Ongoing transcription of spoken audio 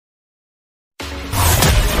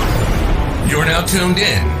now tuned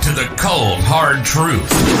in to the cold, hard truth.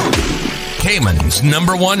 Cayman's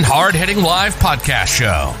 #1 hard-hitting live podcast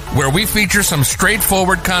show, where we feature some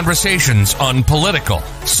straightforward conversations on political,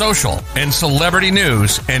 social, and celebrity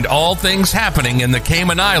news and all things happening in the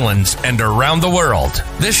Cayman Islands and around the world.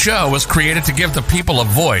 This show was created to give the people a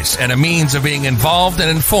voice and a means of being involved and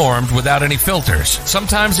informed without any filters.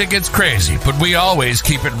 Sometimes it gets crazy, but we always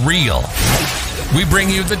keep it real. We bring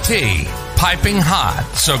you the tea, piping hot,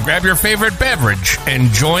 so grab your favorite beverage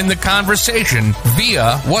and join the conversation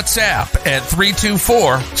via WhatsApp at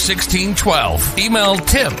 324-1612. Email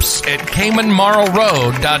tips at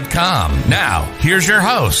CaymanMarlRoad.com. Now, here's your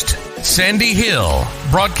host, Sandy Hill,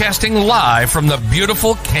 broadcasting live from the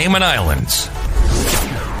beautiful Cayman Islands.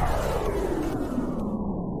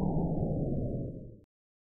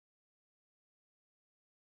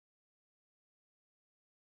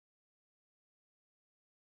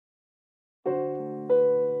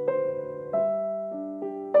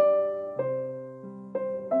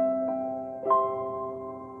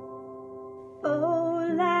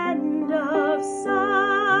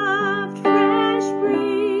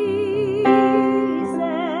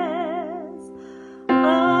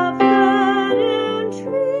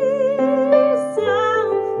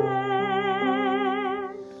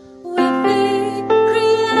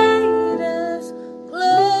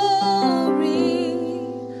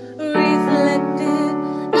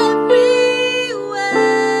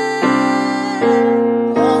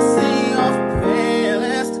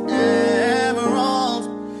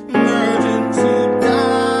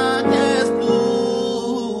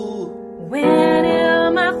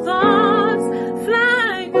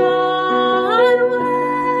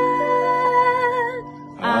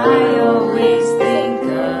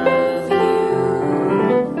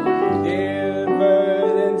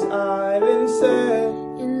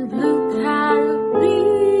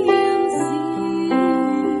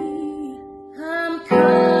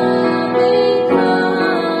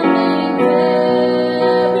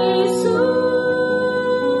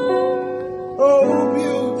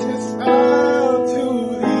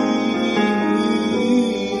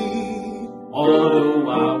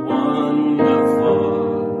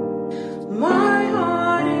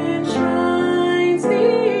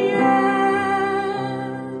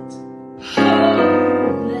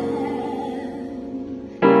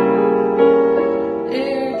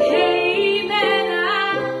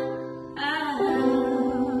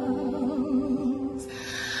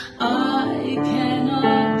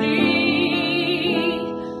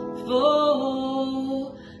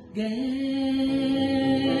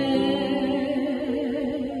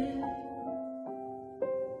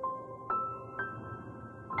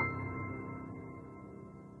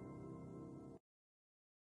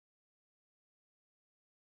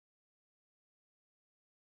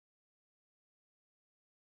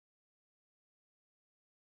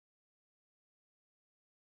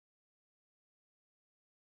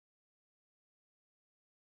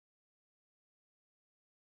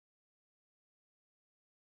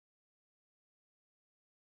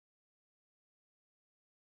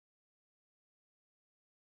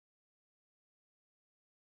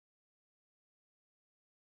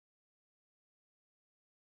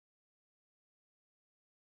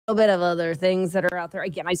 Bit of other things that are out there.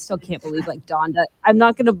 Again, I still can't believe like Donda. I'm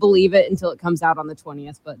not going to believe it until it comes out on the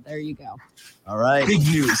 20th, but there you go. All right. Big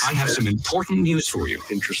news. I have some important news for you.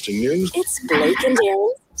 Interesting news. It's Blake and Darren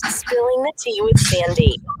spilling the tea with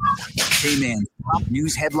Sandy. K-Man's top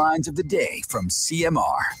news headlines of the day from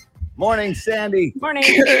CMR. Morning, Sandy. Morning.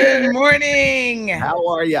 Good morning. How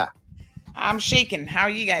are ya? I'm shaking. How are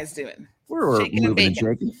you guys doing? We're shaking and moving and baking.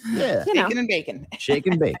 shaking. Yeah. Shaking and baking. Shake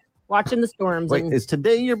and bake. Watching the storms. Wait, is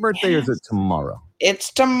today your birthday or is it tomorrow? It's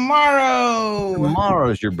tomorrow.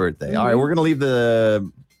 Tomorrow's your birthday. All right, we're going to leave the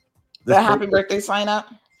happy birthday sign up.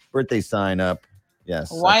 Birthday sign up. Yes.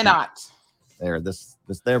 Why not? There,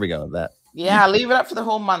 there we go. That. Yeah, leave it up for the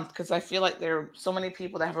whole month because I feel like there are so many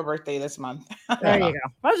people that have a birthday this month. There you go.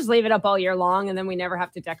 I'll just leave it up all year long and then we never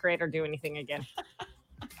have to decorate or do anything again.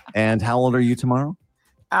 And how old are you tomorrow?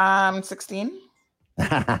 16.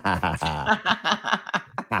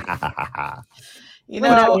 You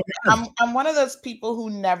Well, know, I'm one of those people who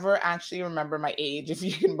never actually remember my age, if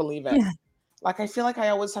you can believe it. Yeah. Like, I feel like I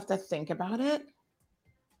always have to think about it.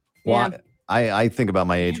 Well, I think about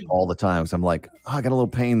my age all the time. So I'm like, oh, I got a little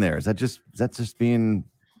pain there. Is that just being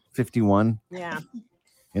 51? Yeah.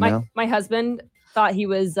 You know? My husband thought he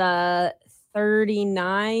was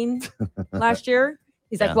 39 last year.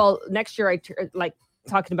 He's like, well, next year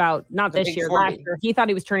talking about not this year, 40. last year. He thought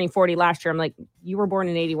he was turning 40 last year. I'm like, you were born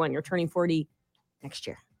in 81. You're turning 40 next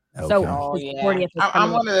year. So Okay. Oh his yeah, 40th is I'm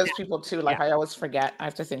coming one of up. those people too. Like Yeah. I always forget. I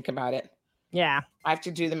have to think about it. Yeah. I have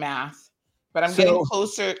to do the math. But I'm getting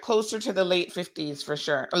So closer to the late 50s for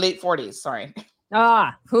sure. Late 40s, sorry.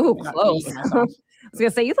 Ah, ooh, I'm not close. aging I myself. was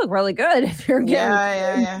gonna say you look really good if you're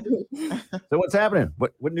getting. Yeah. so what's happening?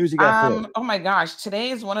 What news you got for us? Oh my gosh, today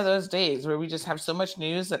is one of those days where we just have so much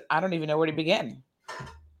news that I don't even know where to begin.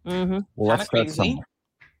 Mm-hmm. Well, Kind let's of start crazy.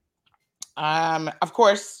 somewhere. Of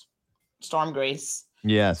course, Storm Grace.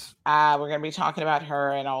 Yes. We're going to be talking about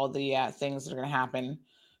her and all the things that are going to happen.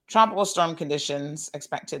 Tropical storm conditions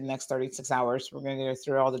expected in the next 36 hours. We're going to go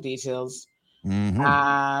through all the details.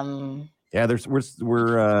 Mhm. Yeah,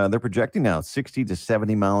 they're projecting now 60 to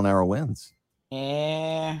 70 mile an hour winds.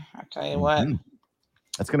 Yeah, I'll tell you what.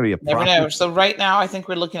 That's going to be a Never know. So right now, I think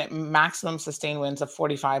we're looking at maximum sustained winds of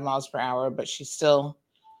 45 miles per hour, but she's still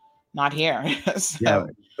not here. So, yeah,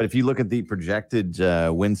 but if you look at the projected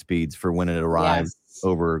wind speeds for when it arrives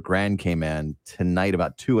over Grand Cayman tonight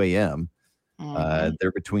about 2 a.m.,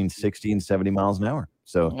 they're between 60 and 70 miles an hour.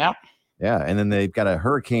 So yeah, and then they've got a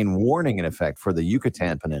hurricane warning in effect for the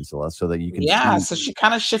Yucatan Peninsula so that you can see. So she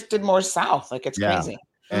kind of shifted more south. Like it's crazy.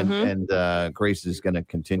 And Grace is going to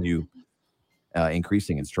continue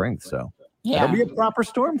increasing in strength. So Yeah. it'll be a proper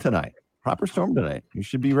storm tonight. You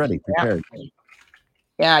should be ready, prepared.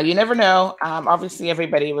 Yeah, you never know. Obviously,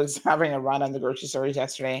 everybody was having a run on the grocery stores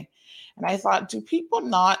yesterday. And I thought, do people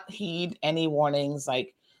not heed any warnings?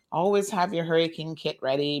 Like, always have your hurricane kit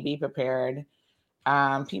ready, be prepared.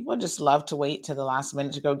 People just love to wait to the last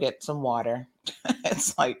minute to go get some water.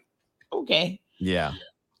 It's like, okay. Yeah.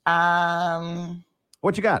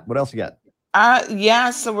 What you got? What else you got?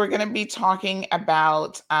 So we're going to be talking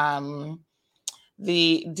about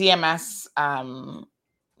the DMS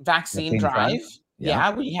vaccine drive.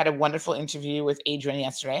 Yeah, we had a wonderful interview with Adrian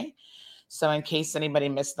yesterday. So in case anybody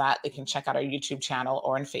missed that, they can check out our YouTube channel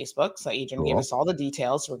or on Facebook. So Adrian gave us all the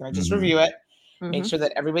details. So we're going to just review it, make sure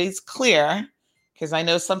that everybody's clear. Because I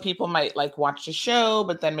know some people might like watch the show,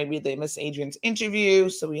 but then maybe they miss Adrian's interview.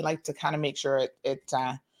 So we like to kind of make sure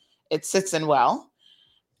it sits in well.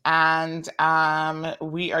 And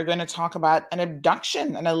we are going to talk about an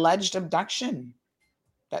alleged abduction.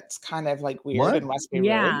 That's kind of like weird in Westbury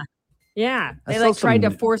Road. Yeah. They like tried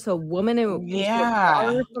to force a woman into a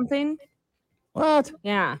car or something. What?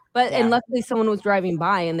 Yeah. But and luckily someone was driving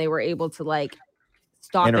by and they were able to like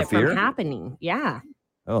stop it from happening. Yeah.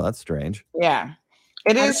 Oh, that's strange. Yeah.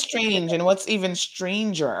 It is strange. And what's even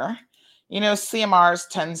stranger, CMRs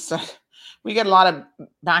tends to, we get a lot of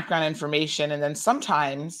background information and then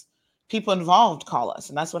sometimes people involved call us.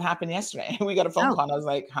 And that's what happened yesterday. We got a phone call and I was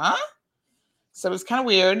like, huh? So it was kind of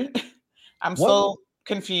weird. I'm so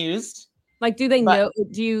confused. Like, do they know?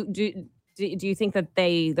 Do you think that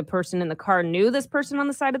the person in the car knew this person on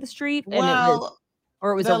the side of the street? Well,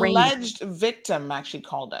 or it was the arranged? alleged victim actually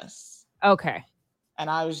called us. Okay. And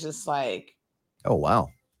I was just like, oh, wow.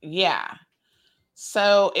 Yeah.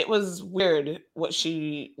 So it was weird what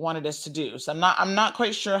she wanted us to do. So I'm not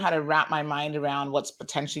quite sure how to wrap my mind around what's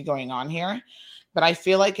potentially going on here. But I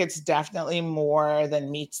feel like it's definitely more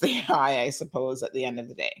than meets the eye, I suppose, at the end of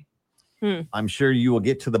the day. I'm sure you will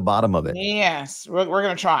get to the bottom of it. Yes, we're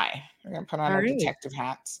going to try. We're going to put on our detective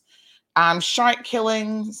hats. Shark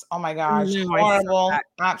killings. Oh my gosh. Horrible.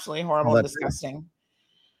 Absolutely horrible and disgusting.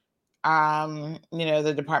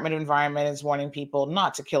 The Department of Environment is warning people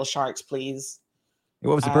not to kill sharks, please.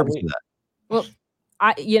 What was the purpose of that? Well,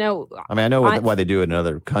 I know why they do it in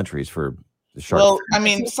other countries for the sharks. Well,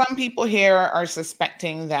 some people here are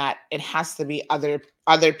suspecting that it has to be other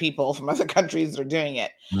people from other countries that are doing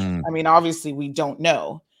it. Obviously, we don't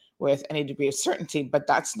know with any degree of certainty, but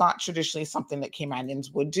that's not traditionally something that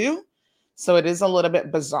Caymanians would do. So it is a little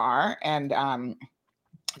bit bizarre. And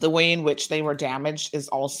the way in which they were damaged is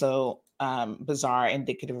also bizarre,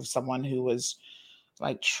 indicative of someone who was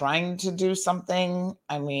like trying to do something.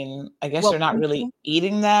 I guess they're not really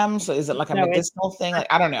eating them. So is it like a medicinal thing? Like,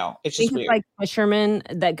 I don't know. It's just weird. Like fishermen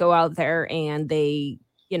that go out there and they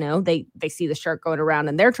see the shark going around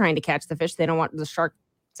and they're trying to catch the fish. They don't want the shark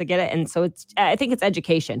to get it. And so I think it's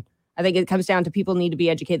education. I think it comes down to people need to be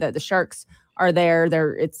educated that the sharks are there. They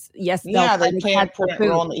play an important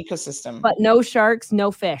role in the ecosystem. But no sharks, no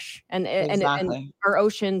fish. And our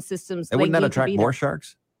ocean systems. And wouldn't that attract more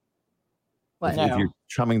sharks? What? If you're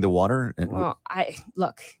chumming the water? Well,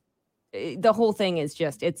 the whole thing is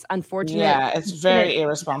it's unfortunate. Yeah, it's very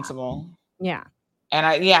irresponsible. Yeah. And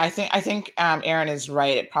I think Aaron is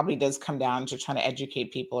right. It probably does come down to trying to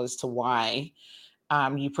educate people as to why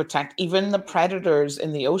you protect even the predators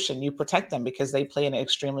in the ocean. You protect them because they play an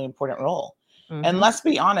extremely important role. And let's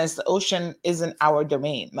be honest, the ocean isn't our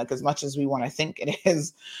domain, like as much as we want to think it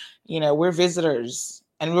is. We're visitors,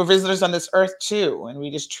 and we're visitors on this earth too. And we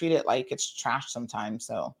just treat it like it's trash sometimes.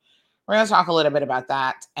 So we're going to talk a little bit about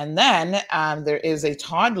that. And then there is a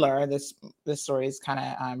toddler. This story is kind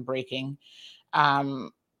of breaking.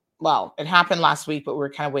 Well, it happened last week, but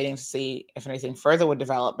we're kind of waiting to see if anything further would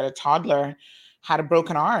develop. But a toddler had a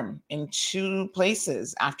broken arm in 2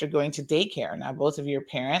 places after going to daycare. Now, both of you are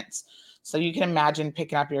parents, so you can imagine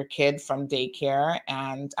picking up your kid from daycare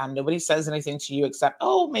and nobody says anything to you except,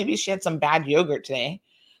 oh, maybe she had some bad yogurt today.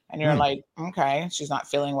 And you're like, okay, she's not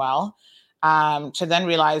feeling well. To then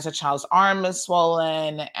realize a child's arm is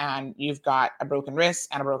swollen and you've got a broken wrist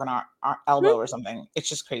and a broken elbow or something. It's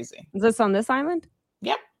just crazy. Is this on this island?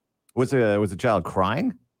 Yep. Was the child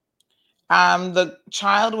crying? The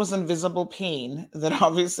child was in visible pain that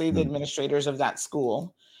obviously the administrators of that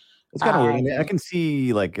school. It's kind of weird. I mean, I can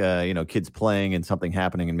see kids playing and something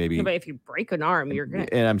happening and maybe. Yeah, but if you break an arm, you're gonna.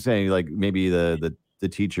 And I'm saying like maybe the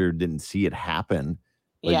teacher didn't see it happen.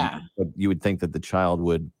 But you would think that the child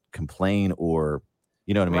would complain or,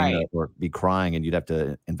 you know what I mean, Right. or be crying, and you'd have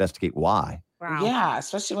to investigate why. Wow. Yeah,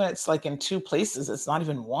 especially when it's like in 2 places. It's not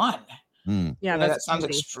even one. Yeah, That sounds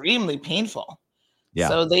crazy. extremely painful. Yeah.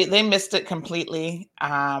 So they missed it completely.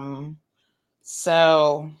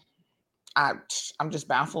 So I'm just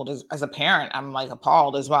baffled as a parent. I'm like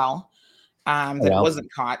appalled as well that it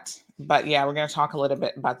wasn't caught. But yeah, we're going to talk a little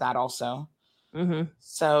bit about that also.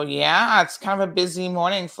 So yeah, it's kind of a busy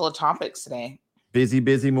morning full of topics today.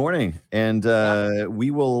 Busy morning. And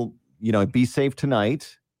we will, be safe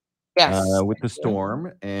tonight. Yes. With the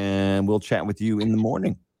storm, and we'll chat with you in the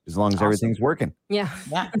morning as long as everything's working. Yeah.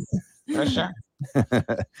 Yeah, for sure.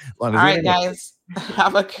 All right, guys.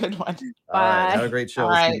 Have a good one. All right, have a great show. All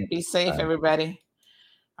right. Be safe, everybody.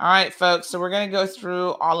 All right, folks. So we're going to go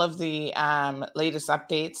through all of the latest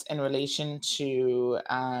updates in relation to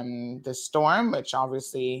the storm, which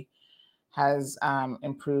obviously has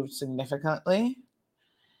improved significantly.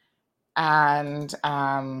 And,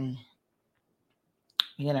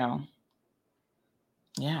 yeah.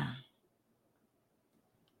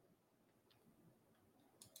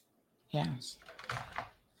 Yes.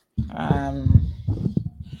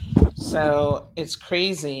 So it's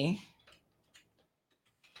crazy.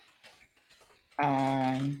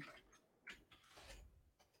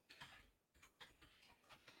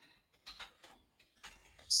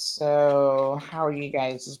 So how are you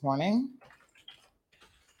guys this morning?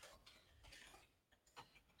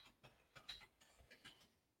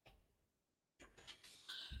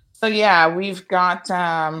 So yeah, we've got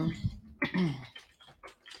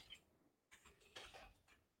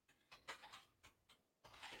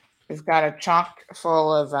we've got a chock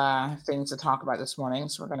full of things to talk about this morning,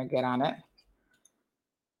 so we're going to get on it.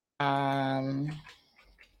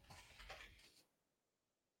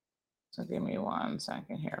 So give me 1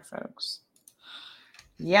 second here, folks.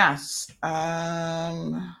 Yes.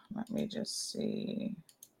 Let me just see.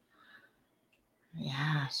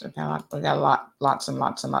 Yeah, so we got lots and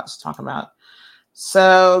lots to talk about.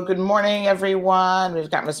 So good morning, everyone.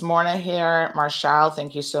 We've got Miss Morna here. Marshall,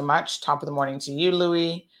 thank you so much. Top of the morning to you,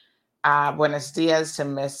 Louis. Buenos dias to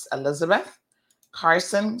Miss Elizabeth.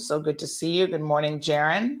 Carson, so good to see you. Good morning,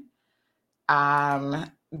 Jaron.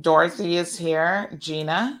 Dorothy is here.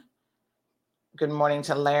 Gina. Good morning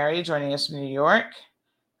to Larry, joining us from New York.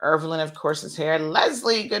 Evelyn, of course, is here.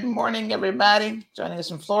 Leslie, good morning, everybody, joining us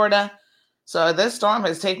from Florida. So this storm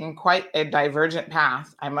has taken quite a divergent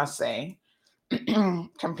path, I must say,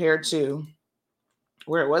 compared to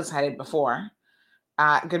where it was headed before.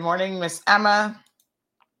 Good morning, Miss Emma.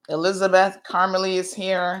 Elizabeth, Carmelie is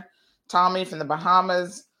here. Tommy from the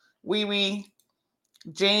Bahamas. Wee.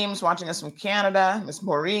 James watching us from Canada. Miss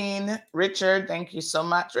Maureen. Richard, thank you so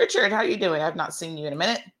much. Richard, how are you doing? I've not seen you in a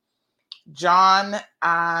minute. John,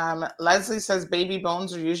 Leslie says baby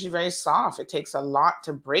bones are usually very soft. It takes a lot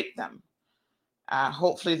to break them.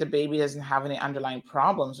 Hopefully the baby doesn't have any underlying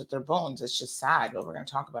problems with their bones. It's just sad, but we're going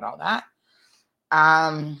to talk about all that.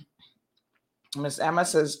 Miss Emma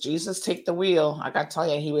says, Jesus, take the wheel. I got to tell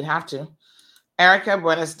you, he would have to. Erica,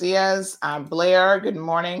 buenos dias. Blair, good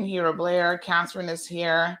morning. Hero Blair. Catherine is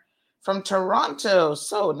here from Toronto.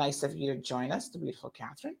 So nice of you to join us, the beautiful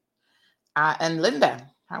Catherine. And Linda,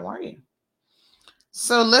 how are you?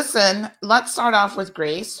 So listen, let's start off with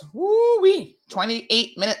Grace. Woo-wee,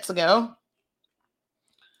 28 minutes ago,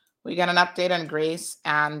 we got an update on Grace.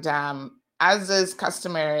 And as is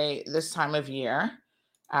customary this time of year,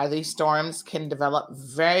 these storms can develop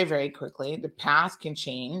very, very quickly. The path can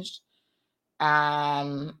change.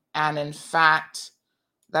 And in fact,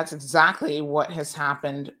 that's exactly what has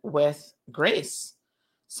happened with Grace.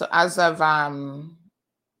 So as of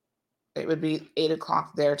it would be 8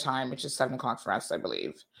 o'clock their time, which is 7 o'clock for us, I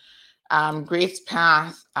believe. Grace's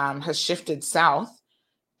path has shifted south,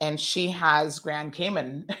 and she has Grand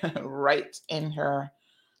Cayman right in her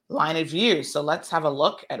line of view. So let's have a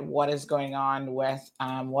look at what is going on with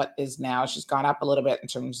what is now. She's gone up a little bit in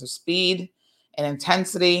terms of speed and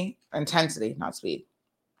intensity, not speed.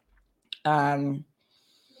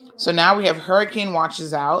 So now we have hurricane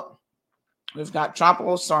watches out. We've got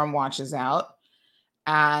tropical storm watches out.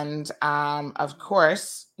 And of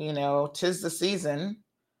course, you know, 'tis the season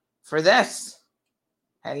for this.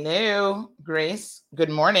 Hello, Grace. Good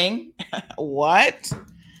morning. What?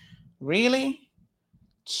 Really?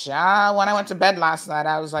 Child, when I went to bed last night,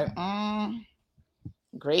 I was like,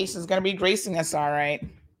 Grace is going to be gracing us, all right.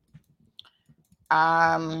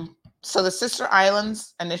 So the sister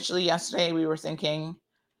islands, initially yesterday, we were thinking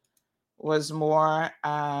was more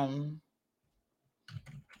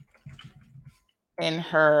in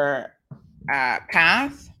her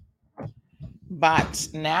path, but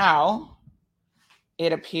now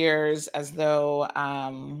it appears as though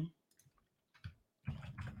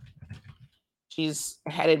she's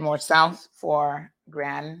headed more south for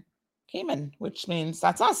Grand Cayman, which means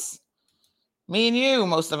that's us. Me and you,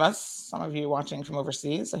 most of us, some of you watching from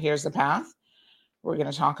overseas. So here's the path. We're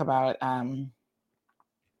going to talk about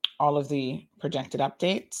all of the projected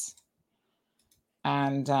updates.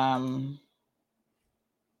 And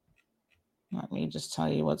let me just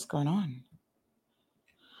tell you what's going on.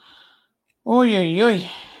 Oy, oy, oy.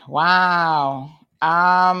 Wow.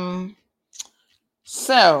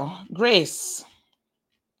 So, Grace.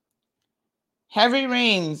 Heavy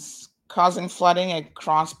rains causing flooding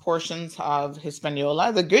across portions of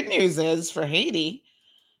Hispaniola. The good news is for Haiti,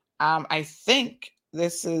 I think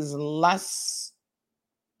this is less.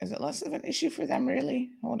 Is it less of an issue for them, really?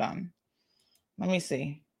 Hold on. Let me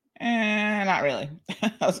see. Not really.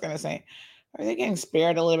 I was going to say, are they getting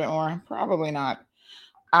spared a little bit more? Probably not.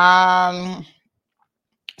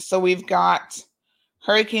 So we've got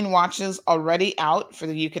hurricane watches already out for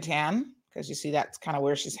the Yucatan, because you see that's kind of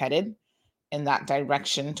where she's headed, in that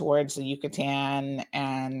direction towards the Yucatan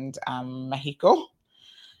and Mexico.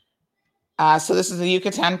 So this is the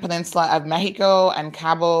Yucatan Peninsula of Mexico and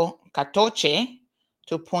Cabo Catoche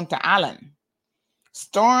to Punta Allen.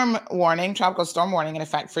 Storm warning, tropical storm warning in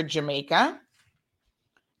effect for Jamaica.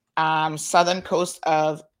 Southern coast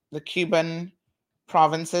of the Cuban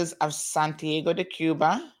provinces of Santiago de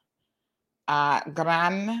Cuba,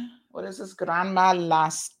 Granma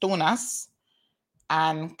Las Tunas,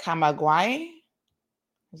 and Camagüey.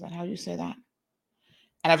 Is that how you say that?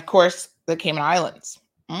 And of course, the Cayman Islands.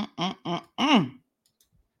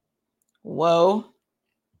 Whoa.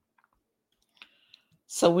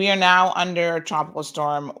 So we are now under tropical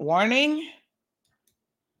storm warning.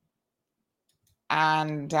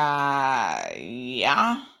 And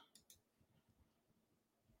yeah,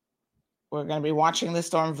 we're going to be watching this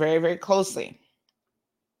storm very, very closely.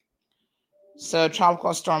 So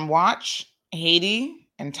tropical storm watch, Haiti,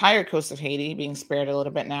 entire coast of Haiti being spared a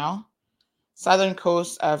little bit now. Southern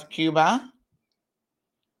coast of Cuba,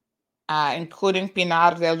 including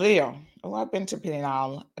Pinar del Rio. Oh, I've been to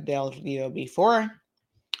Pinar del Rio before.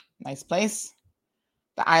 Nice place.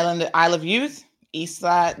 The island, Isle of Youth,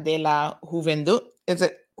 Isla de la Juventud. Is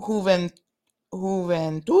it Juventud?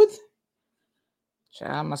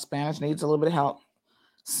 Child, my Spanish needs a little bit of help.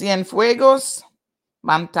 Cienfuegos,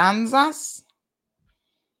 Matanzas,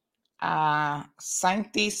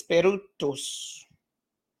 Sancti Spiritus.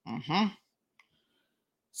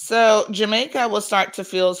 So Jamaica will start to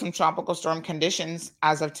feel some tropical storm conditions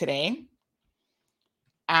as of today.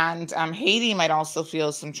 And Haiti might also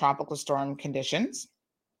feel some tropical storm conditions.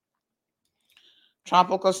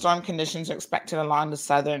 Tropical storm conditions are expected along the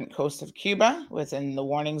southern coast of Cuba within the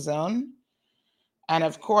warning zone. And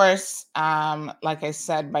of course, like I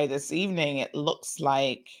said, by this evening, it looks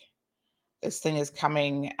like this thing is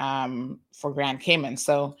coming for Grand Cayman.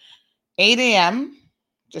 So 8 a.m.,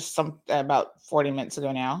 just about 40 minutes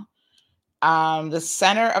ago now, the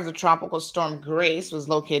center of the tropical storm Grace was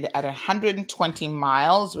located at 120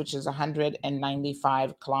 miles, which is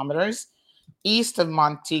 195 kilometers east of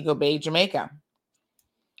Montego Bay, Jamaica,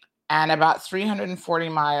 and about 340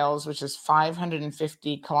 miles, which is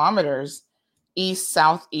 550 kilometers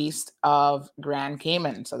east-southeast of Grand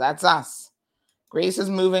Cayman. So that's us. Grace is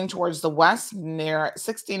moving towards the west near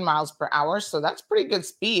 16 miles per hour. So that's pretty good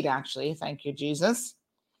speed, actually. Thank you, Jesus.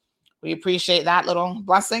 We appreciate that little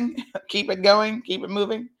blessing. Keep it going. Keep it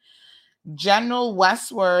moving. General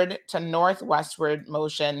westward to northwestward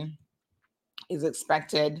motion is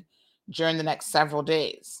expected during the next several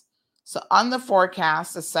days. So on the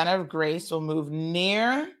forecast, the center of grace will move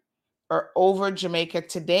near or over Jamaica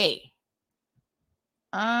today.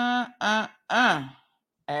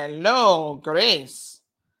 Hello, Grace.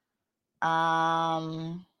 What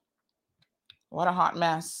a hot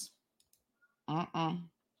mess. Well,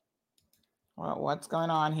 what's going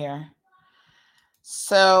on here?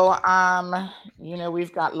 So,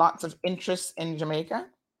 we've got lots of interest in Jamaica.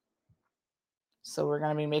 So we're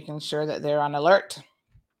going to be making sure that they're on alert.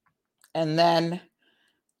 And then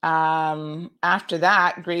after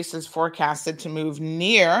that, Grace is forecasted to move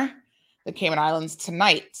near the Cayman Islands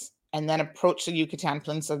tonight and then approach the Yucatan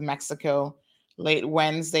Peninsula of Mexico late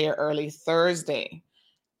Wednesday or early Thursday.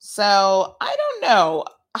 So I don't know.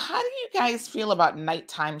 How do you guys feel about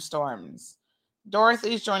nighttime storms?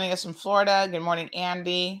 Dorothy's joining us from Florida. Good morning,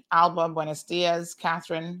 Andy. Alba, buenos dias.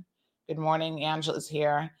 Catherine, good morning. Angela's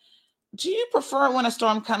here. Do you prefer when a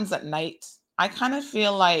storm comes at night? I kind of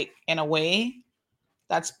feel like, in a way,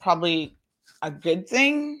 that's probably a good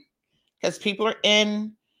thing because people are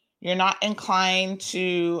in. You're not inclined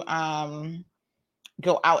to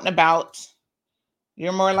go out and about.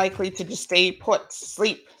 You're more likely to just stay put,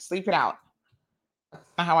 sleep it out. That's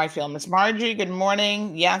not how I feel. Miss Marjorie, good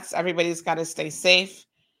morning. Yes, everybody's got to stay safe.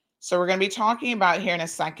 So we're going to be talking about here in a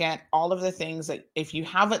second all of the things that if you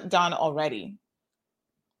haven't done already,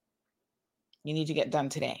 you need to get done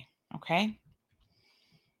today. Okay.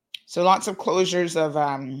 So lots of closures of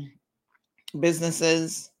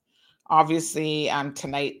businesses. Obviously,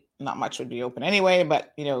 tonight, not much would be open anyway,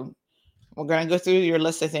 but, we're going to go through your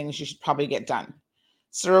list of things you should probably get done.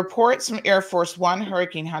 So reports from Air Force One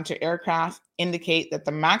Hurricane Hunter aircraft indicate that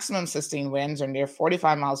the maximum sustained winds are near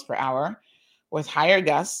 45 miles per hour with higher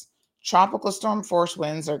gusts. Tropical storm force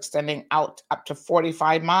winds are extending out up to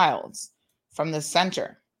 45 miles from the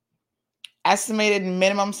center. Estimated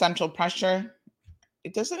minimum central pressure.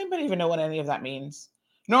 Does anybody even know what any of that means?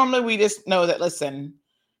 Normally, we just know that, listen,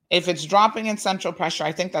 if it's dropping in central pressure,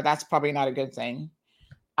 I think that's probably not a good thing.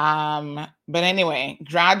 But anyway,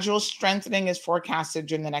 gradual strengthening is forecasted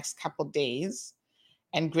during the next couple of days,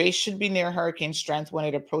 and Grace should be near hurricane strength when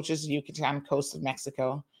it approaches the Yucatan coast of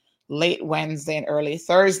Mexico late Wednesday and early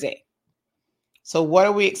Thursday. So what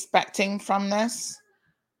are we expecting from this?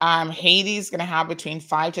 Haiti is going to have between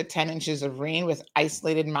 5 to 10 inches of rain with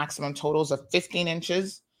isolated maximum totals of 15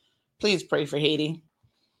 inches. Please pray for Haiti.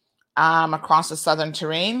 Across the southern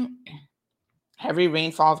terrain, heavy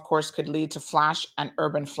rainfall, of course, could lead to flash and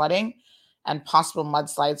urban flooding and possible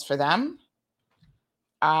mudslides for them.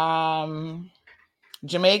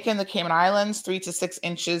 Jamaica and the Cayman Islands, 3 to 6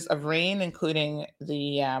 inches of rain, including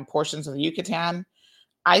the portions of the Yucatan.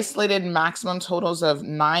 Isolated maximum totals of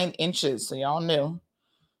 9 inches. So y'all knew.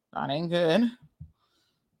 That ain't good.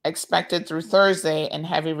 Expected through Thursday, and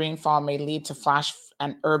heavy rainfall may lead to flash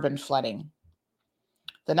and urban flooding.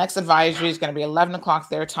 The next advisory is going to be 11 o'clock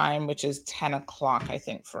their time, which is 10 o'clock, I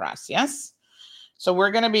think, for us. Yes? So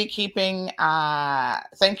we're going to be keeping,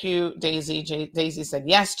 thank you, Daisy. Daisy said,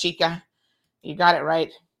 yes, Chica, you got it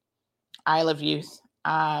right. I love youth.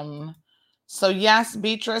 So yes,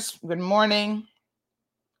 Beatrice, good morning.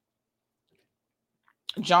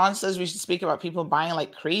 John says we should speak about people buying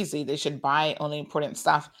like crazy. They should buy only important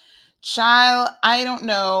stuff. Child, I don't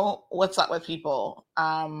know what's up with people.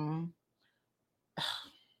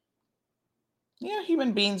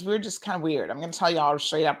 Human beings, we're just kind of weird. I'm going to tell y'all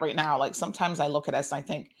straight up right now. Like sometimes I look at us and I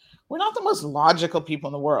think we're not the most logical people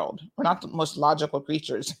in the world. We're not the most logical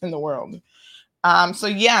creatures in the world. So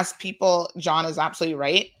yes, people, John is absolutely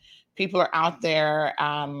right. People are out there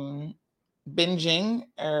binging,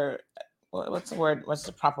 or what's the word? What's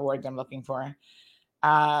the proper word I'm looking for?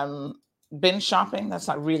 Binge shopping. That's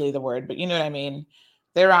not really the word, but you know what I mean?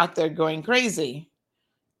 They're out there going crazy,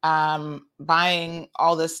 buying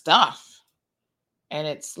all this stuff. And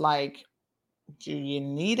it's like, do you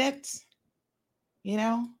need it?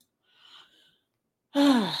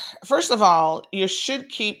 First of all, you should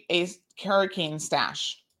keep a hurricane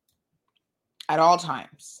stash at all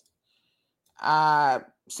times.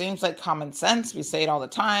 Seems like common sense. We say it all the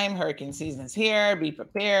time. Hurricane season is here. Be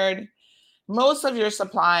prepared. Most of your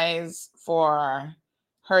supplies for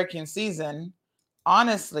hurricane season,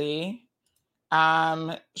 honestly,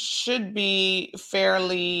 should be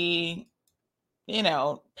fairly,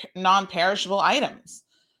 non-perishable items.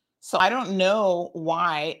 So I don't know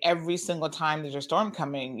why every single time there's a storm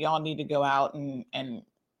coming, y'all need to go out and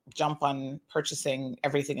jump on purchasing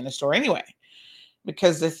everything in the store anyway.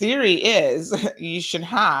 Because the theory is you should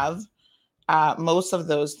have most of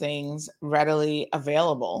those things readily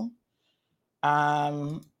available.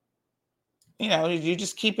 You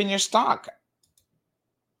just keep in your stock.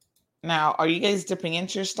 Now, are you guys dipping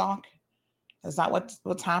into your stock? Is that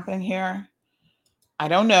what's happening here? I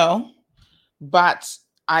don't know, but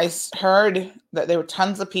I heard that there were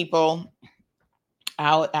tons of people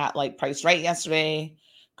out at like Price Right yesterday,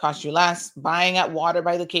 Cost You Less, buying at water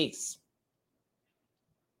by the case.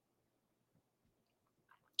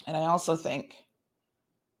 And I also think,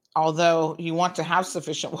 although you want to have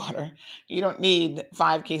sufficient water, you don't need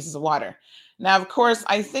 5 cases of water. Now, of course,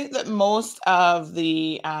 I think that most of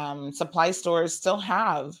the supply stores still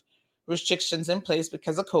have restrictions in place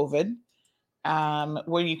because of COVID,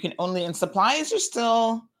 where you can only, and supplies are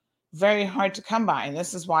still very hard to come by. And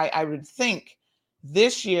this is why I would think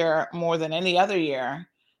this year, more than any other year,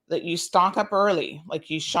 that you stock up early, like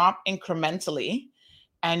you shop incrementally,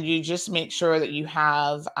 and you just make sure that you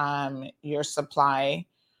have your supply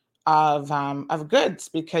of goods,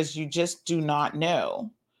 because you just do not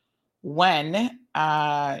know when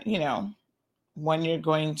when you're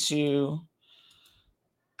going to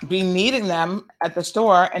be needing them at the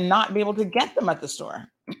store and not be able to get them at the store.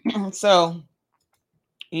 So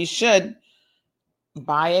you should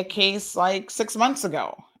buy a case like 6 months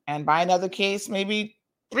ago and buy another case maybe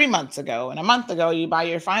 3 months ago, and a month ago you buy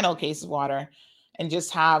your final case of water and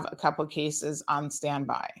just have a couple cases on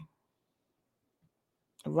standby.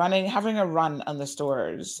 Having a run on the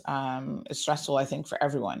stores is stressful, I think, for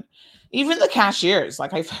everyone, even the cashiers.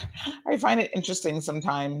 Like I find it interesting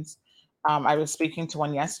sometimes. I was speaking to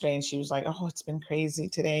one yesterday, and she was like, "Oh, it's been crazy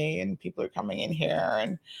today, and people are coming in here,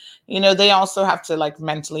 and they also have to like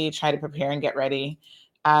mentally try to prepare and get ready,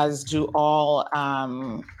 as do all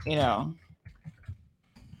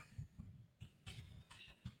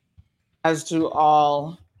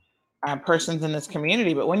persons in this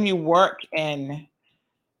community." But when you work in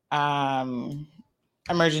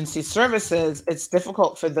emergency services, it's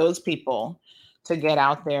difficult for those people to get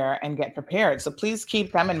out there and get prepared. So please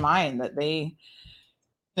keep them in mind that they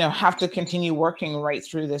have to continue working right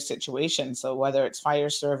through this situation. So whether it's fire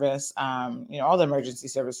service, all the emergency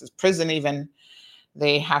services, prison even,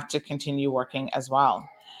 they have to continue working as well.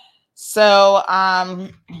 So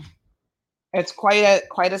it's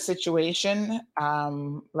quite a situation.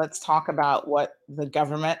 Let's talk about what the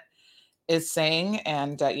government is saying.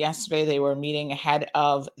 And yesterday they were meeting ahead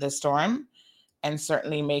of the storm and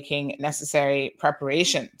certainly making necessary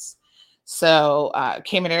preparations. So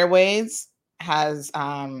Cayman Airways has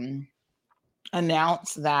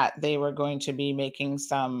announced that they were going to be making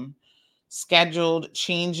some scheduled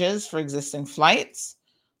changes for existing flights.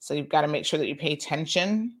 So you've got to make sure that you pay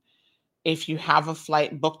attention. If you have a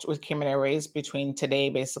flight booked with Cayman Airways between today,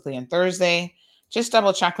 basically, and Thursday, just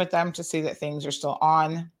double check with them to see that things are still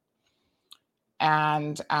on.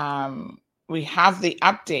 And we have the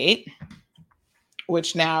update,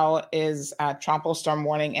 which now is a tropical storm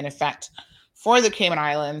warning in effect for the Cayman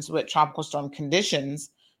Islands, with tropical storm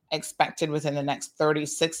conditions expected within the next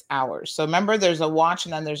 36 hours. So remember, there's a watch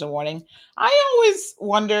and then there's a warning. I always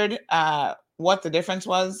wondered what the difference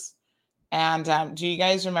was. And do you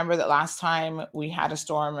guys remember that last time we had a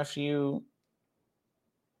storm feels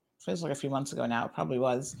like a few months ago now, it probably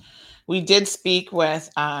was. We did speak with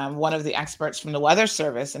one of the experts from the Weather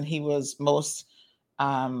Service, and he was most,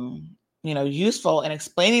 useful in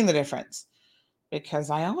explaining the difference,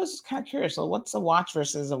 because I always was kind of curious. Well, what's a watch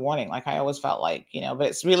versus a warning? Like I always felt like, but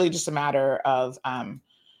it's really just a matter of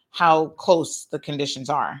how close the conditions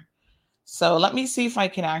are. So let me see if I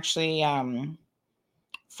can actually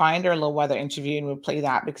find our low weather interview, and we'll play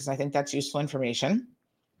that, because I think that's useful information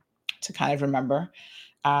to kind of remember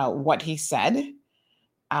what he said.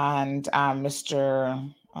 And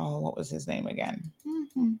Mr. What was his name again?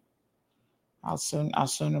 Mm-hmm. I'll soon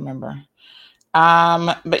remember.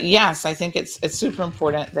 But yes, I think it's super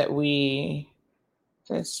important that where's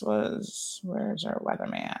our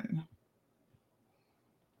weatherman?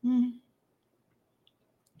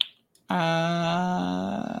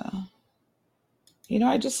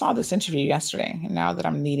 I just saw this interview yesterday, and now that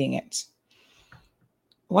I'm needing it.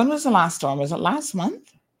 When was the last storm? Was it last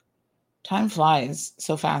month? Time flies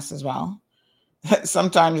so fast as well.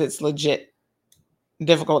 Sometimes it's legit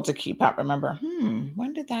difficult to keep up. Remember,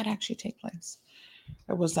 when did that actually take place?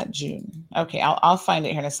 Or was that June? Okay, I'll find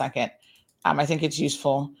it here in a second. I think it's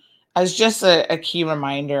useful as just a key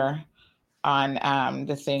reminder on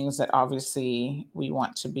the things that obviously we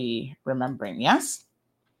want to be remembering. Yes?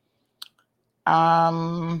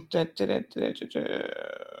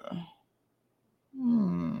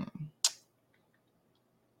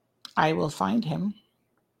 I will find him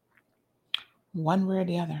one way or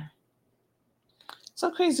the other. So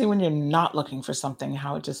crazy when you're not looking for something,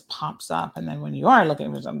 how it just pops up. And then when you are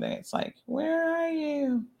looking for something, it's like, where are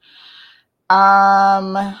you?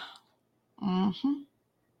 Mm-hmm.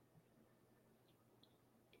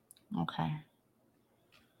 Okay.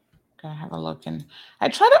 Gonna have a look, and I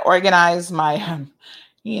try to organize my,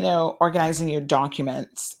 organizing your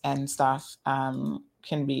documents and stuff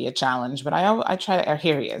can be a challenge, but I try to.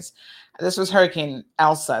 Here he is. This was Hurricane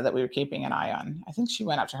Elsa that we were keeping an eye on. I think she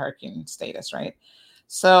went up to hurricane status, right?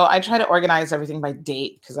 So I try to organize everything by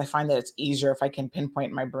date because I find that it's easier if I can pinpoint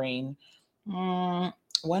in my brain.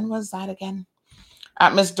 When was that again?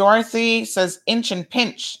 Miss Dorothy says inch and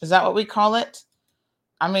pinch. Is that what we call it?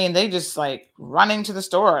 I mean, they just like running to the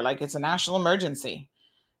store like it's a national emergency.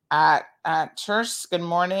 Terse, good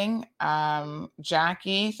morning.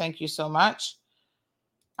 Jackie, thank you so much.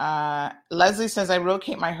 Leslie says, I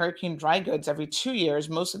rotate my hurricane dry goods every 2 years.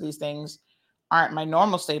 Most of these things aren't my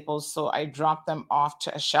normal staples, so I drop them off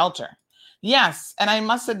to a shelter. Yes, and I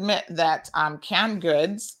must admit that canned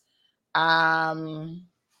goods, I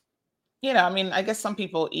guess some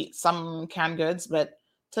people eat some canned goods, but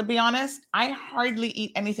to be honest, I hardly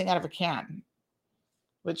eat anything out of a can,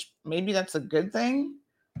 which maybe that's a good thing.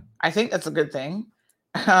 I think that's a good thing.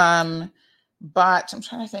 But I'm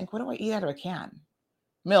trying to think, what do I eat out of a can?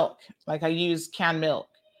 Milk. Like I use canned milk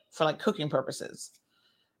for like cooking purposes.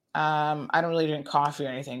 I don't really drink coffee or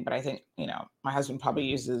anything, but I think, my husband probably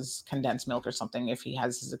uses condensed milk or something if he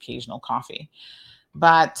has his occasional coffee.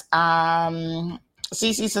 But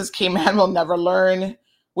Cece says, K-Man will never learn.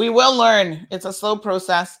 We will learn. It's a slow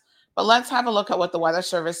process. But let's have a look at what the Weather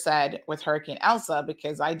Service said with Hurricane Elsa,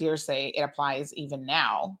 because I dare say it applies even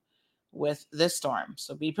now with this storm.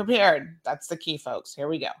 So be prepared. That's the key, folks. Here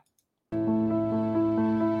we go.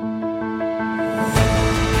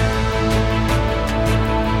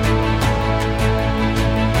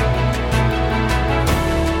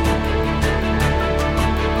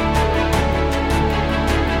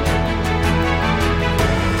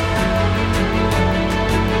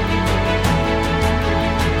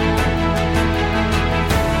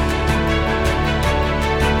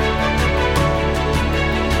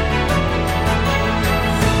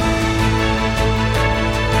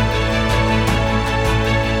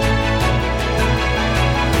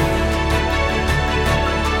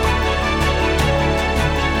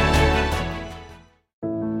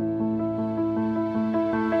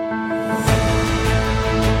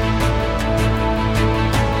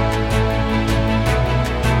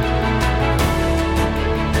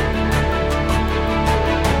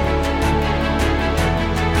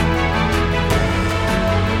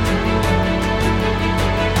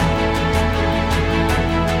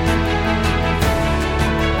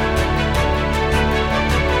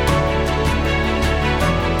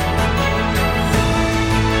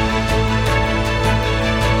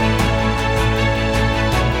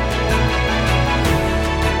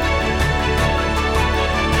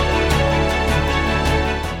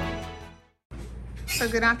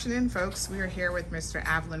 Good afternoon, folks. We are here with Mr.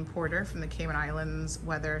 Avalon Porter from the Cayman Islands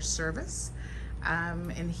Weather Service,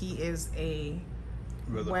 and he is a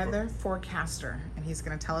weather forecaster, and he's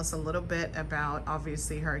going to tell us a little bit about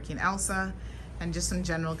obviously Hurricane Elsa and just some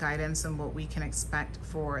general guidance on what we can expect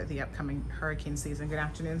for the upcoming hurricane season. Good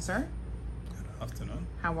afternoon, sir. Good afternoon.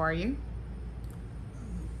 How are you?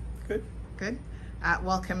 Good. Good.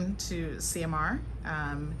 Welcome to CMR.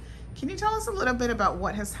 Can you tell us a little bit about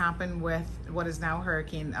what has happened with what is now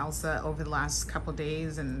Hurricane Elsa over the last couple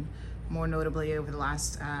days and more notably over the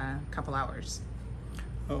last couple hours?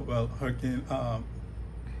 Oh, well, Hurricane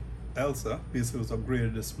Elsa basically was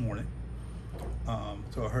upgraded this morning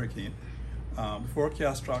to a hurricane. The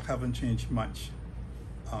forecast track haven't changed much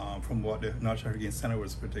from what the National Hurricane Center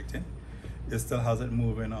was predicting. It still has it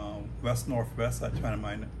moving west-northwest at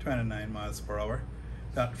 29 miles per hour.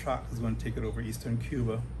 That track is going to take it over eastern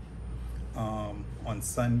Cuba on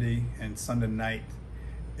Sunday, and Sunday night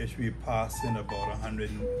it should be passing about 100.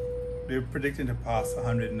 They're predicting to pass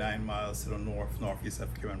 109 miles to the northeast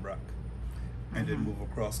of Cayman Brac, and then move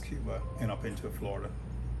across Cuba and up into Florida.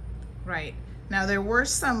 Right. Now there were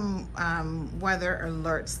some weather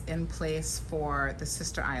alerts in place for the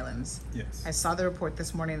sister islands. Yes. I saw the report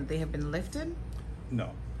this morning that they have been lifted.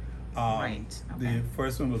 No. Right. Okay. The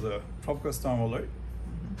first one was a tropical storm alert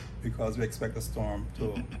because we expect the storm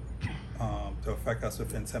to affect us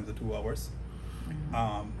within 72 hours.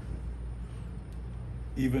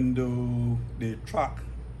 Even though the track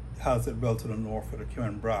has it well to the north of the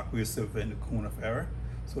Cayman Brac, we're still within the cone of error,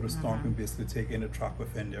 so the storm can basically take in the track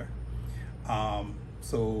within there.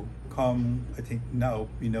 So come, I think now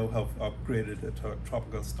we now have upgraded it to a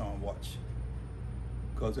tropical storm watch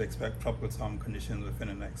because we expect tropical storm conditions within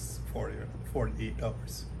the next 48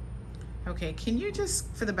 hours. Okay, can you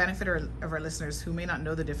just, for the benefit of our listeners who may not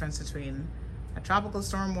know the difference between a tropical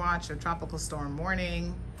storm watch, a tropical storm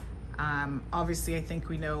warning. Obviously, I think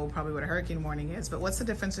we know probably what a hurricane warning is, but what's the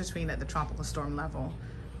difference between at the tropical storm level?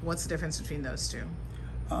 What's the difference between those two?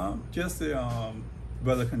 Just the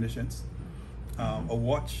weather conditions. A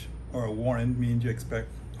watch or a warning means you expect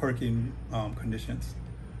hurricane conditions.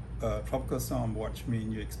 Tropical storm watch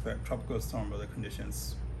means you expect tropical storm weather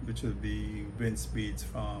conditions, which will be wind speeds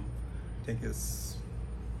from, I think it's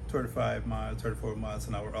 34 miles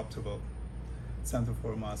an hour up to about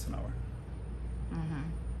 74 miles an hour.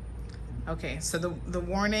 Okay, so the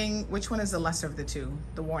warning, which one is the lesser of the two?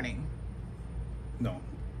 The warning? No,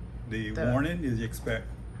 the warning is you expect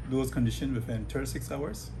those conditions within 36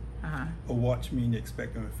 hours. A watch means you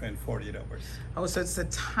expect them within 48 hours. Oh, so it's the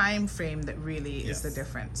time frame that really is the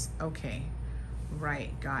difference. Okay,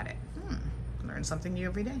 right, got it. Learn something new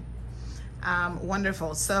every day.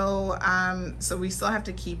 Wonderful. So, so we still have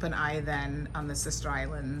to keep an eye then on the sister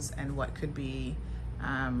islands and what could be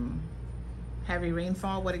heavy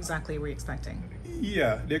rainfall. What exactly are we expecting?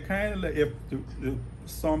 Yeah, they're kind of like, if the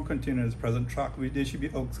storm continues present track, they should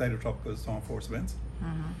be outside of tropical storm force winds.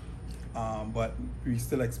 But we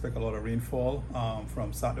still expect a lot of rainfall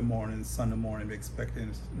from Saturday morning, Sunday morning. We expect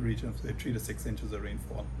in the region of 3 to 6 inches of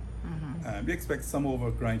rainfall. We expect some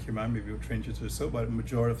over Grand Cayman, maybe 3 inches or so, but the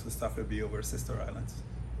majority of the stuff will be over sister islands.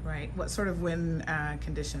 Right. What sort of wind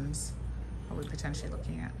conditions are we potentially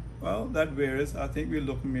looking at? Well, that varies. I think we're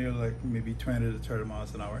looking more like maybe 20 to 30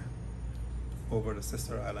 miles an hour over the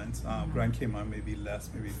sister islands. Grand Cayman may be less,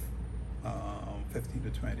 maybe 15 to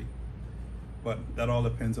 20. But that all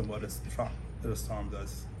depends on what the storm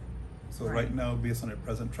does. So right now, based on the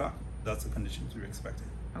present track, that's the conditions we're expecting.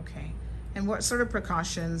 Okay. And what sort of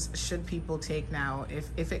precautions should people take now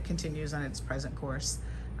if it continues on its present course?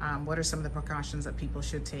 What are some of the precautions that people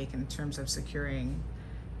should take in terms of securing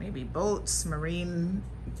maybe boats, marine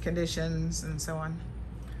conditions, and so on?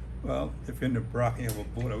 Well, if you're in the Brock and you have a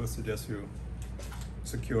boat, I would suggest you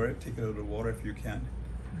secure it, take it out of the water if you can.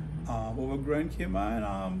 Over Grand Cayman,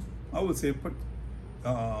 I would say put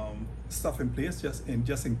stuff in place just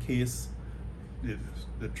in case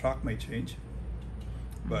the track may change.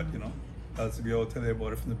 But you know, as we all tell you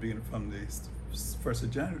about it from the beginning, from the 1st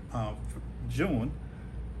of June,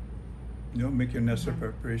 you know, make your necessary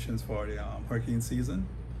preparations for the hurricane season.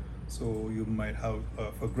 So you might have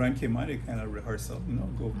for Grand Cayman, you kind of rehearsal, you know,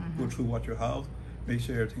 go through what you have, make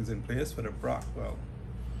sure everything's in place. For the Brock, well,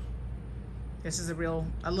 this is a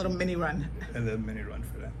little mini run. A little mini run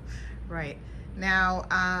for them. Right. Now,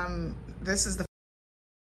 this is the.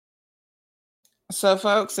 So,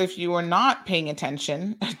 folks, if you were not paying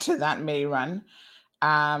attention to that mini run,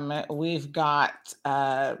 we've got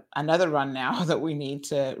another run now that we need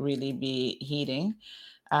to really be heeding.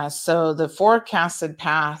 So the forecasted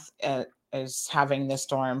path is having this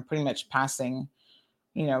storm pretty much passing,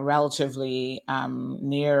 you know, relatively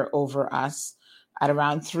near over us at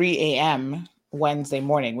around 3 a.m. Wednesday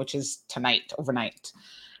morning, which is tonight, overnight.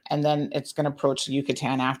 And then it's going to approach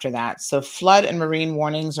Yucatan after that. So flood and marine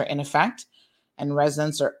warnings are in effect, and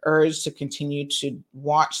residents are urged to continue to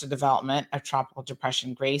watch the development of Tropical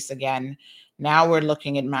Depression Grace. Again, now we're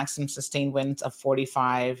looking at maximum sustained winds of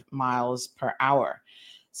 45 miles per hour.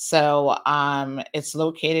 So it's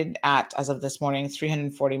located at, as of this morning,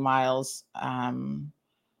 340 miles.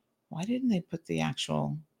 Why didn't they put the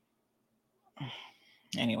actual?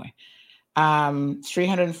 Anyway,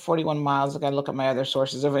 341 miles. I got to look at my other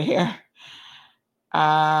sources over here.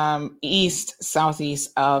 Southeast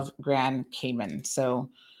of Grand Cayman. So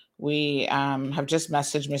we have just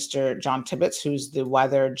messaged Mr. John Tibbetts, who's the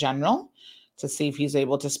weather general, to see if he's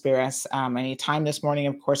able to spare us any time this morning.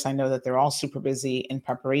 Of course, I know that they're all super busy in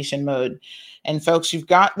preparation mode. And folks, you've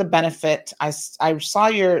got the benefit. I saw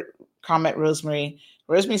your comment, Rosemary.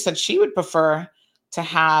 Rosemary said she would prefer to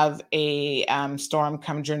have a storm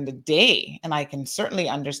come during the day, and I can certainly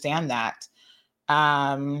understand that.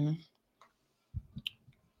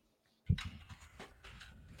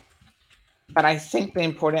 But I think the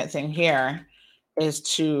important thing here is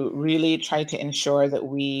to really try to ensure that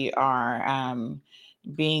we are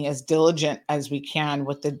being as diligent as we can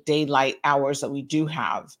with the daylight hours that we do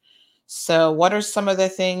have. So what are some of the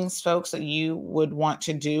things, folks, that you would want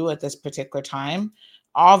to do at this particular time?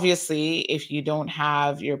 Obviously, if you don't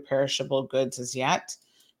have your perishable goods as yet,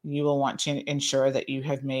 you will want to ensure that you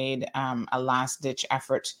have made a last-ditch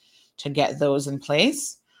effort to get those in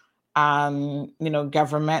place.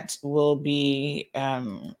 Government will be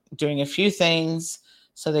doing a few things.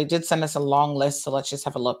 So they did send us a long list. So let's just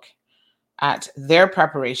have a look at their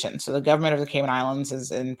preparation. So the government of the Cayman Islands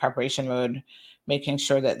is in preparation mode, making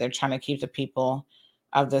sure that they're trying to keep the people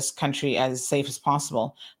of this country as safe as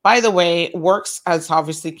possible. By the way, Works has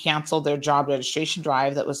obviously canceled their job registration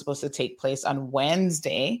drive that was supposed to take place on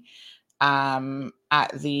Wednesday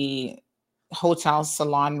at the hotel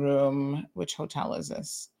salon room. Which hotel is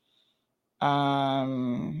this?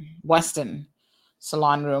 Westin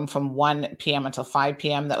salon room from 1 p.m. until 5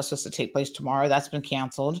 p.m. That was supposed to take place tomorrow. That's been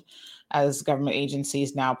canceled as government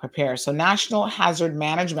agencies now prepare. So National Hazard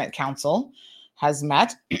Management Council has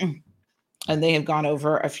met and they have gone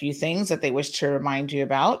over a few things that they wish to remind you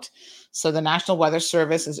about. So the National Weather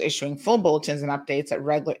Service is issuing full bulletins and updates at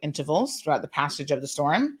regular intervals throughout the passage of the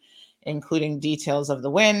storm, including details of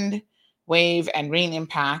the wind, wave, and rain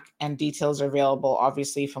impact, and details are available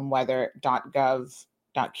obviously from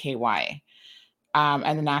weather.gov.ky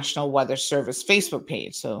and the National Weather Service Facebook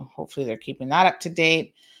page. So hopefully they're keeping that up to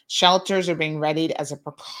date. Shelters are being readied as a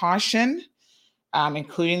precaution,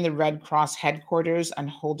 including the Red Cross headquarters on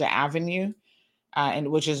Holda Avenue,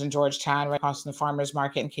 which is in Georgetown, right across from the Farmers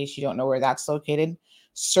Market, in case you don't know where that's located.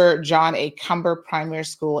 Sir John A. Cumber Primary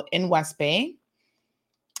School in West Bay,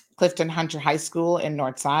 Clifton Hunter High School in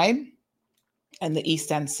Northside, and the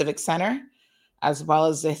East End Civic Center, as well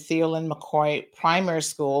as the Theolin McCoy Primary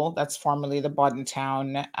School, that's formerly the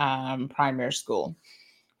Boddentown Primary School.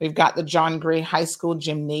 We've got the John Gray High School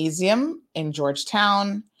Gymnasium in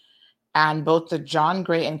Georgetown, and both the John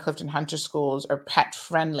Gray and Clifton Hunter schools are pet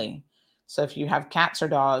friendly. So if you have cats or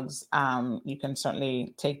dogs, you can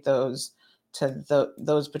certainly take those to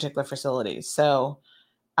those particular facilities. So,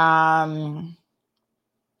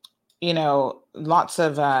 lots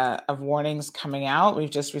of warnings coming out. We've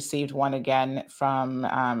just received one again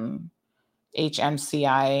from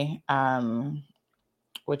HMCI,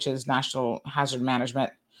 which is National Hazard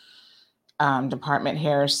Management Department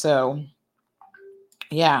here. So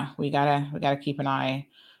yeah, we gotta keep an eye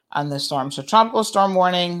on the storm. So tropical storm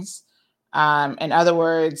warnings. In other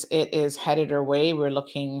words, it is headed our way. We're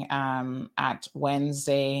looking at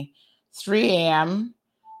Wednesday, 3 a.m.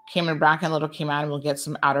 Cayman Bracken, Little Cayman will get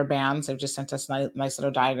some outer bands. They've just sent us a nice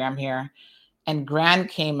little diagram here. And Grand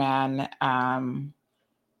Cayman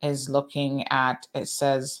is looking at, it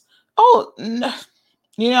says,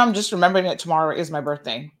 I'm just remembering that tomorrow is my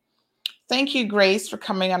birthday. Thank you, Grace, for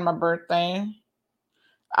coming on my birthday.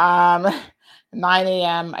 9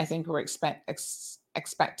 a.m., I think we're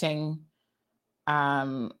expecting,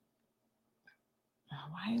 why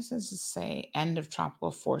does this say end of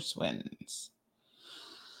tropical force winds?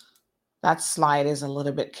 That slide is a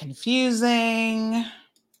little bit confusing.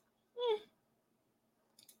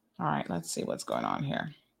 All right, let's see what's going on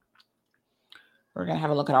here. We're going to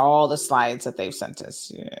have a look at all the slides that they've sent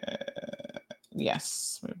us.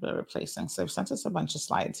 Yes, we're replacing. So they've sent us a bunch of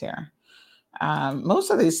slides here.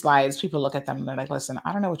 Most of these slides, people look at them and they're like, listen,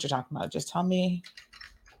 I don't know what you're talking about. Just tell me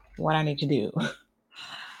what I need to do.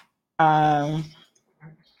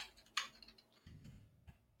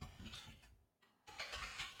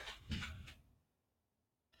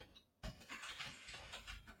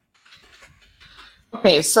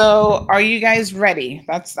 Okay, so are you guys ready?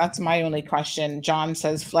 That's my only question. John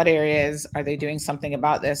says flood areas. Are they doing something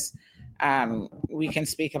about this? We can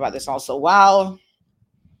speak about this also. Well,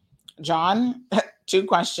 John, 2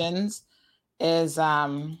 questions is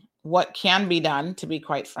what can be done, to be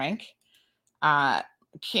quite frank.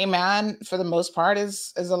 Cayman, for the most part,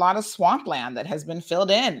 is a lot of swampland that has been filled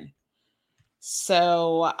in.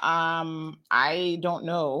 So I don't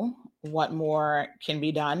know what more can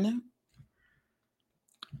be done.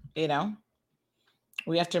 We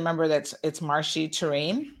have to remember that it's marshy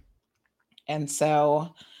terrain. And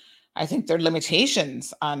so I think there are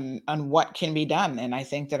limitations on what can be done. And I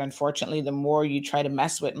think that unfortunately, the more you try to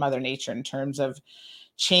mess with Mother Nature in terms of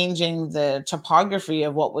changing the topography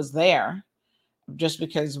of what was there, just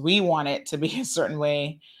because we want it to be a certain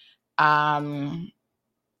way, it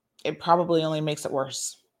probably only makes it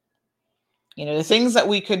worse. The things that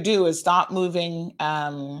we could do is stop moving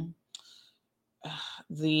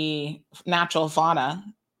the natural fauna,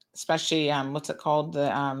 especially what's it called,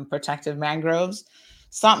 the protective mangroves.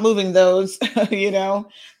 Stop moving those,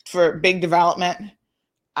 for big development.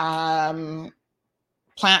 Plant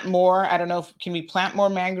more. I don't know can we plant more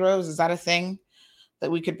mangroves? Is that a thing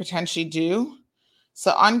that we could potentially do?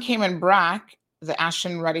 So on Cayman Brac, the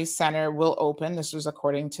Ashton Ruddy Center will open. This was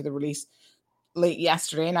according to the release late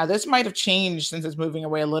yesterday. Now this might have changed since it's moving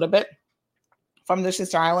away a little bit from the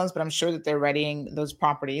Sister Islands, but I'm sure that they're readying those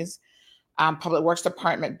properties. Public Works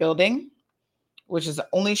Department building, which is the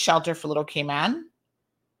only shelter for Little Cayman.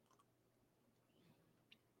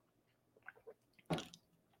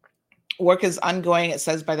 Work is ongoing, it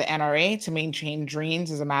says, by the NRA to maintain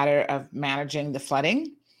drains as a matter of managing the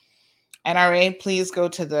flooding. NRA, please go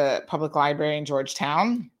to the public library in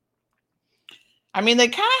Georgetown. I mean, they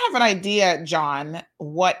kind of have an idea, John,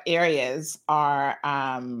 what areas are,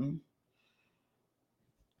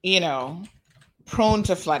 prone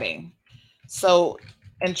to flooding. So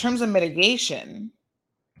in terms of mitigation,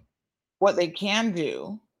 what they can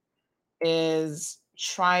do is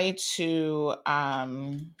try to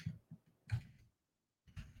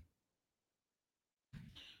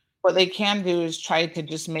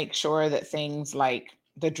just make sure that things like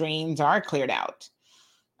the drains are cleared out.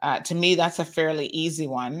 To me, that's a fairly easy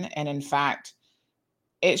one. And in fact,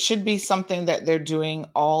 it should be something that they're doing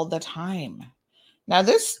all the time. Now,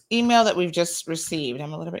 this email that we've just received,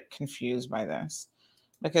 I'm a little bit confused by this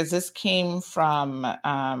because this came from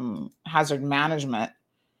Hazard Management.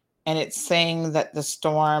 And it's saying that the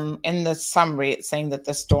storm, in the summary, it's saying that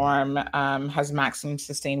the storm has maximum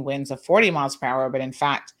sustained winds of 40 miles per hour, but in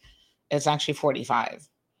fact, it's actually 45.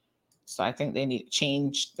 So I think they need to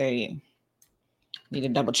change, they need to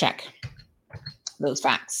double check those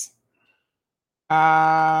facts.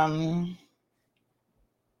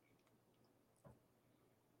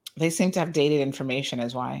 They seem to have dated information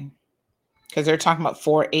is why, because they're talking about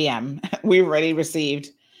 4 a.m. We already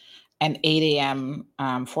received an 8 a.m.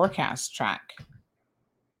 Forecast track.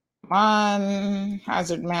 Come on,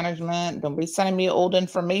 Hazard Management. Don't be sending me old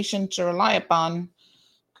information to rely upon.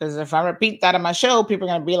 Because if I repeat that on my show, people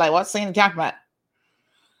are going to be like, what's Sandy talking about?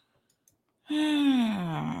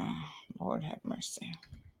 Lord have mercy.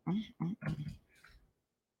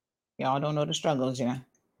 Y'all don't know the struggles, you know.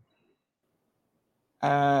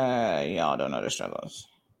 Y'all don't know the struggles.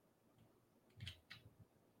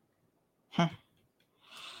 Huh.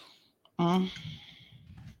 I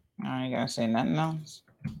ain't gonna say nothing else.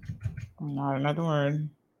 Not another word.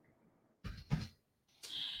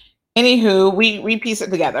 Anywho, we piece it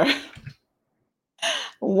together.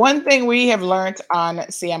 One thing we have learned on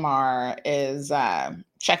CMR is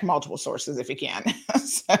check multiple sources if you can.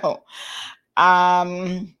 So,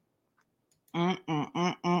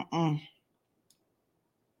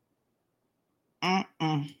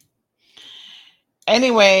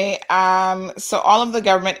 Anyway, so all of the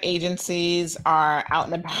government agencies are out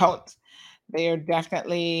and about. They are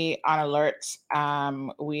definitely on alert.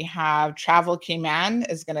 We have Travel Cayman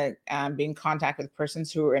is going to be in contact with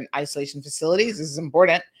persons who are in isolation facilities. This is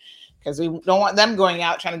important because we don't want them going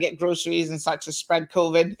out trying to get groceries and such to spread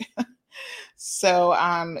COVID. So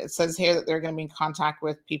it says here that they're going to be in contact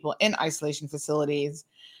with people in isolation facilities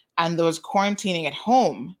and those quarantining at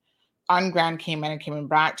home on Grand Cayman and Cayman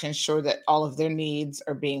Brac to ensure that all of their needs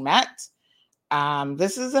are being met.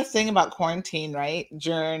 This is the thing about quarantine, right?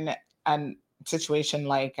 During a situation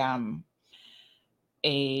like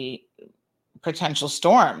a potential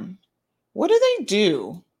storm. What do they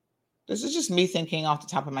do? This is just me thinking off the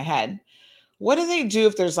top of my head. What do they do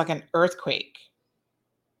if there's like an earthquake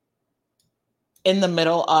in the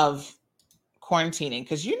middle of quarantining?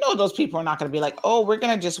 Because you know those people are not going to be like, oh, we're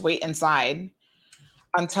going to just wait inside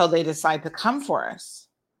until they decide to come for us.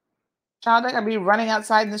 Child, they're going to be running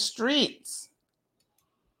outside in the streets.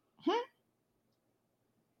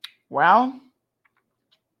 Well,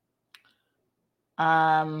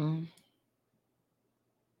 I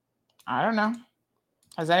don't know.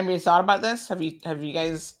 Has anybody thought about this? Have you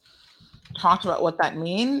guys talked about what that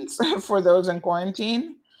means for those in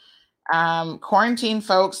quarantine? Quarantine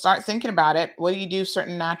folks, start thinking about it. What do you do if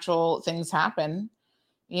certain natural things happen?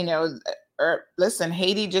 You know, listen,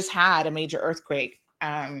 Haiti just had a major earthquake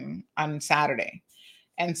on Saturday.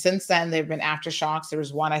 And since then, there have been aftershocks. There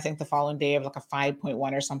was one, I think, the following day of like a 5.1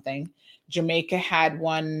 or something. Jamaica had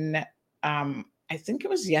one, I think it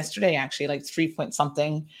was yesterday, actually, like 3 point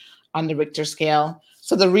something on the Richter scale.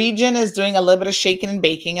 So the region is doing a little bit of shaking and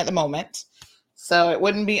baking at the moment. So it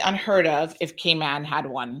wouldn't be unheard of if Cayman had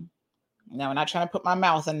one. Now, I'm not trying to put my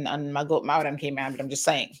mouth on my goat mouth on Cayman, but I'm just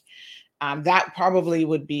saying that probably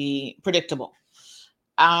would be predictable.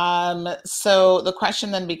 So the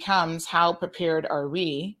question then becomes, how prepared are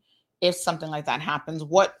we if something like that happens?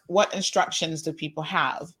 What instructions do people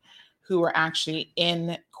have who are actually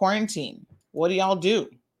in quarantine? What do y'all do?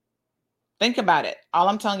 Think about it. All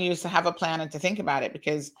I'm telling you is to have a plan and to think about it,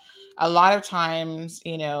 because a lot of times,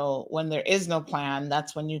 you know, when there is no plan,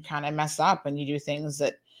 that's when you kind of mess up and you do things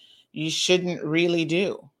that you shouldn't really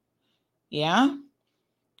do. Yeah.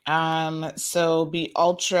 So be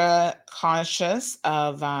ultra cautious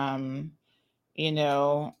of, you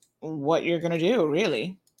know, what you're going to do,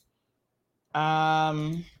 really.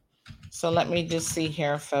 So let me just see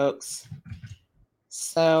here, folks.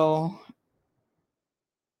 So,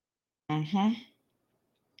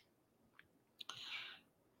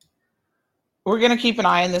 We're going to keep an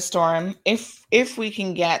eye on this storm. If we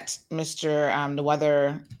can get Mr. The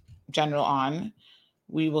Weather General on,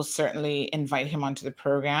 we will certainly invite him onto the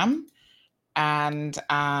program. And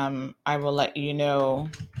I will let you know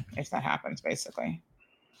if that happens, basically.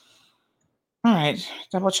 All right.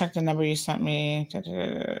 Double check the number you sent me.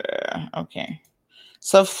 Okay.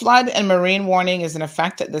 So flood and marine warning is in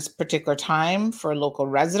effect at this particular time for local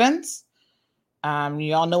residents.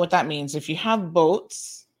 You all know what that means. If you have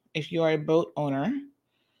boats, if you are a boat owner,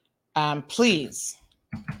 please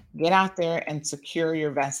get out there and secure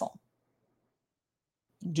your vessel.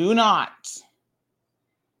 Do not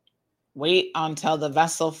wait until the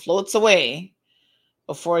vessel floats away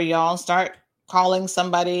before y'all start calling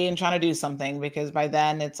somebody and trying to do something, because by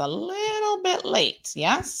then it's a little bit late.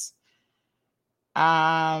 Yes.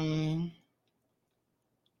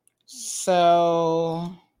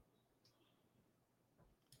 So,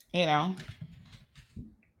 you know,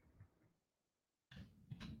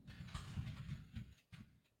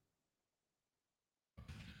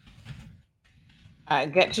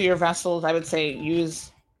 get to your vessels. I would say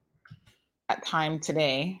use that time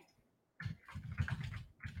today.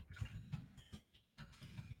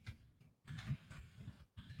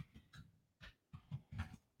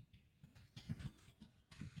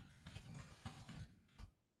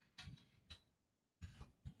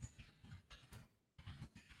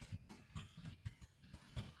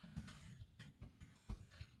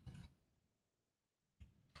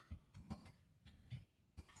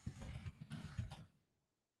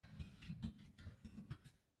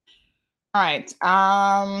 All right.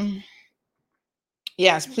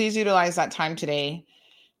 Yes, please utilize that time today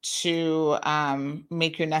to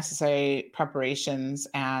make your necessary preparations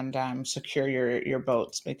and secure your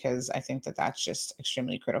boats, because I think that that's just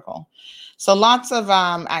extremely critical. So lots of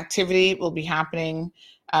activity will be happening.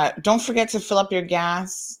 Don't forget to fill up your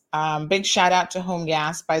gas. Big shout out to Home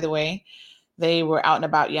Gas, by the way. They were out and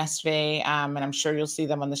about yesterday, and I'm sure you'll see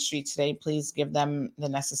them on the street today. Please give them the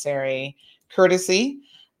necessary courtesy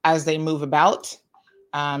as they move about.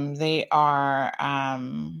 They are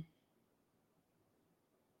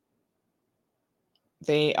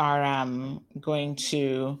going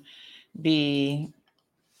to be,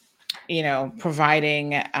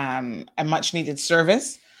 providing a much needed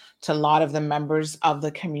service to a lot of the members of the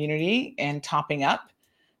community and topping up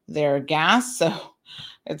their gas. So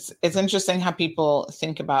it's interesting how people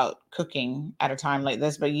think about cooking at a time like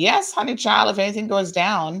this. But yes, honey child, if anything goes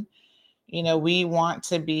down, we want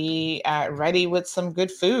to be ready with some good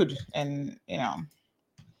food. And,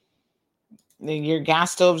 your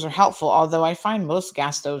gas stoves are helpful. Although I find most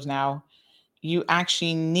gas stoves now, you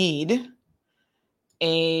actually need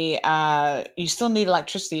you still need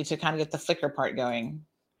electricity to kind of get the flicker part going.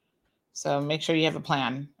 So make sure you have a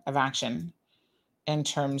plan of action in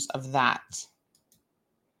terms of that.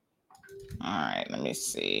 All right, let me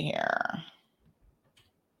see here.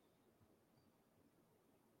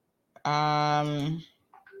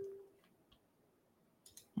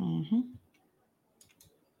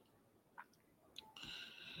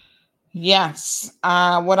 Yes.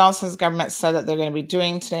 What else has government said that they're going to be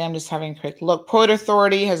doing today? I'm just having a quick look. Port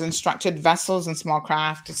Authority has instructed vessels and small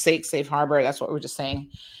craft to seek safe harbor. That's what we were just saying.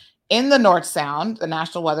 In the North Sound, the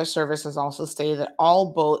National Weather Service has also stated that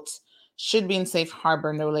all boats should be in safe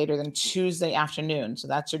harbor no later than Tuesday afternoon. So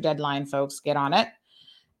that's your deadline, folks. Get on it.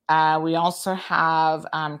 We also have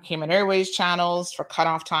Cayman Airways channels for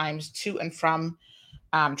cutoff times to and from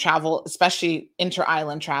travel, especially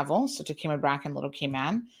inter-island travel, so to Cayman Bracken, Little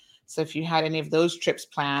Cayman. So if you had any of those trips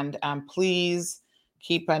planned, please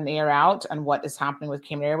keep an ear out on what is happening with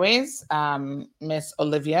Cayman Airways. Miss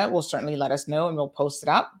Olivia will certainly let us know and we'll post it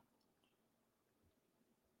up.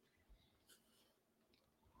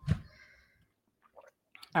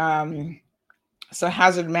 So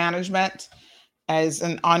hazard management is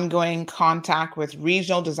an ongoing contact with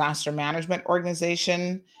Regional Disaster Management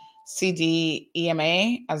Organization,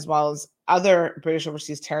 CDEMA, as well as other British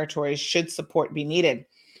Overseas Territories should support be needed.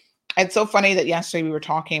 It's so funny that yesterday we were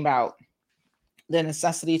talking about the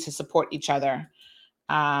necessity to support each other.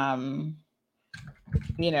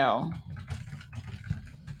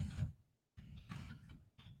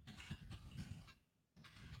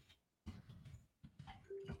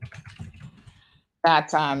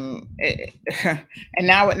 That and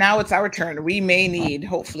now it's our turn. We may need,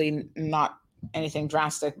 hopefully not anything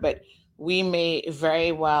drastic, but we may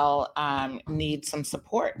very well need some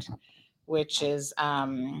support, which is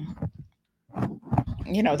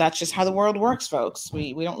that's just how the world works, folks.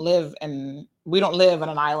 We don't live on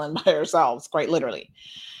an island by ourselves, quite literally.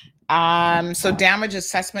 So damage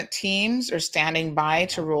assessment teams are standing by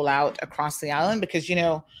to roll out across the island because,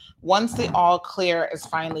 once the all clear is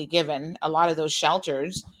finally given, a lot of those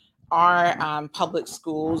shelters are public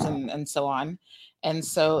schools and so on. And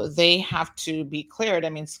so they have to be cleared. I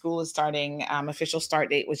mean, school is starting, official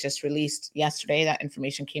start date was just released yesterday. That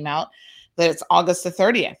information came out that it's August the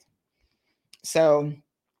 30th. So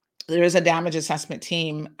there is a damage assessment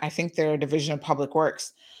team. I think they're a division of public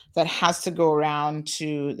works that has to go around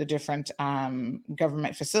to the different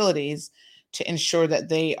government facilities to ensure that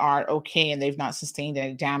they are okay and they've not sustained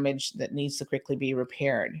any damage that needs to quickly be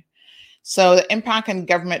repaired. So the impact on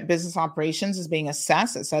government business operations is being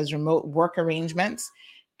assessed. It says remote work arrangements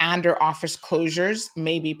and or office closures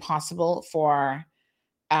may be possible for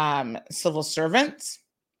civil servants.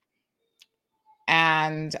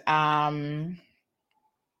 And,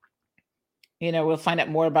 we'll find out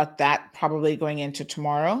more about that probably going into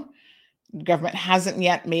tomorrow. The government hasn't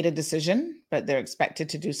yet made a decision, but they're expected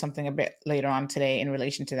to do something a bit later on today in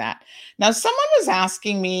relation to that. Now, someone was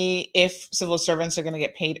asking me if civil servants are going to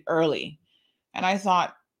get paid early. And I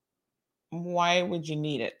thought, why would you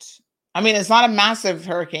need it? I mean, it's not a massive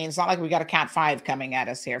hurricane. It's not like we got a Cat 5 coming at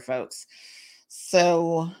us here, folks.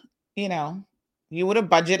 So, you would have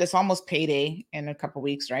budgeted. It's almost payday in a couple of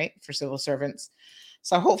weeks, right, for civil servants.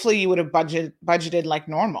 So hopefully you would have budgeted like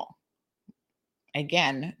normal.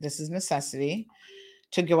 Again, this is necessity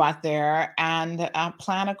to go out there and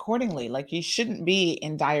plan accordingly. Like you shouldn't be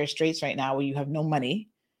in dire straits right now where you have no money.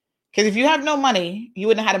 Because if you have no money, you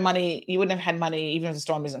wouldn't have had money. You wouldn't have had money even if the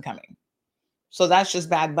storm isn't coming. So that's just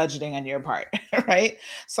bad budgeting on your part, right?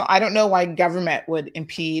 So I don't know why government would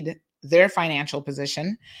impede their financial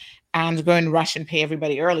position and go and rush and pay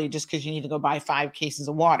everybody early just because you need to go buy 5 cases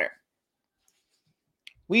of water.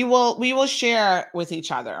 We will share with each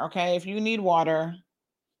other, okay? If you need water,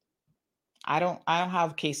 I don't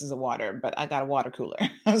have cases of water, but I got a water cooler.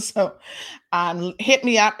 So hit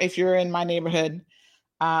me up if you're in my neighborhood.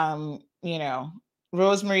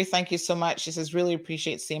 Rosemary, thank you so much. She says, really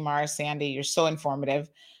appreciate CMR. Sandy, you're so informative.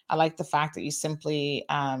 I like the fact that you simply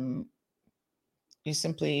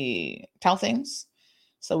tell things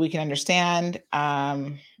so we can understand.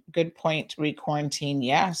 Good point. Re-quarantine.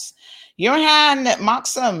 Yes. Johan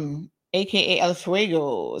Maxim, aka El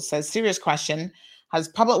Fuego, says, serious question. Has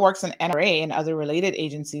Public Works and NRA and other related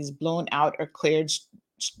agencies blown out or cleared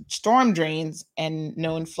storm drains and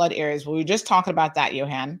known flood areas? Well, we were just talking about that,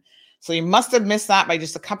 Johan. So you must have missed that by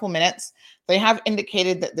just a couple minutes. They have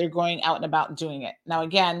indicated that they're going out and about doing it. Now,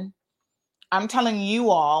 again, I'm telling you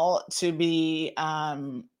all to be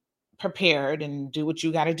prepared and do what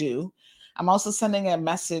you got to do. I'm also sending a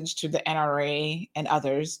message to the NRA and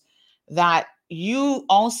others that you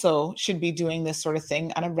also should be doing this sort of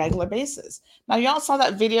thing on a regular basis. Now, y'all saw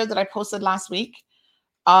that video that I posted last week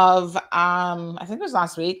of, I think it was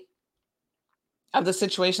last week, of the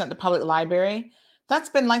situation at the public library. That's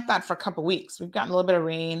been like that for a couple of weeks. We've gotten a little bit of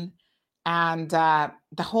rain and the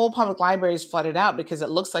whole public library is flooded out because it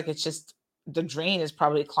looks like it's just, the drain is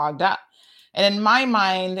probably clogged up. And in my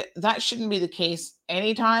mind, that shouldn't be the case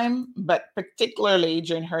anytime, but particularly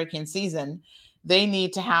during hurricane season, they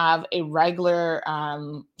need to have a regular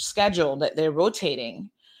schedule that they're rotating,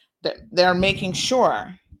 that they're making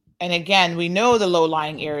sure. And again, we know the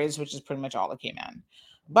low-lying areas, which is pretty much all of Cayman.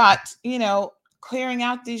 But, clearing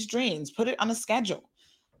out these drains, put it on a schedule.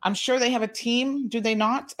 I'm sure they have a team, do they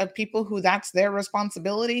not, of people who that's their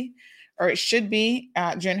responsibility, or it should be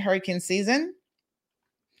during hurricane season.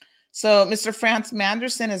 So Mr. Franz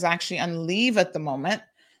Manderson is actually on leave at the moment.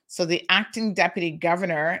 So the acting deputy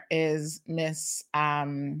governor is Miss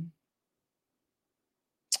Gloria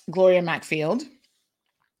McField.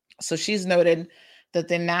 So she's noted that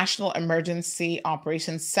the National Emergency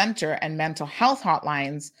Operations Center and mental health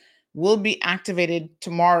hotlines will be activated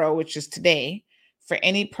tomorrow, which is today, for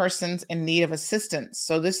any persons in need of assistance.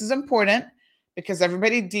 So this is important because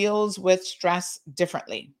everybody deals with stress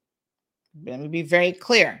differently. Let me be very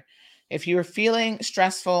clear. If you're feeling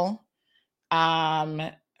stressful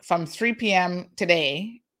from 3 p.m.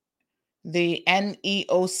 today, the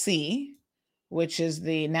NEOC, which is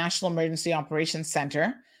the National Emergency Operations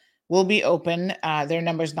Center, will be open. Their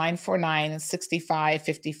number is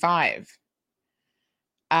 949-6555.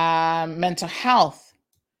 Mental health,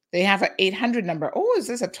 they have an 800 number. Oh, is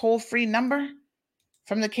this a toll-free number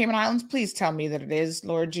from the Cayman Islands? Please tell me that it is,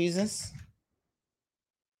 Lord Jesus.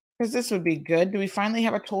 Because this would be good. Do we finally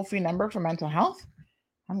have a toll-free number for mental health?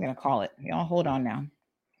 I'm going to call it. Y'all hold on now.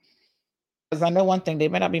 Because I know one thing, they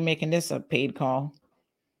might not be making this a paid call.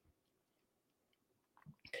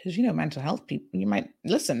 Because, mental health people, you might,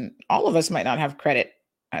 listen, all of us might not have credit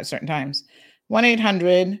at certain times.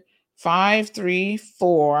 1-800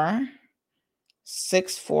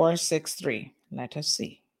 534-6463. Let us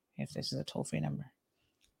see if this is a toll-free number.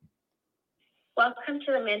 Welcome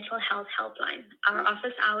to the Mental Health Helpline. Our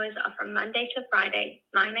office hours are from Monday to Friday,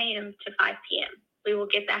 9 a.m. to 5 p.m. We will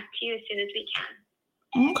get back to you as soon as we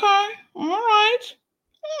can. Okay. All right.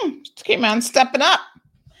 Cayman stepping up.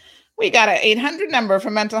 We got an 800 number for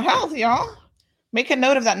mental health, y'all. Make a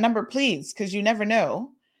note of that number, please, because you never know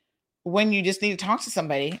when you just need to talk to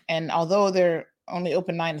somebody. And although they're only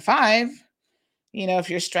open 9 to 5, if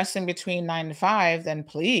you're stressing between 9 to 5, then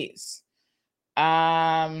please, keep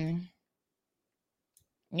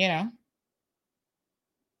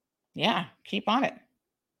on it.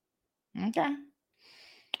 Okay.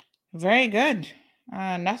 Very good.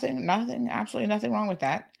 Nothing, absolutely nothing wrong with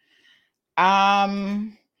that.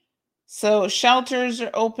 So shelters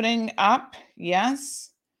are opening up. Yes.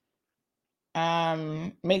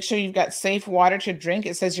 Make sure you've got safe water to drink.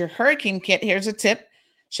 It says your hurricane kit, here's a tip,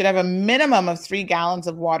 should have a minimum of 3 gallons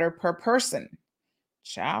of water per person.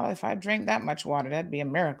 Child, if I drank that much water, that'd be a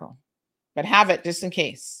miracle. But have it just in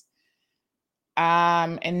case.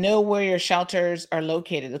 And know where your shelters are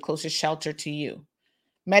located, the closest shelter to you.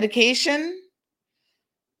 Medication.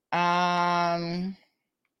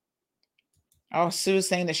 Sue's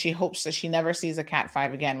saying that she hopes that she never sees a Cat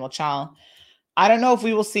 5 again. Well, child, I don't know if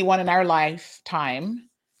we will see one in our lifetime,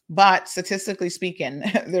 but statistically speaking,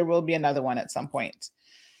 there will be another one at some point.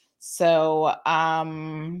 So,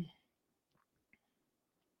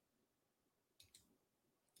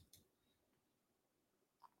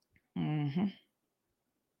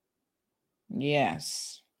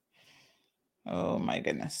 yes. Oh my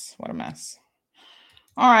goodness, what a mess.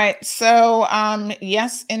 All right, so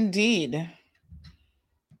yes, indeed.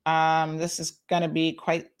 This is going to be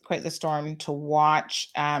quite the storm to watch.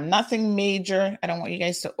 Nothing major. I don't want you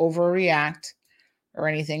guys to overreact or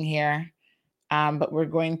anything here, but we're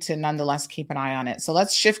going to nonetheless keep an eye on it. So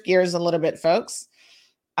let's shift gears a little bit, folks.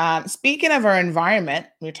 Speaking of our environment,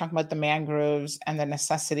 we were talking about the mangroves and the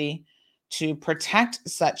necessity to protect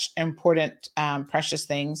such important, precious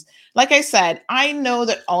things. Like I said, I know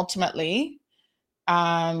that ultimately,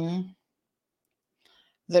 that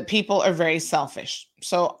people are very selfish.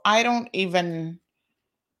 So I don't even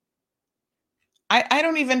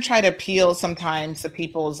try to appeal sometimes to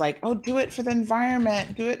people's like, oh, do it for the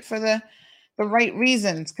environment, do it for the right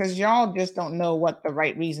reasons, because y'all just don't know what the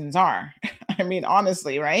right reasons are. I mean,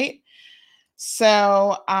 honestly, right?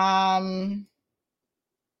 So I'm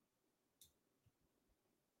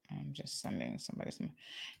just sending somebody some.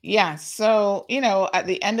 Yeah. So, at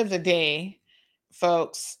the end of the day,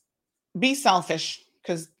 folks, be selfish,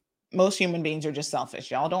 because most human beings are just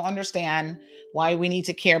selfish. Y'all don't understand why we need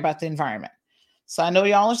to care about the environment. So I know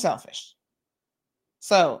y'all are selfish.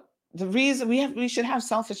 So the reason we should have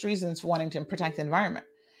selfish reasons for wanting to protect the environment.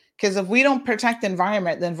 Because if we don't protect the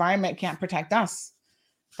environment can't protect us.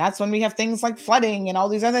 That's when we have things like flooding and all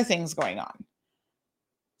these other things going on.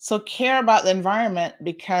 So care about the environment,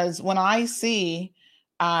 because when I see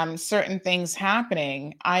certain things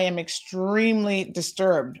happening, I am extremely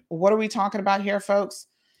disturbed. What are we talking about here, folks?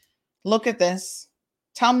 Look at this.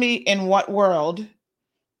 Tell me, in what world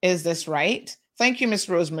is this right? Thank you, Miss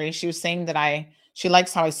Rosemary. She was saying that she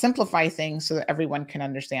likes how I simplify things so that everyone can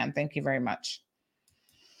understand. Thank you very much.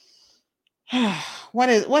 What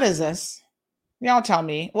is this? Y'all tell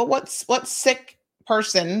me. What sick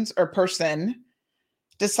person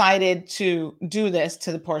decided to do this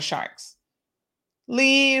to the poor sharks?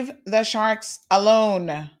 Leave the sharks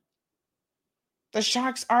alone. The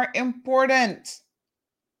sharks are important.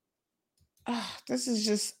 This is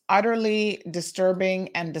just utterly disturbing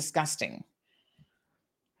and disgusting.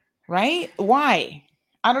 Right? Why?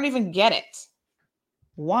 I don't even get it.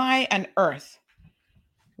 Why on earth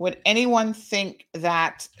would anyone think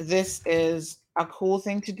that this is a cool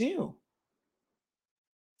thing to do?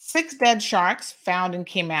 6 dead sharks found in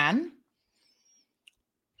Cayman.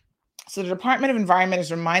 So the Department of Environment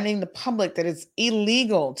is reminding the public that it's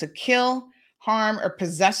illegal to kill, harm, or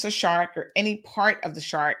possess a shark or any part of the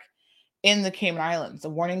shark in the Cayman Islands. The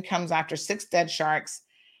warning comes after 6 dead sharks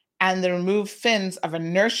and the removed fins of a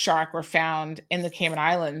nurse shark were found in the Cayman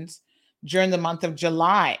Islands during the month of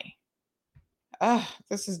July.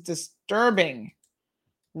 This is disturbing.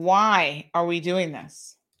 Why are we doing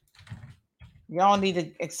this? Y'all need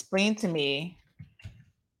to explain to me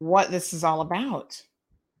what this is all about.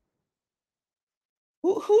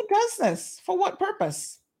 Who does this? For what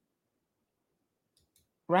purpose?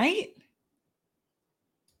 Right?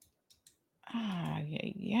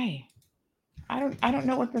 Yay. I don't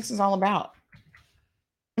know what this is all about.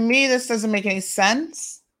 To me, this doesn't make any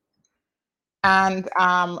sense. And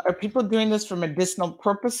are people doing this for medicinal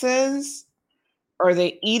purposes? Are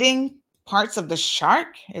they eating parts of the shark?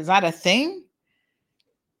 Is that a thing?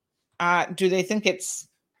 Do they think it's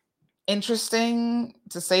interesting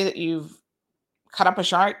to say that you've cut up a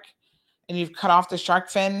shark and you've cut off the shark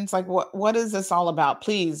fins? Like, what is this all about?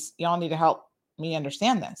 Please, y'all need to help me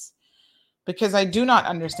understand this, because I do not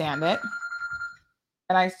understand it.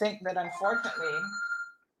 And I think that unfortunately,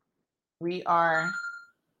 we are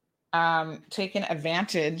taking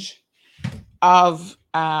advantage of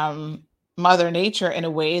Mother Nature in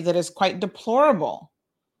a way that is quite deplorable.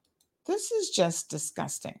 This is just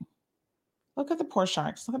disgusting. Look at the poor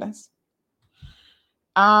sharks. Look at this.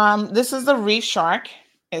 This is the reef shark.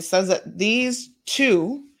 It says that these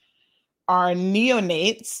two are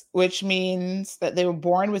neonates, which means that they were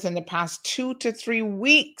born within the past 2 to 3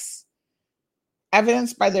 weeks,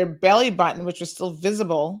 evidenced by their belly button, which was still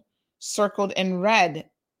visible, circled in red.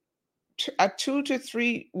 A 2 to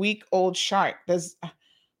 3 week old shark does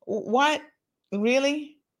what?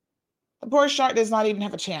 Really? The poor shark does not even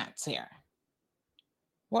have a chance here.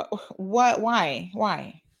 What?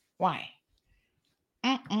 Why?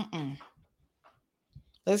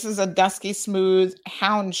 This is a dusky smooth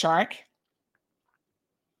hound shark.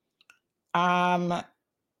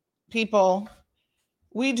 People,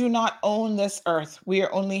 we do not own this earth. We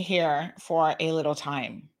are only here for a little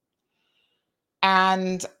time.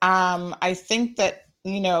 And I think that,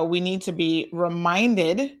 we need to be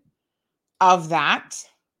reminded of that.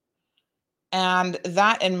 And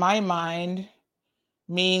that, in my mind,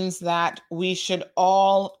 means that we should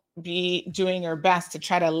all be doing our best to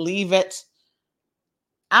try to leave it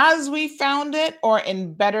as we found it or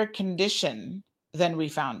in better condition than we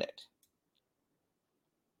found it.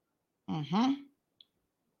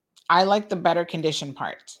 I like the better condition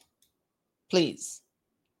part. Please.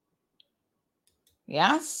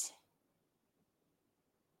 Yes?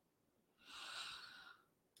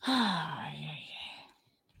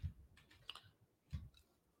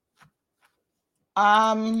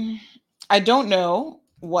 I don't know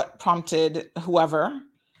what prompted whoever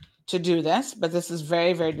to do this, but this is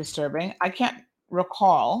very, very disturbing. I can't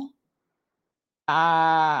recall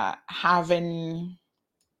having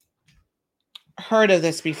heard of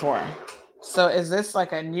this before. So is this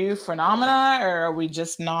like a new phenomena, or are we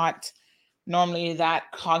just not normally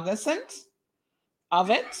that cognizant of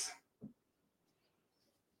it?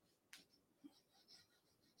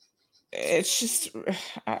 It's just,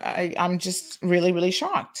 I'm just really, really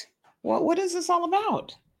shocked. What is this all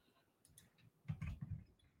about?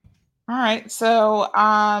 All right, so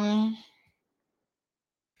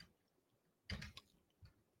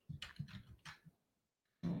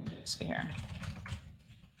let's see here.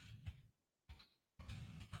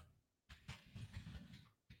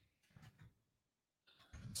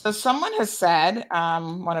 So someone has said,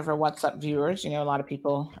 one of our WhatsApp viewers, a lot of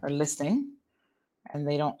people are listening and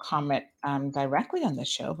they don't comment directly on the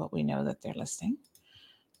show, but we know that they're listening.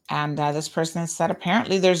 And this person has said,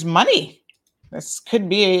 apparently there's money. This could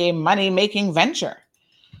be a money-making venture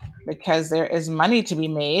because there is money to be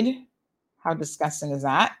made. How disgusting is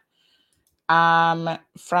that?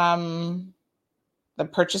 From the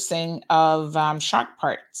purchasing of shark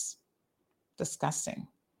parts. Disgusting.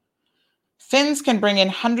 Fins can bring in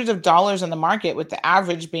hundreds of dollars on the market, with the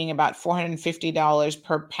average being about $450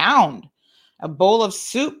 per pound. A bowl of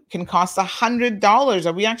soup can cost $100.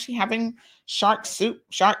 Are we actually having shark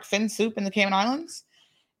fin soup in the Cayman Islands?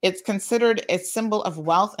 It's considered a symbol of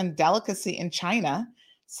wealth and delicacy in China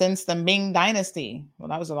since the Ming Dynasty. Well,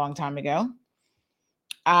 that was a long time ago.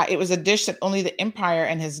 It was a dish that only the emperor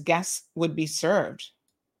and his guests would be served.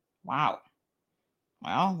 Wow.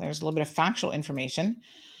 Well, there's a little bit of factual information.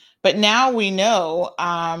 But now we know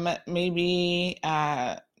maybe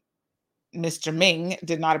Mr. Ming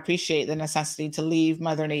did not appreciate the necessity to leave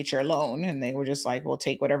Mother Nature alone. And they were just like, we'll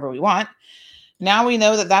take whatever we want. Now we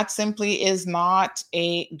know that that simply is not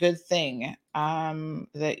a good thing.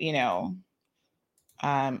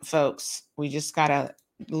 Folks, we just got to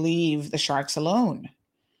leave the sharks alone.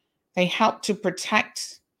 They help to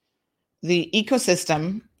protect the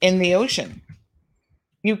ecosystem in the ocean.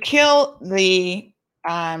 You kill the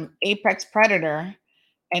apex predator,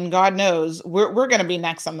 and God knows we're going to be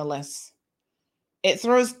next on the list. It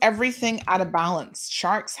throws everything out of balance.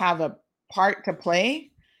 Sharks have a part to play.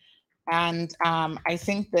 And I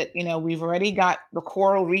think that, we've already got the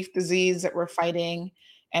coral reef disease that we're fighting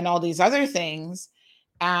and all these other things.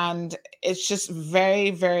 And it's just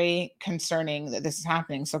very, very concerning that this is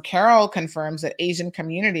happening. So Carol confirms that Asian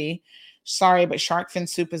community, sorry, but shark fin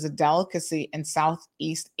soup is a delicacy in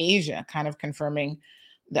Southeast Asia, kind of confirming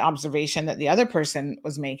the observation that the other person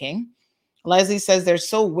was making. Leslie says they're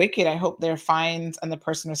so wicked. I hope their fines and the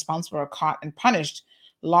person responsible are caught and punished.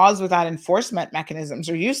 Laws without enforcement mechanisms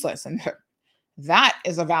are useless. And that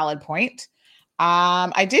is a valid point.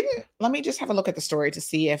 Let me just have a look at the story to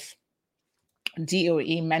see if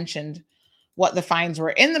DOE mentioned what the fines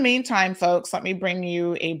were. In the meantime, folks, let me bring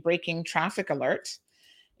you a breaking traffic alert.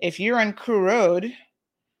 If you're on Crew Road,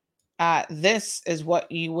 this is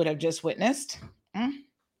what you would have just witnessed.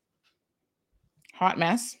 Hot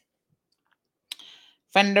mess.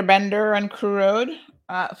 Fender bender on Crew Road,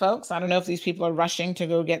 folks. I don't know if these people are rushing to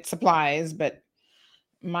go get supplies, but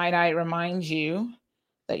might I remind you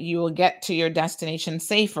that you will get to your destination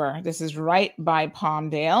safer. This is right by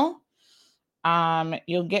Palmdale.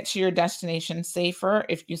 You'll get to your destination safer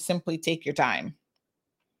if you simply take your time.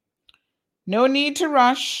 No need to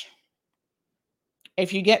rush.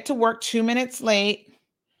 If you get to work 2 minutes late,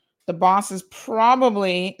 the boss is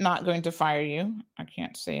probably not going to fire you. I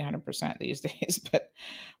can't say 100% these days, but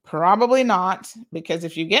probably not, because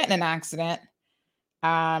if you get in an accident,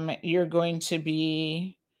 you're going to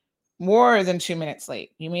be more than 2 minutes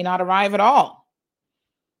late. You may not arrive at all.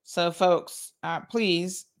 So, folks,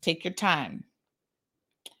 please take your time.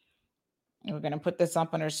 And we're going to put this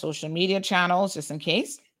up on our social media channels just in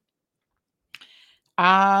case.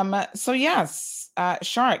 So yes,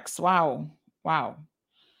 sharks. Wow.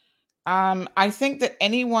 I think that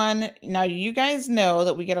anyone, now you guys know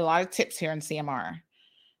that we get a lot of tips here in CMR.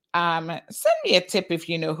 Send me a tip if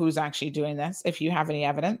you know who's actually doing this, if you have any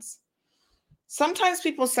evidence. Sometimes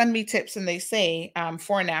people send me tips and they say,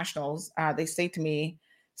 foreign nationals, they say to me,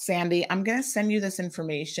 Sandy, I'm going to send you this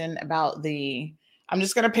information about I'm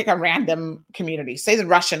just going to pick a random community, say the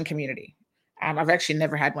Russian community. I've actually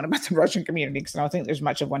never had one about the Russian community because I don't think there's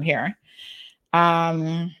much of one here.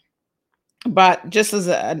 But just as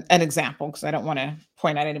an example, because I don't want to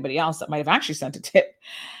point out anybody else that might have actually sent a tip.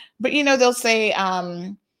 But, they'll say,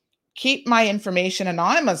 keep my information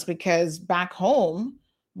anonymous because back home,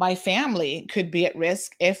 my family could be at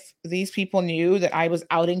risk if these people knew that I was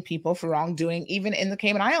outing people for wrongdoing, even in the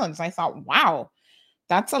Cayman Islands. I thought, wow,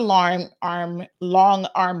 that's a long arm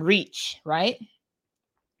reach, right?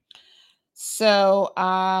 So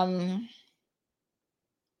I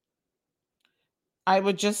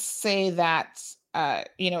would just say that,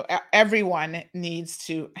 everyone needs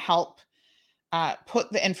to help put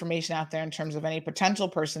the information out there in terms of any potential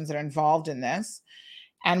persons that are involved in this.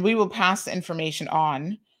 And we will pass the information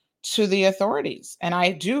on to the authorities. And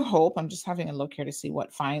I do hope, I'm just having a look here to see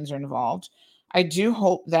what fines are involved. I do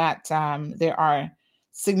hope that there are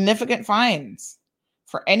significant fines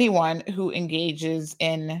for anyone who engages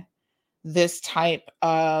in this type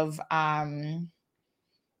of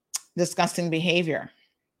disgusting behavior.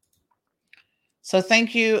 So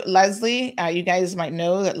thank you, Leslie. You guys might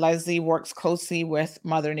know that Leslie works closely with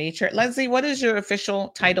Mother Nature. Leslie, what is your official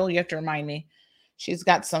title? You have to remind me. She's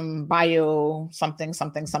got some bio something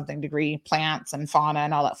degree, plants and fauna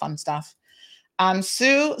and all that fun stuff.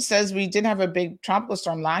 Sue says we did have a big tropical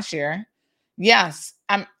storm last year. Yes.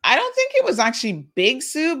 I don't think it was actually big,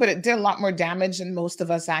 Sue, but it did a lot more damage than most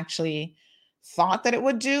of us actually thought that it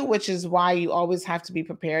would do, which is why you always have to be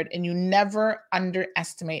prepared and you never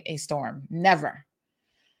underestimate a storm. Never.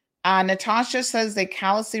 Natasha says they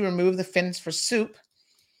callously remove the fins for soup,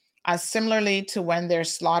 similarly to when they're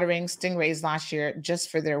slaughtering stingrays last year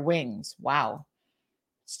just for their wings. Wow.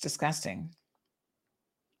 It's disgusting.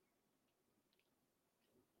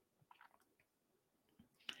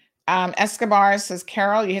 Escobar says,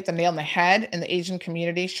 Carol, you hit the nail on the head. In the Asian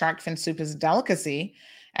community, shark fin soup is a delicacy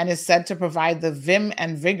and is said to provide the vim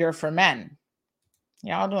and vigor for men.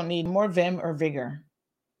 Y'all don't need more vim or vigor.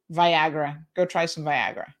 Viagra. Go try some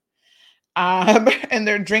Viagra. And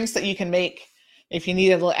there are drinks that you can make if you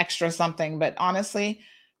need a little extra something. But honestly,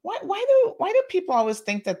 why do people always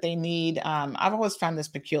think that they need, I've always found this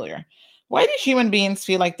peculiar. Why do human beings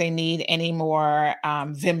feel like they need any more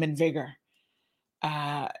vim and vigor?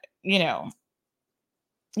 Y'all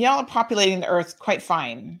are populating the earth quite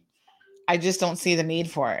fine. I just don't see the need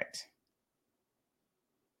for it.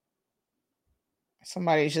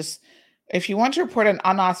 Somebody's just, if you want to report an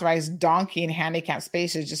unauthorized donkey in handicapped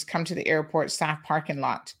spaces, just come to the airport staff parking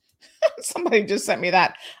lot. Somebody just sent me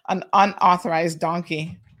that, an unauthorized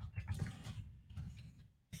donkey.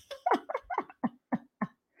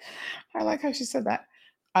 I like how she said that,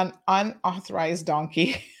 an unauthorized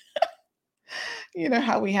donkey. You know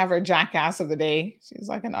how we have our jackass of the day. She's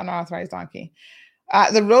like an unauthorized donkey.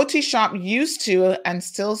 The roti shop used to and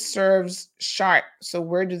still serves shark. So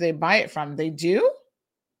where do they buy it from? They do?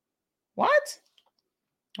 What?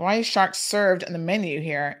 Why is shark served in the menu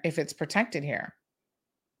here if it's protected here?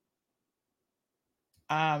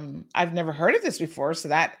 I've never heard of this before, so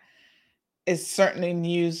that is certainly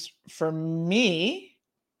news for me.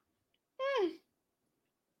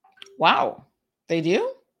 Wow, they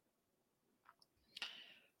do?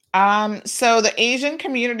 So the Asian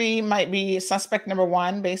community might be suspect number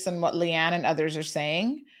one based on what Leanne and others are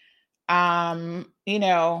saying. You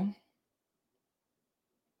know,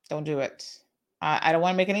 don't do it. I don't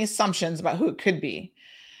want to make any assumptions about who it could be,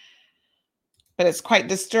 but it's quite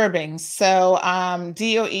disturbing. So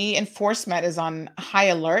DOE enforcement is on high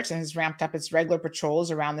alert and has ramped up its regular patrols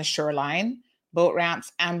around the shoreline, boat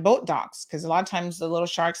ramps, and boat docks, because a lot of times the little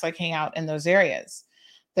sharks like hang out in those areas.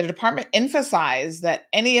 The department emphasized that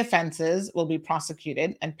any offenses will be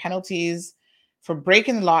prosecuted, and penalties for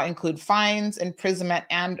breaking the law include fines, imprisonment,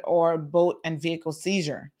 and or boat and vehicle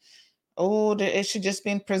seizure. Oh, it should just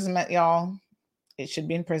be imprisonment, y'all. It should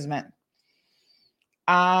be imprisonment.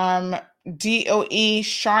 DOE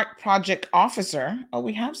Shark Project Officer. Oh,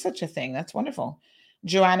 we have such a thing. That's wonderful.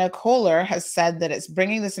 Joanna Kohler has said that it's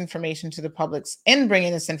bringing this information to the public's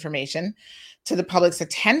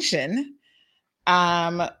attention.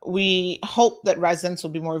 We hope that residents will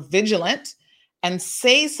be more vigilant and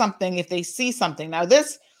say something if they see something. Now,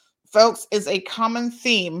 this, folks, is a common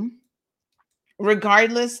theme,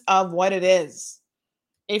 regardless of what it is.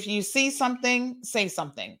 If you see something, say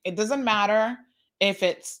something. It doesn't matter if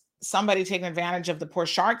it's somebody taking advantage of the poor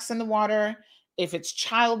sharks in the water, if it's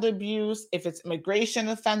child abuse, if it's immigration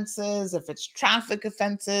offenses, if it's traffic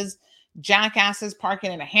offenses, jackasses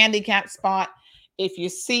parking in a handicapped spot. If you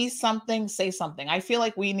see something, say something. I feel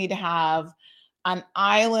like we need to have an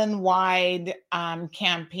island-wide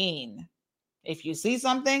campaign. If you see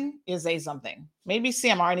something, you say something. Maybe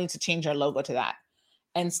CMR needs to change our logo to that.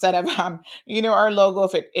 Instead of, our logo,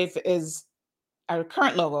 if it is our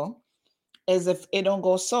current logo, is if it don't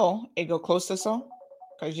go so, it go close to so,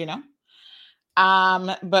 because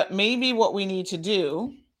but maybe what we need to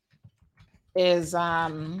do is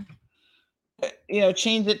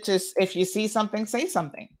change it to, if you see something, say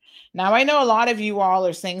something. Now, I know a lot of you all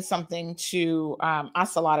are saying something to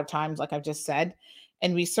us a lot of times, like I've just said,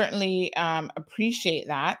 and we certainly appreciate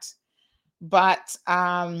that. But,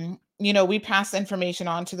 we pass information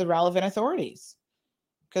on to the relevant authorities,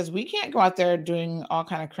 because we can't go out there doing all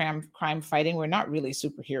kind of crime fighting. We're not really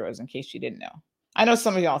superheroes, in case you didn't know. I know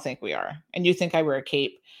some of y'all think we are, and you think I wear a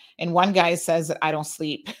cape. And one guy says that I don't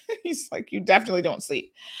sleep. He's like, you definitely don't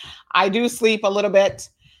sleep. I do sleep a little bit.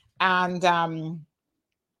 And,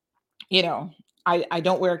 I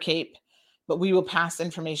don't wear a cape, but we will pass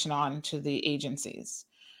information on to the agencies.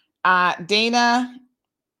 Dana,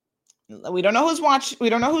 we don't know who's watching. We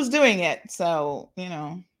don't know who's doing it. So,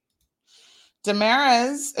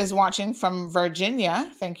 Damaris is watching from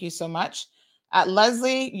Virginia. Thank you so much.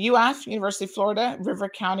 Leslie, UF, University of Florida, River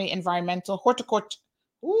County Environmental Horticulture.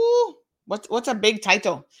 Ooh, what's a big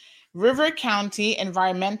title? River County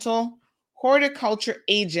Environmental Horticulture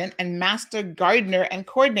Agent and Master Gardener and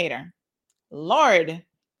Coordinator. Lord,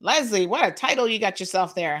 Leslie, what a title you got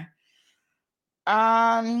yourself there.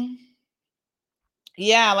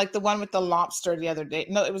 Yeah, like the one with the lobster the other day.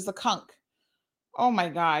 No, it was the conch. Oh my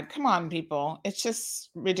God, come on, people. It's just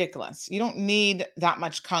ridiculous. You don't need that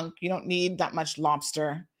much conch. You don't need that much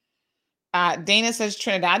lobster. Dana says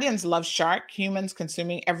Trinidadians love shark, humans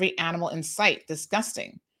consuming every animal in sight.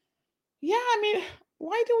 Disgusting. Yeah,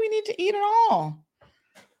 why do we need to eat it all?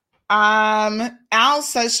 Al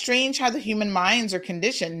says, strange how the human minds are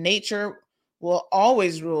conditioned. Nature will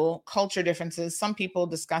always rule. Culture differences. Some people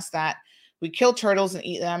discuss that. We kill turtles and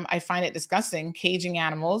eat them. I find it disgusting. Caging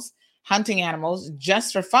animals, hunting animals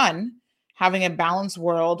just for fun. Having a balanced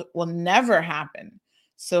world will never happen.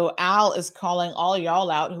 So Al is calling all y'all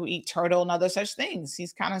out who eat turtle and other such things.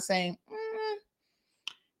 He's kind of saying,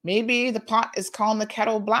 maybe the pot is calling the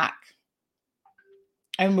kettle black.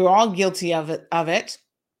 And we're all guilty of it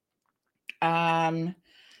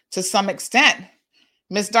to some extent.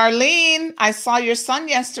 Miss Darlene, I saw your son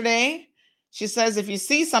yesterday. She says, if you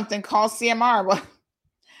see something, call CMR. Well,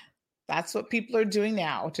 that's what people are doing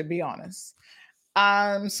now, to be honest.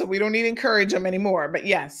 So we don't need to encourage them anymore. But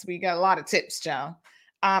yes, we got a lot of tips, Joe.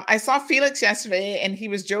 I saw Felix yesterday, and he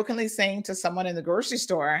was jokingly saying to someone in the grocery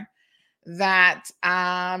store that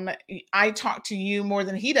I talk to you more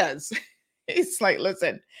than he does. He's like,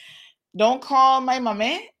 listen, don't call my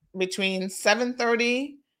mommy between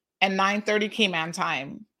 7:30 and 9:30 Cayman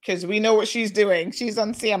time, because we know what she's doing. She's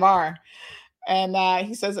on CMR. And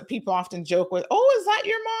he says that people often joke with, oh, is that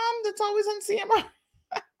your mom that's always on CMR?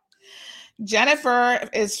 Jennifer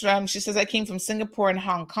she says, I came from Singapore and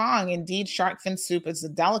Hong Kong. Indeed, shark fin soup is a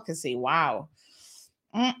delicacy. Wow.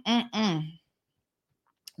 The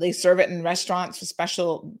They serve it in restaurants for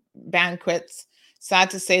special banquets. Sad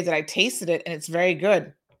to say that I tasted it and it's very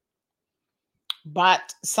good.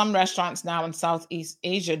 But some restaurants now in Southeast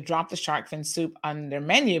Asia drop the shark fin soup on their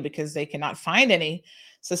menu because they cannot find any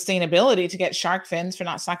sustainability to get shark fins for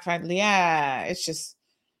not sacrificed. Yeah, it's just,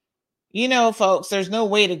 folks, there's no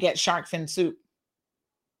way to get shark fin soup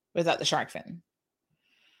without the shark fin.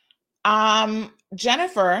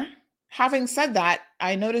 Jennifer, having said that,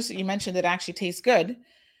 I noticed that you mentioned it actually tastes good.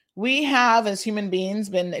 We have, as human beings,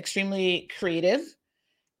 been extremely creative.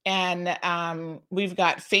 And we've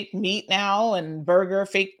got fake meat now and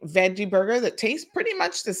fake veggie burger that tastes pretty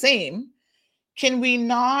much the same. Can we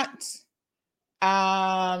not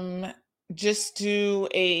just do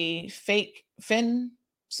a fake fin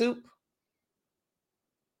soup?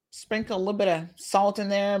 Sprinkle a little bit of salt in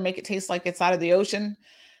there, make it taste like it's out of the ocean.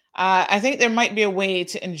 I think there might be a way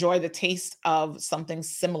to enjoy the taste of something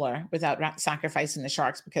similar without sacrificing the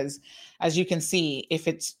sharks, because as you can see, if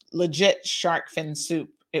it's legit shark fin soup,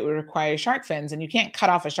 it would require shark fins, and you can't cut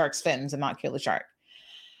off a shark's fins and not kill the shark.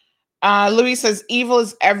 Louis says, evil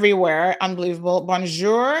is everywhere. Unbelievable.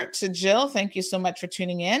 Bonjour to Jill. Thank you so much for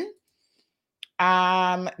tuning in.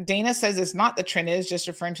 Dana says it's not the Trinidad, just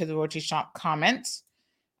referring to the roti shop comment.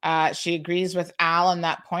 She agrees with Al on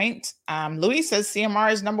that point. Louis says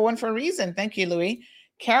CMR is number one for a reason. Thank you, Louis.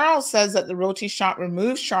 Carol says that the roti shop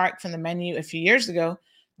removed shark from the menu a few years ago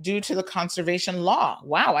due to the conservation law.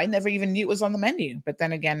 Wow, I never even knew it was on the menu. But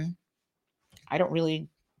then again, I don't really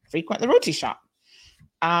frequent the roti shop.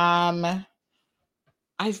 I've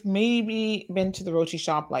maybe been to the roti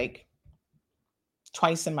shop like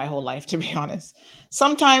twice in my whole life, to be honest.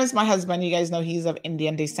 Sometimes my husband, you guys know he's of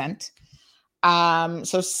Indian descent.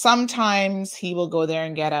 So sometimes he will go there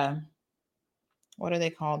and get what are they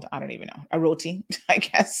called? I don't even know. A roti, I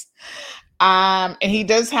guess. And he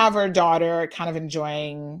does have her daughter kind of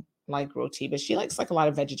enjoying like roti, but she likes like a lot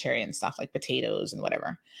of vegetarian stuff like potatoes and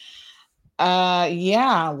whatever.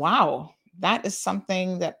 Yeah, wow. That is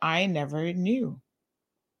something that I never knew.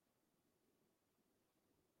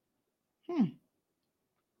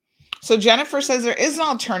 So Jennifer says there is an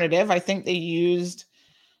alternative. I think they used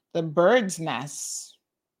the bird's nest.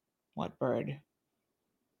 What bird?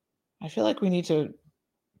 I feel like we need to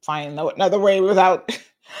find another way without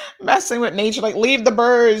messing with nature. Like leave the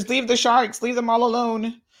birds, leave the sharks, leave them all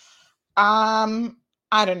alone. I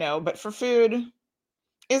don't know, but for food,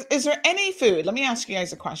 is there any food? Let me ask you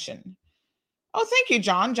guys a question. Oh, thank you,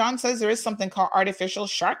 John. John says there is something called artificial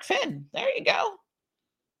shark fin. There you go.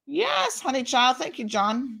 Yes, honey child. Thank you,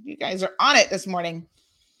 John. You guys are on it this morning.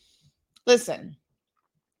 Listen,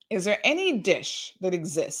 is there any dish that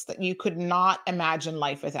exists that you could not imagine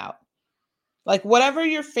life without? Like whatever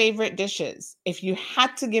your favorite dish is, if you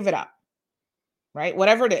had to give it up, right?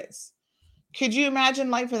 Whatever it is, could you imagine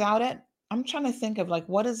life without it? I'm trying to think of like,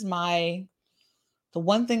 what is the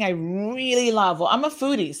one thing I really love? Well, I'm a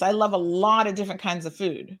foodie, so I love a lot of different kinds of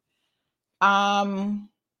food.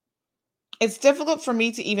 It's difficult for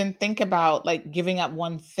me to even think about like giving up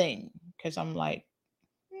one thing because I'm like,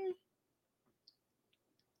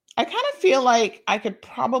 I kind of feel like I could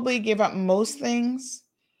probably give up most things.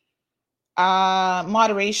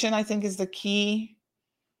 Moderation, I think, is the key.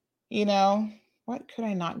 What could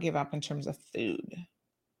I not give up in terms of food?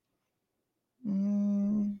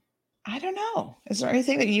 I don't know. Is there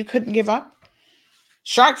anything that you couldn't give up?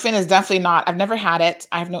 Shark fin is definitely not. I've never had it.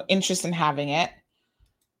 I have no interest in having it.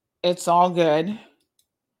 It's all good.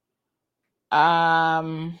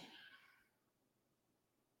 That's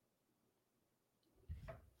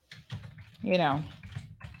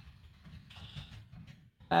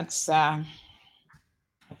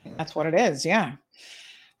what it is. Yeah.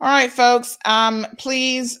 All right, folks.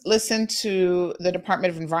 Please listen to the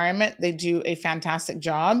Department of Environment. They do a fantastic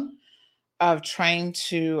job of trying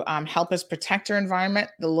to help us protect our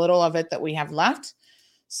environment, the little of it that we have left.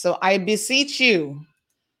 So I beseech you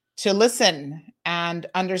to listen and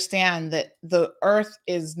understand that the earth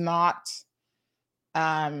is not,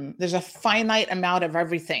 there's a finite amount of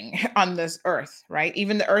everything on this earth, right?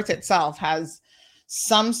 Even the earth itself has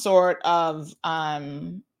some sort of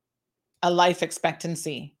a life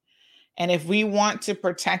expectancy. And if we want to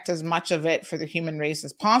protect as much of it for the human race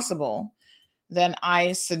as possible, then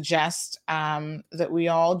I suggest that we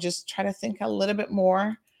all just try to think a little bit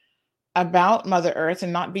more about Mother Earth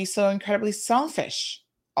and not be so incredibly selfish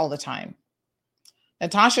all the time.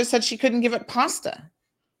 Natasha said she couldn't give up pasta.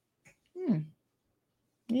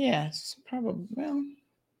 Yes, probably. Well,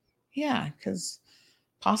 yeah, because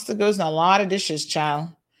pasta goes in a lot of dishes, child.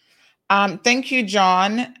 Thank you,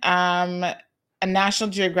 John. A National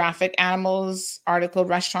Geographic Animals article,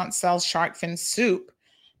 restaurant sells shark fin soup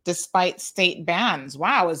despite state bans.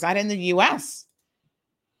 Wow, is that in the U.S.?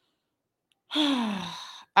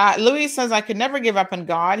 Louis says, I could never give up on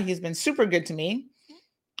God. He's been super good to me.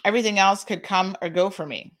 Everything else could come or go for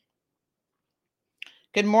me.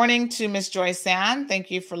 Good morning to Miss Joy Sand.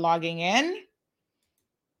 Thank you for logging in.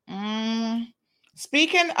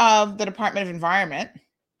 Speaking of the Department of Environment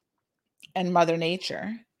and Mother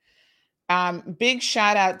Nature, big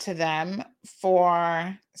shout out to them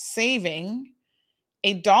for saving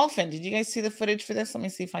a dolphin. Did you guys see the footage for this? Let me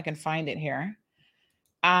see if I can find it here.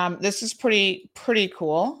 This is pretty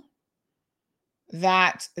cool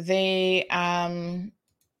that they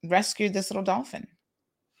rescued this little dolphin.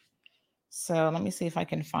 So let me see if I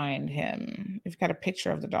can find him. We've got a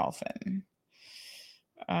picture of the dolphin.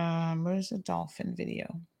 Where's the dolphin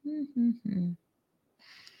video?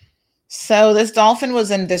 So this dolphin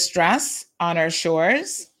was in distress on our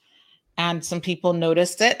shores, and some people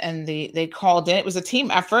noticed it, and they called in. It was a team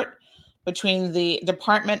effort between the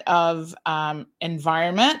Department of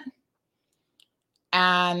Environment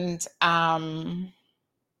and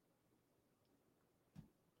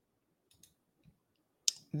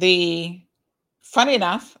funny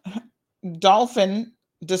enough, Dolphin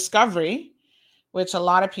Discovery, which a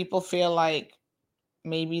lot of people feel like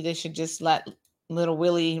maybe they should just let little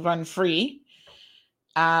Willie run free.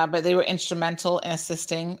 But they were instrumental in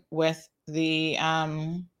assisting with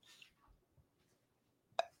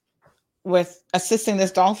assisting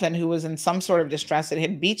this dolphin who was in some sort of distress. It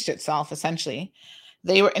had beached itself, essentially.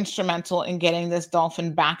 They were instrumental in getting this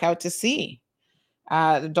dolphin back out to sea.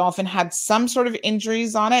 The dolphin had some sort of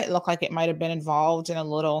injuries on it. It looked like it might have been involved in a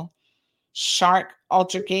little shark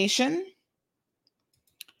altercation.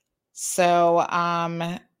 So,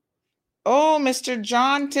 Mr.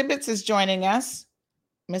 John Tibbetts is joining us,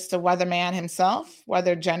 Mr. Weatherman himself,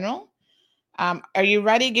 Weather General. Are you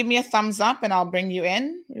ready? Give me a thumbs up and I'll bring you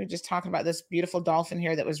in. We were just talking about this beautiful dolphin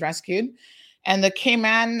here that was rescued. And the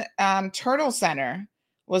Cayman Turtle Center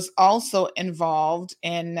was also involved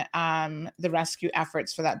in the rescue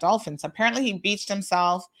efforts for that dolphin. So apparently he beached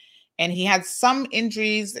himself and he had some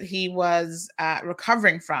injuries that he was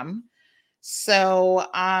recovering from. So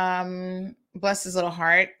bless his little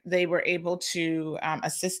heart, they were able to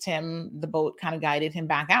assist him. The boat kind of guided him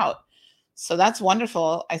back out. So that's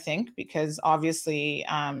wonderful, I think, because obviously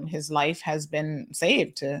his life has been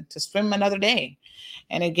saved to swim another day.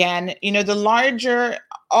 And again, the larger,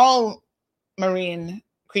 all marine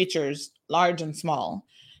creatures, large and small,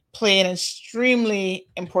 play an extremely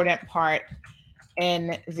important part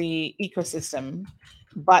in the ecosystem.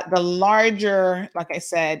 But the larger, like I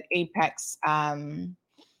said, apex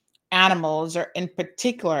animals are in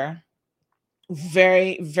particular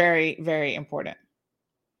very, very, very important.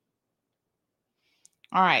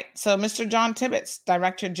 All right. So Mr. John Tibbetts,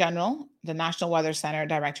 Director General, the National Weather Center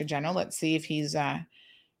Director General. Let's see if he's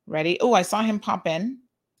ready. Oh, I saw him pop in.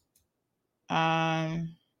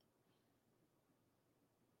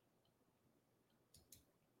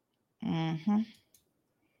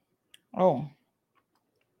 Oh,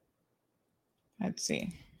 let's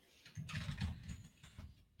see.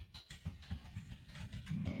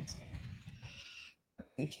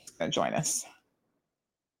 He's going to join us.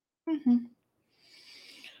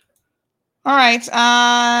 All right.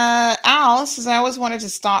 Al says, I always wanted to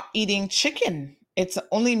stop eating chicken. It's the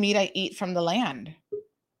only meat I eat from the land.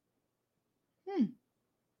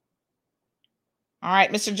 All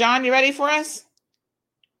right, Mr. John, you ready for us?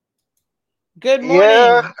 Good morning.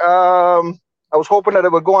 Yeah. I was hoping that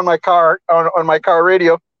it would go on my car, on my car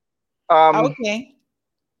radio. Okay.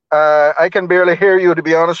 I can barely hear you, to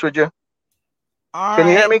be honest with you. All can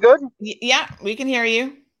you hear me good? Yeah, we can hear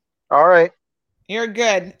you. All right. You're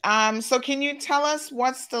good. So can you tell us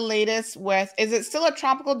what's the latest with, is it still a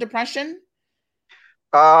tropical depression?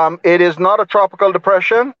 It is not a tropical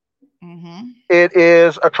depression. It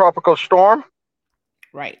is a tropical storm.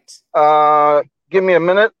 Right. Give me a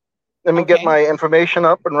minute. Let me get my information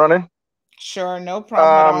up and running. Sure, no problem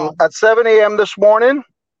at all. At 7 a.m. this morning,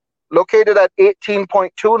 located at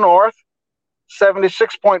 18.2 north,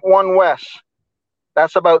 76.1 west.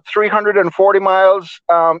 That's about 340 miles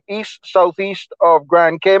east-southeast of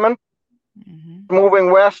Grand Cayman.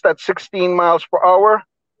 Moving west at 16 miles per hour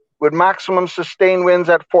with maximum sustained winds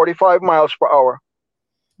at 45 miles per hour.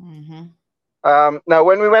 Now,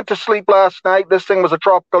 when we went to sleep last night, this thing was a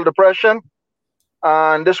tropical depression.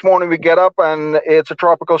 And this morning we get up and it's a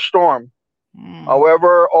tropical storm.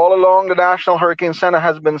 However, all along the National Hurricane Center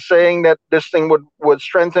has been saying that this thing would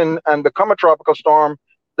strengthen and become a tropical storm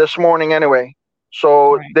this morning anyway.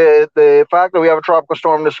 So the fact that we have a tropical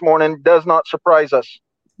storm this morning does not surprise us.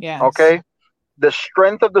 Yeah. Okay. The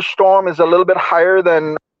strength of the storm is a little bit higher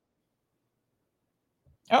than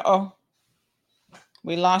Uh-oh.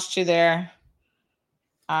 We lost you there.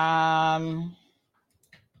 Uh-oh.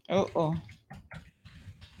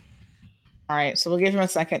 All right, so we'll give him a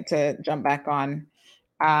second to jump back on.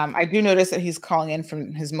 I do notice that he's calling in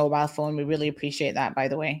from his mobile phone. We really appreciate that, by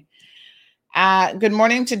the way. Good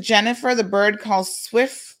morning to Jennifer. The bird called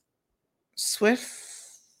Swift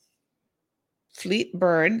fleet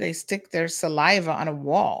bird. They stick their saliva on a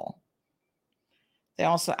wall. They're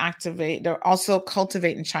also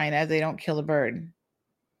cultivate in China. They don't kill a bird.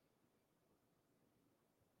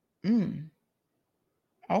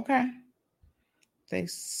 Okay. They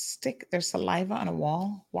stick their saliva on a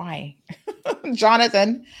wall. Why?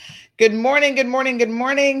 Jonathan, good morning.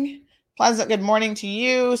 Pleasant good morning to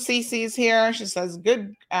you. Cece's here. She says,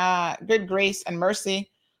 good grace and mercy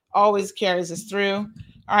always carries us through.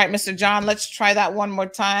 All right, Mr. John, let's try that one more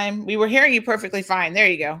time. We were hearing you perfectly fine. There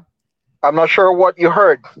you go. I'm not sure what you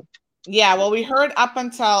heard. Yeah, well, we heard up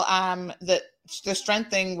until the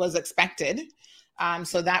strengthening was expected.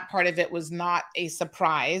 So that part of it was not a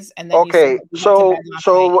surprise. And then okay, so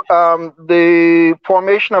the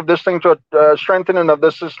formation of this thing to strengthening of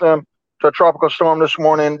the system to a tropical storm this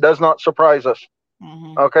morning does not surprise us.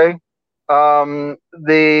 Okay,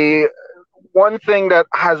 the one thing that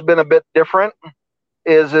has been a bit different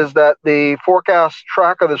is that the forecast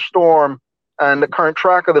track of the storm and the current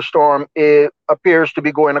track of the storm, it appears to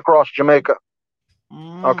be going across Jamaica.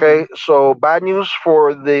 Okay, so bad news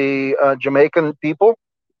for the Jamaican people.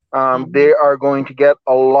 They are going to get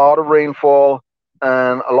a lot of rainfall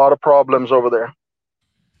and a lot of problems over there.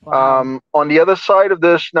 Wow. On the other side of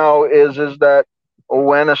this now is that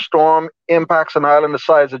when a storm impacts an island the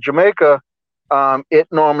size of Jamaica, it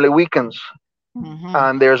normally weakens.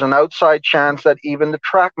 And there's an outside chance that even the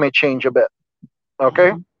track may change a bit.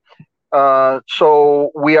 Okay,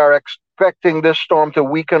 so we are expecting this storm to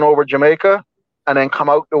weaken over Jamaica and then come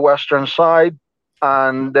out the western side.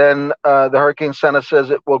 And then the Hurricane Center says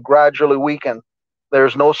it will gradually weaken.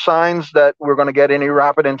 There's no signs that we're going to get any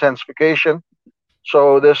rapid intensification.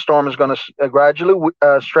 So this storm is going to gradually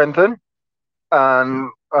strengthen. And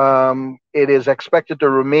it is expected to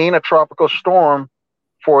remain a tropical storm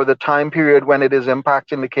for the time period when it is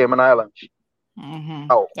impacting the Cayman Islands.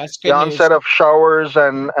 That's good the onset news. of showers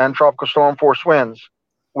and tropical storm force winds.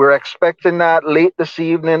 We're expecting that late this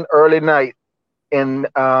evening, early night in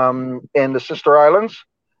the sister islands,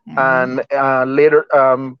 and later,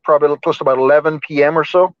 probably close to about 11 p.m. or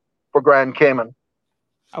so for Grand Cayman.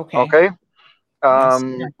 Okay.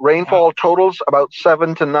 Rainfall totals about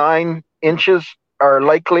 7 to 9 inches are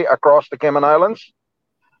likely across the Cayman Islands,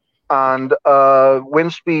 and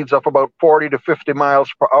wind speeds of about 40 to 50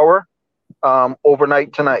 miles per hour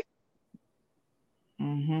overnight tonight.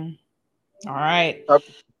 All right.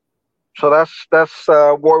 So that's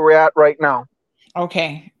where we're at right now.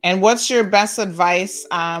 Okay. And what's your best advice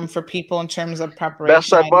for people in terms of preparation?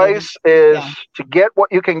 Best advice is to get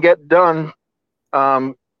what you can get done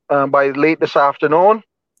by late this afternoon.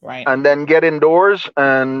 Right. And then get indoors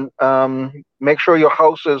and make sure your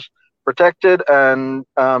house is protected and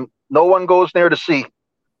no one goes near the sea.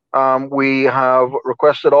 We have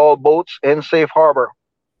requested all boats in safe harbor.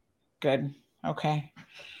 Good. Okay.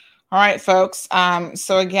 All right, folks.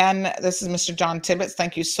 So again, this is Mr. John Tibbetts.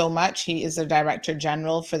 Thank you so much. He is the Director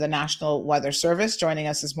General for the National Weather Service, joining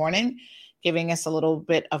us this morning, giving us a little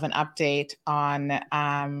bit of an update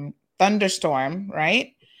on thunderstorm,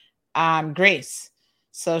 right? Grace.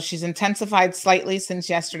 So she's intensified slightly since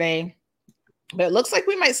yesterday, but it looks like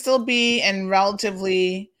we might still be in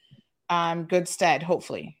relatively good stead,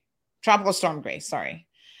 hopefully. Tropical storm Grace, sorry.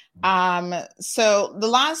 So the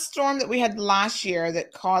last storm that we had last year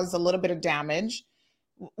that caused a little bit of damage,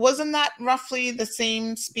 wasn't that roughly the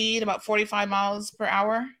same speed, about 45 miles per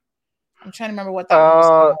hour? I'm trying to remember what that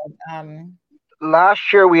was called.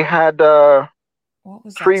 Last year we had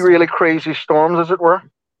three really crazy storms, as it were.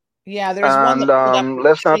 Yeah, there's one. And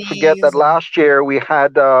let's not forget that last year we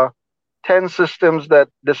had 10 systems that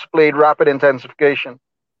displayed rapid intensification.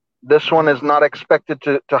 This one is not expected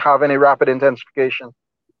to have any rapid intensification.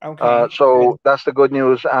 Okay. So that's the good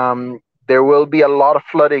news. There will be a lot of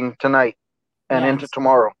flooding tonight and into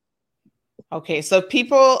tomorrow. Okay, so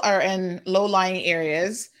people are in low-lying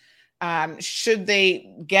areas. Should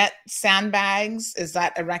they get sandbags? Is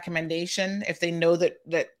that a recommendation if they know that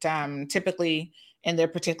typically in their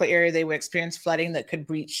particular area they would experience flooding that could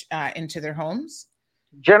breach into their homes?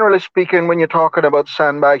 Generally speaking, when you're talking about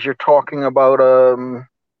sandbags, you're talking about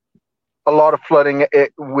a lot of flooding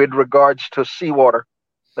with regards to seawater.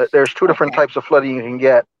 There's two different types of flooding you can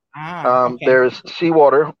get. There's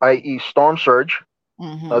seawater, i.e. storm surge.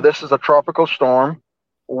 Now, this is a tropical storm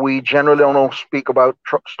we generally don't speak about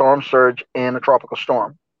storm surge in a tropical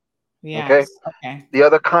storm. Yes. Okay. The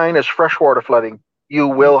other kind is freshwater flooding. You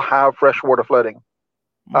will have freshwater flooding.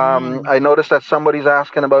 I noticed that somebody's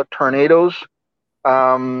asking about tornadoes,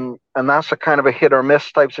 and that's a kind of a hit or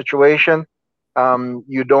miss type situation.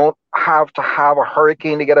 You don't have to have a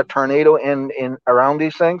hurricane to get a tornado in around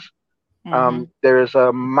these things. There is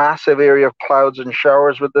a massive area of clouds and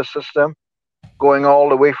showers with this system, going all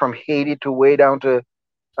the way from Haiti to way down to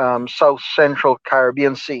South Central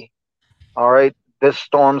Caribbean Sea. All right. This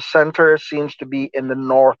storm center seems to be in the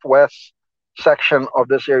northwest section of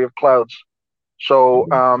this area of clouds. So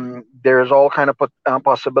there's all kind of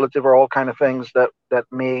possibility for all kind of things that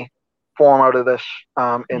may form out of this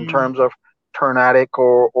in terms of tornadic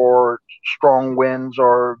or strong winds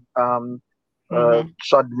or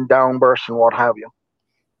sudden downbursts and what have you.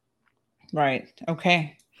 Right.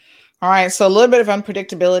 Okay. All right. So a little bit of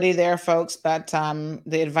unpredictability there, folks. But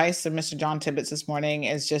the advice of Mr. John Tibbetts this morning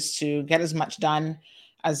is just to get as much done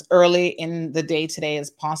as early in the day today as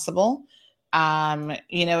possible.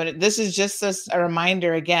 This is just a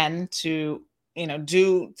reminder again to,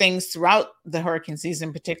 do things throughout the hurricane season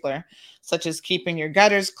in particular, such as keeping your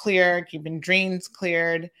gutters clear, keeping drains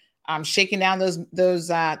cleared, shaking down those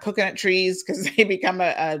coconut trees because they become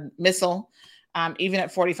a missile, even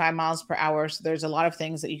at 45 miles per hour. So there's a lot of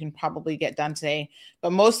things that you can probably get done today.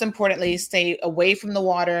 But most importantly, stay away from the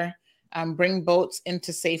water, bring boats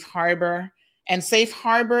into safe harbor. And safe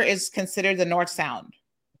harbor is considered the North Sound.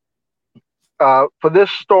 For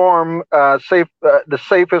this storm, the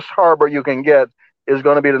safest harbor you can get is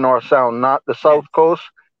going to be the North Sound, not the South Coast.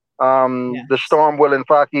 The storm will, in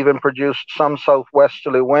fact, even produce some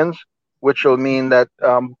southwesterly winds, which will mean that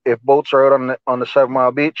if boats are out on the 7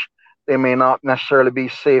 Mile Beach, they may not necessarily be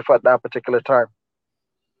safe at that particular time.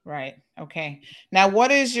 Right. Okay. Now,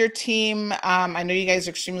 what is your team? I know you guys are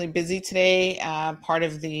extremely busy today, part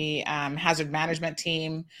of the hazard management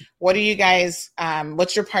team. What are you guys,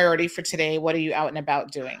 what's your priority for today? What are you out and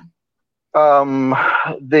about doing?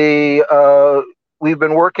 We've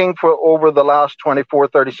been working for over the last 24,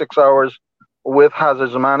 36 hours with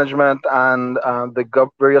hazards management and the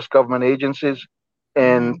various government agencies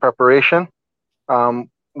in preparation.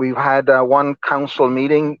 We've had one council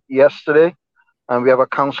meeting yesterday. And we have a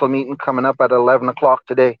council meeting coming up at 11 o'clock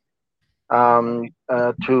today to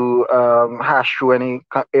hash through any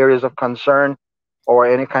areas of concern or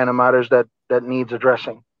any kind of matters that needs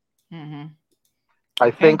addressing.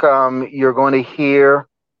 I think you're going to hear,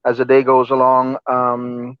 as the day goes along,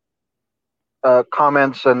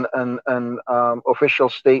 comments and official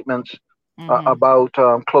statements about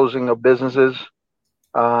closing of businesses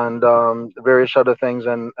and various other things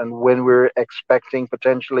and when we're expecting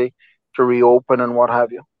potentially to reopen and what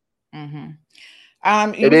have you.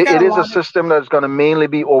 It is a system that's going to mainly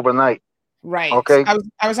be overnight. Right. Okay.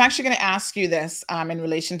 I was actually going to ask you this in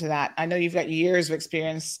relation to that. I know you've got years of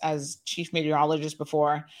experience as chief meteorologist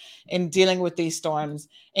before in dealing with these storms.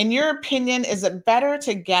 In your opinion, is it better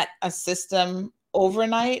to get a system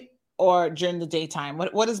overnight or during the daytime?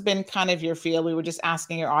 What has been kind of your feel? We were just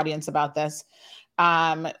asking your audience about this.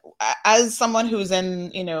 As someone who's in,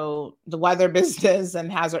 the weather business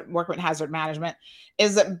and working with hazard management,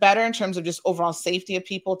 is it better in terms of just overall safety of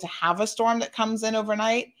people to have a storm that comes in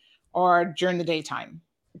overnight or during the daytime?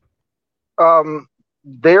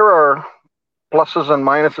 There are pluses and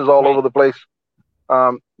minuses all over the place.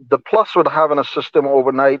 The plus with having a system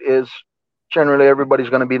overnight is generally everybody's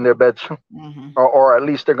going to be in their beds, or at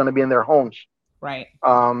least they're going to be in their homes. Right.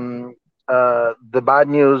 The bad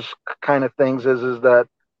news kind of things is that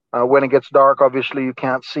when it gets dark, obviously you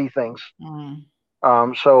can't see things.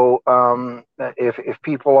 So if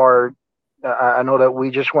people are, I know that we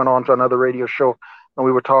just went on to another radio show and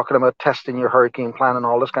we were talking about testing your hurricane plan and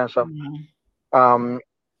all this kind of stuff.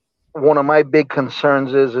 One of my big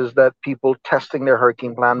concerns is that people testing their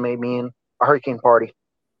hurricane plan may mean a hurricane party.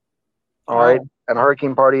 All right. And a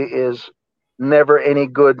hurricane party is never any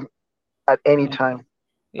good at any time.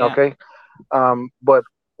 Okay. But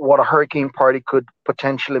what a hurricane party could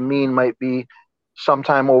potentially mean might be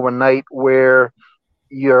sometime overnight where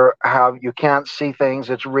you can't see things.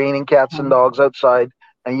 It's raining cats and dogs outside,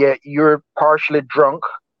 and yet you're partially drunk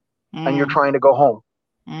and you're trying to go home.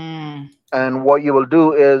 And what you will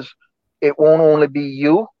do is it won't only be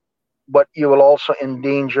you, but you will also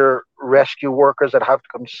endanger rescue workers that have to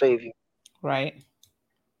come save you. Right.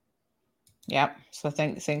 Yep. So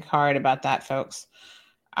think hard about that, folks.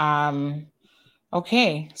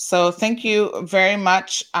 Okay. So thank you very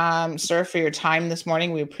much, sir, for your time this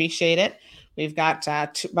morning. We appreciate it. We've got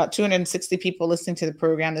about 260 people listening to the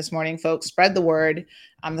program this morning, folks. Spread the word.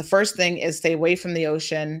 The first thing is stay away from the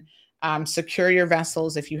ocean. Secure your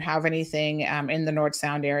vessels if you have anything in the North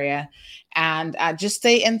Sound area. And just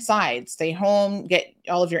stay inside. Stay home. Get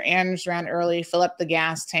all of your errands ran early. Fill up the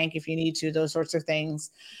gas tank if you need to. Those sorts of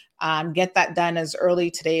things. Get that done as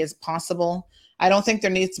early today as possible. I don't think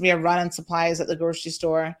there needs to be a run on supplies at the grocery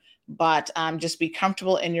store. But just be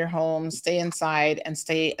comfortable in your home, stay inside, and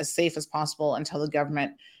stay as safe as possible until the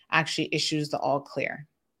government actually issues the all clear.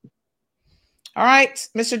 All right,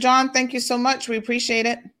 Mr. John, thank you so much. We appreciate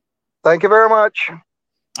it. Thank you very much.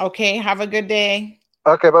 Okay, have a good day.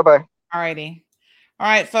 Okay, bye-bye. All righty. All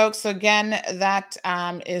right, folks. So again, that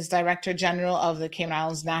is Director General of the Cayman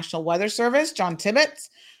Islands National Weather Service, John Tibbetts.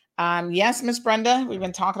 Yes, Miss Brenda, we've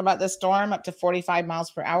been talking about this storm up to 45 miles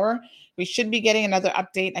per hour. We should be getting another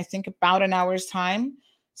update, I think, about an hour's time.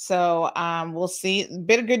 So we'll see. A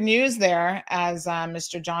bit of good news there, as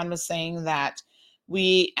Mr. John was saying, that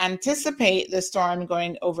we anticipate the storm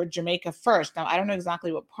going over Jamaica first. Now, I don't know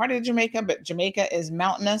exactly what part of Jamaica, but Jamaica is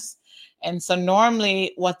mountainous. And so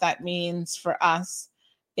normally what that means for us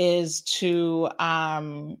is to,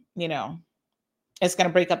 it's going to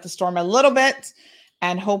break up the storm a little bit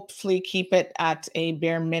and hopefully keep it at a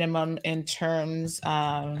bare minimum in terms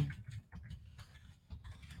of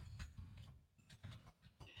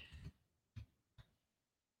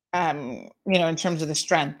in terms of the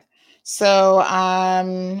strength.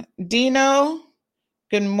 So Dino,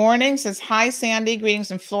 good morning, says, hi, Sandy,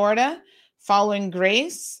 greetings in Florida. Following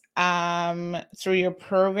Grace through your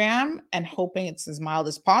program and hoping it's as mild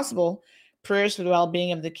as possible. Prayers for the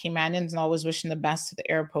well-being of the Caymanians and always wishing the best to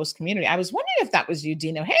the Aeropost community. I was wondering if that was you,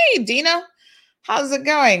 Dino. Hey, Dino, how's it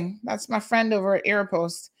going? That's my friend over at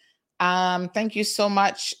Aeropost. Thank you so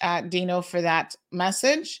much, Dino, for that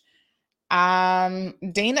message.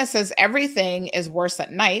 Dana says everything is worse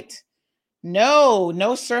at night.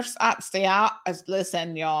 No surf's up. Stay out.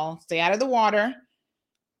 Listen, y'all, stay out of the water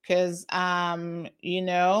because,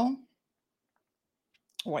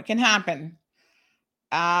 what can happen?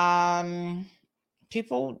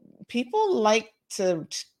 People like to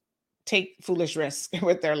take foolish risks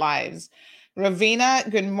with their lives. Ravina,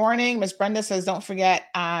 good morning. Miss Brenda says, don't forget,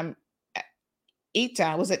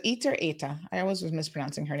 Eta. Was it Eta or Eta? I always was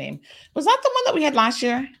mispronouncing her name. Was that the one that we had last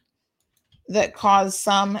year that caused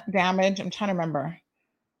some damage? I'm trying to remember.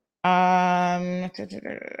 I'm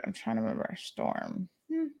trying to remember. Storm.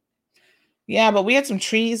 Yeah, but we had some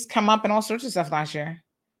trees come up and all sorts of stuff last year.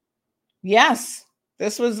 Yes,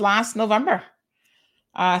 this was last November.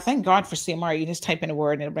 Thank God for CMR. You just type in a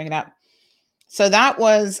word and it'll bring it up. So that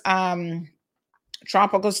was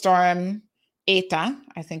Tropical Storm Eta,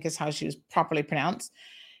 I think is how she was properly pronounced.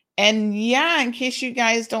 And yeah, in case you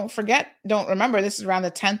guys don't remember, this is around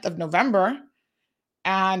the 10th of November.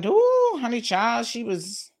 And ooh, honey child, she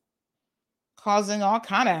was causing all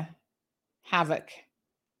kind of havoc.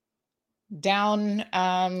 Down,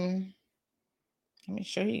 let me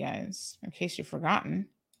show you guys in case you've forgotten.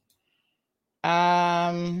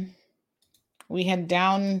 We had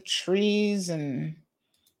down trees and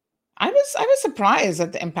I was surprised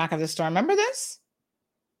at the impact of the storm. Remember this?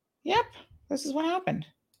 Yep, this is what happened.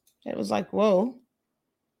 It was like, whoa.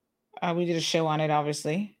 We did a show on it,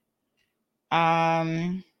 obviously.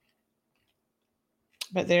 But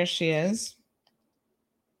there she is.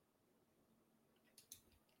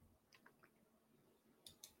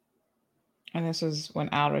 And this is when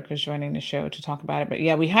Alric was joining the show to talk about it. But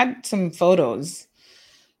yeah, we had some photos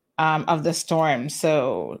of the storm.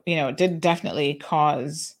 So, it did definitely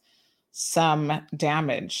cause some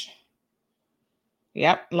damage.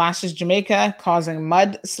 Yep. Last is Jamaica causing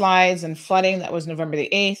mudslides and flooding. That was November the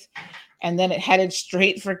 8th. And then it headed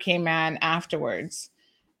straight for Cayman afterwards.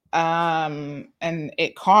 And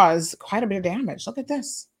it caused quite a bit of damage. Look at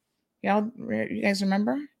this. You guys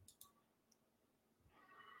remember?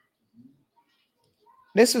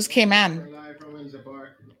 This was Cayman.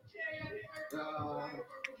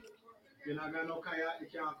 You're not gonna know kayak, you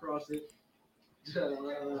can't cross it.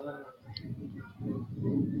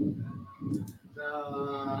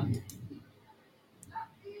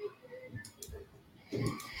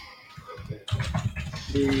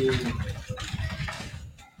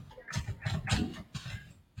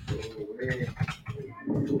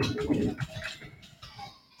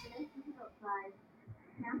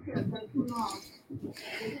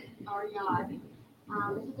 Our yard.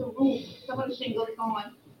 This is the roof. Some of the shingles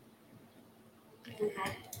gone. There's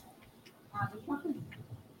nothing.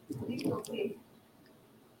 These are big.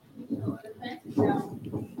 So the fence is down.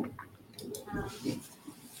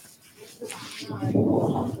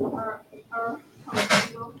 Our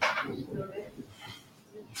shingle.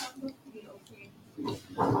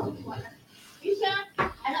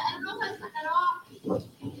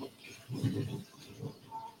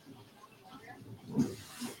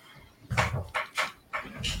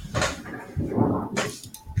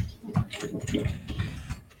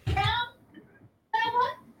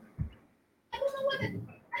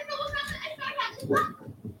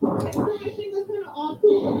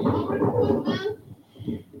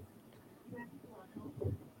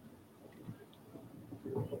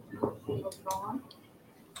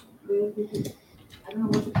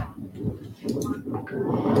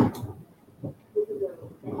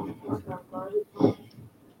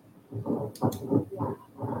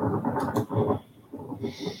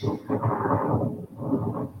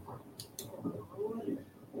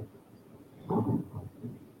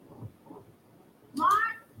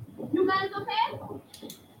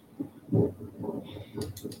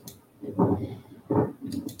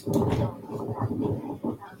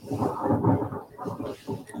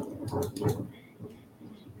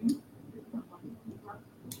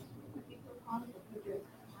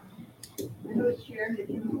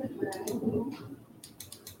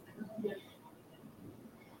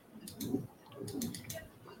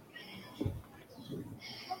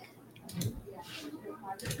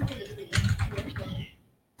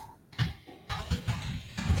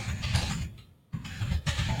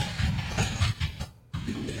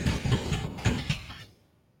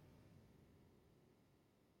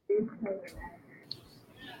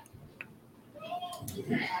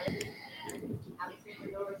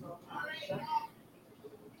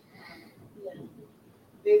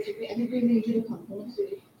 Basically, everybody needs you to come home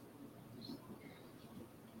city.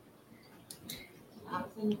 I'm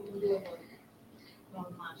sending you the from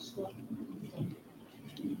March.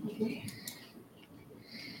 Okay.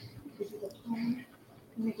 This is a plan.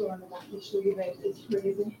 Let me go on the back and show you guys. It's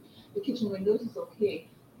crazy. The kitchen windows is okay.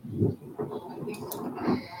 I think so. Look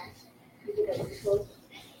at that. It's close.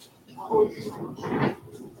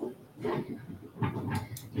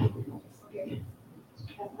 Okay.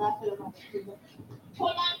 That's not the one.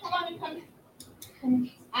 Hold on, come on, come.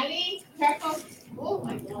 Ali, careful. Oh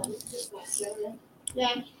my God, this is like that.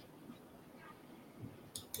 Yeah.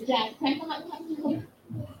 Yeah, come on.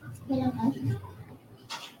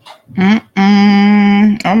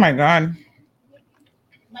 Oh my God.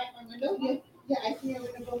 My window? Yeah, I see a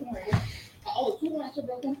window broken already. Oh, two windows are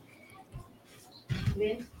broken.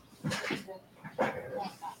 Then.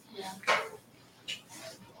 Yeah.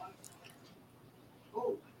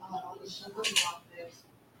 Oh, all the sugar is off this.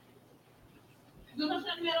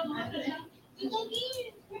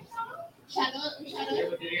 Shadow.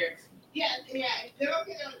 Yeah, they're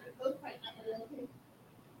okay. Those quite not okay.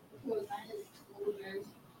 Because I just older.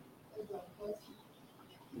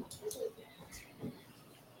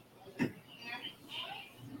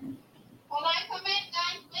 Hold on, come in,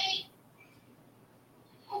 guys. Wait.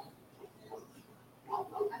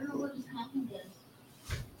 I don't know what just happened there.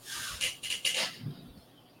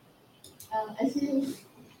 I see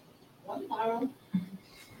one barrel. I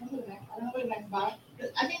don't know what the next barrel.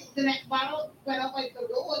 I think the next barrel went up like the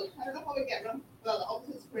road. I don't know how we get them. Well, the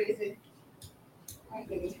office is crazy. All right,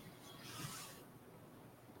 baby.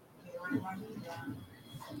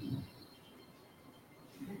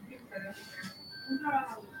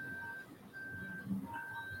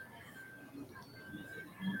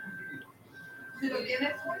 Si lo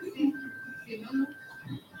tienes por sí, si no, no.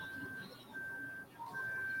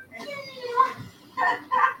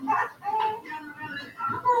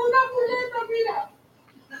 Una muleta, mira.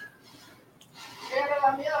 Era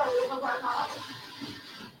la mía, la guardaba.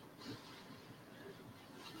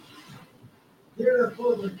 You're the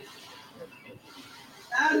fool.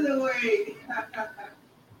 Out of the way.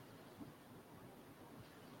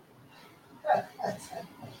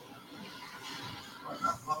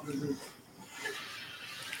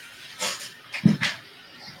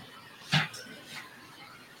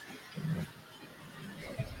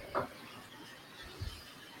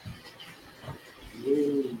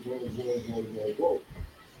 Whoa.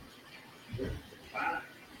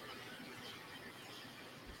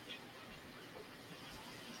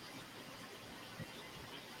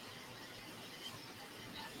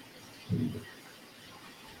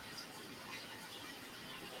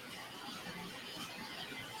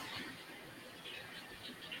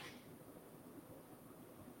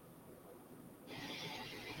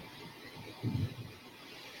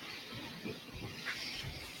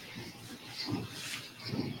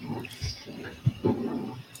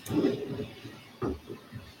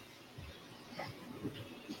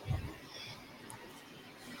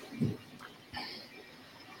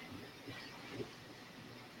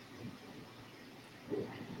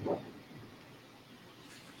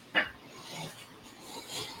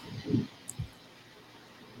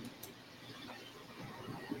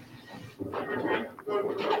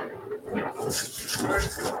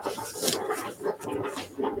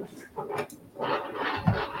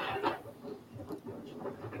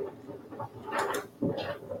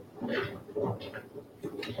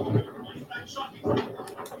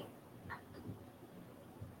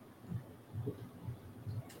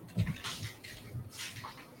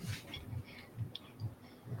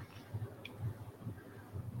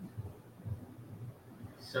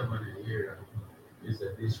 7 area is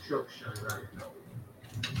a destruction right now.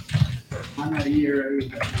 And a area is a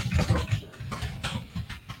destruction.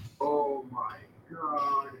 Oh my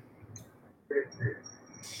God. This is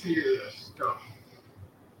serious stuff.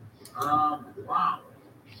 Wow.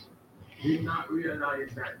 Did not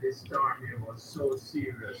realize that this storm here was so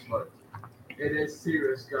serious, but it is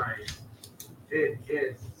serious, guys. It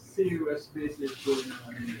is serious business going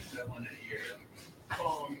on in the 7 area.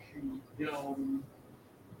 Palm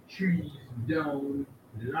trees down,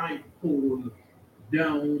 light pole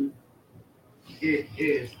down. It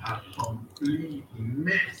is a complete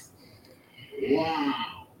mess.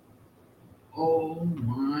 Wow. Oh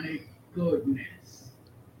my goodness.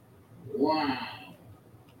 Wow.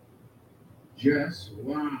 Just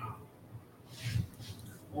wow.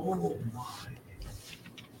 Oh my.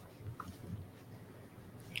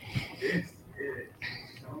 This is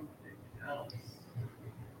something else.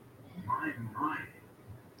 My mind.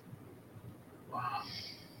 Wow.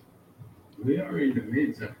 We are in the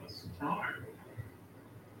midst of a storm.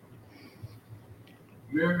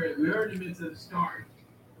 We're in the midst of a storm.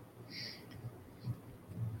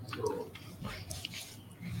 So,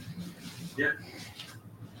 yeah.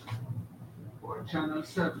 For Channel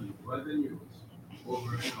 7, Weather News.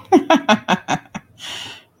 Over and out.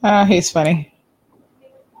 Oh, he's funny.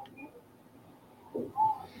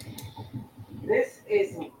 This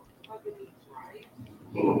is Bucket Beach, right?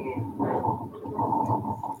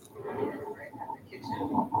 Right at the kitchen.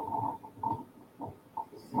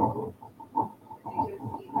 So,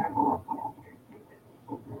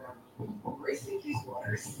 racing these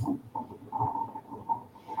waters.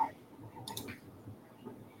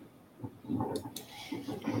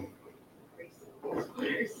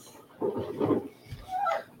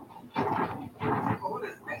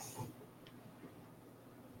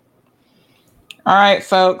 All right,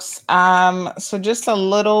 folks. So just a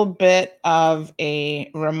little bit of a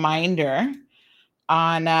reminder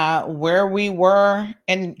on where we were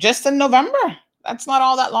in November. That's not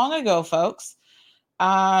all that long ago, folks.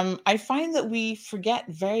 I find that we forget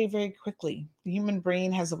very, very quickly. The human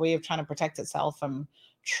brain has a way of trying to protect itself from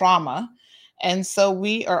trauma. And so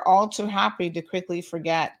we are all too happy to quickly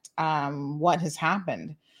forget what has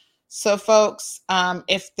happened. So folks,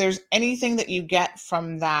 if there's anything that you get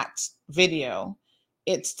from that video,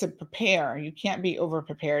 it's to prepare. You can't be over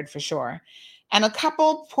prepared for sure. And a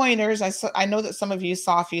couple pointers. I know that some of you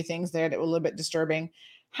saw a few things there that were a little bit disturbing.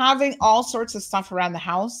 Having all sorts of stuff around the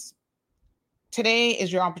house. Today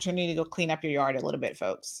is your opportunity to go clean up your yard a little bit,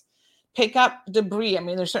 folks. Pick up debris. I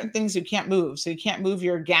mean, there's certain things you can't move. So you can't move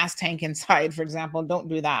your gas tank inside, for example. Don't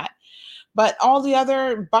do that. But all the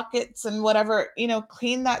other buckets and whatever,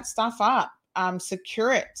 clean that stuff up.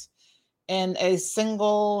 Secure it in a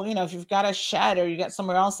single, if you've got a shed or you got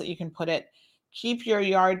somewhere else that you can put it, keep your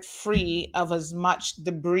yard free of as much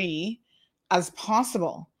debris as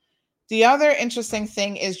possible. The other interesting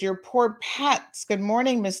thing is your poor pets. Good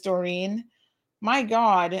morning, Miss Doreen. My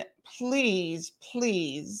God, please,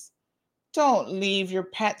 please don't leave your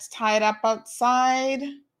pets tied up outside.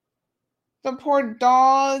 The poor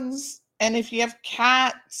dogs. And if you have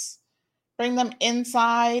cats, bring them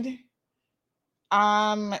inside.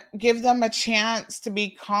 Give them a chance to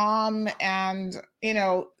be calm. And,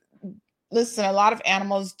 listen, a lot of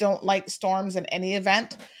animals don't like storms in any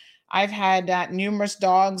event. I've had numerous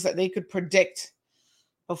dogs that they could predict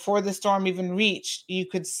before the storm even reached. You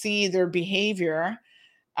could see their behavior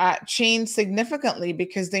change significantly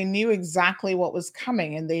because they knew exactly what was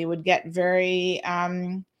coming and they would get very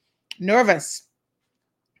nervous.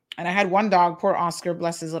 And I had one dog, poor Oscar,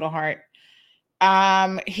 bless his little heart.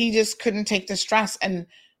 He just couldn't take the stress. And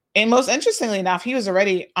most interestingly enough, he was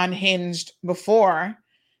already unhinged before.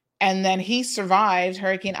 And then he survived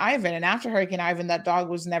Hurricane Ivan. And after Hurricane Ivan, that dog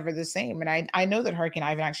was never the same. And I know that Hurricane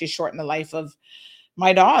Ivan actually shortened the life of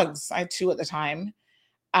my dogs. I had 2 at the time.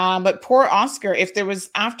 But poor Oscar,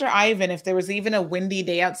 after Ivan, if there was even a windy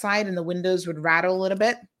day outside and the windows would rattle a little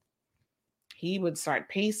bit, he would start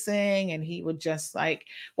pacing and he would just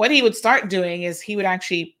what he would start doing is he would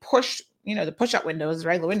actually push, the push-up windows,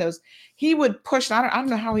 regular windows. He would push, I don't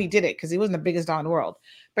know how he did it because he wasn't the biggest dog in the world,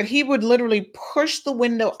 but he would literally push the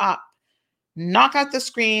window up, knock out the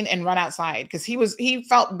screen and run outside because he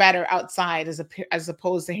felt better outside as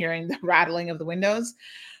opposed to hearing the rattling of the windows.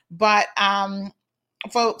 But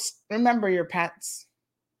folks, remember your pets.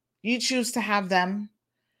 You choose to have them,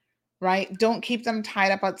 right? Don't keep them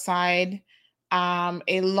tied up outside.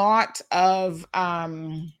 A lot of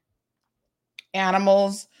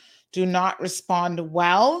animals do not respond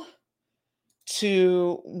well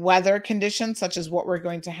to weather conditions such as what we're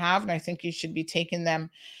going to have. And I think you should be taking them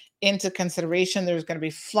into consideration. There's going to be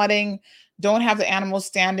flooding. Don't have the animals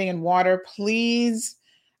standing in water. Please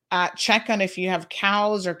check on if you have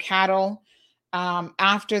cows or cattle.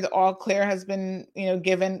 After the all clear has been,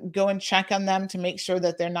 given, go and check on them to make sure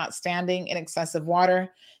that they're not standing in excessive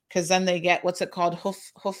water, because then they get what's it called, hoof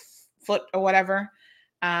foot or whatever,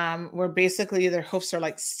 where basically their hoofs are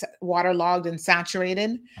like waterlogged and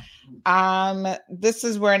saturated. This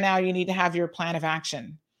is where now you need to have your plan of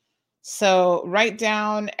action. So write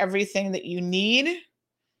down everything that you need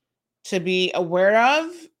to be aware of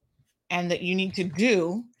and that you need to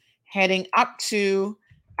do heading up to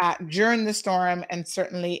during the storm and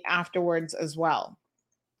certainly afterwards as well.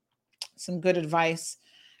 Some good advice.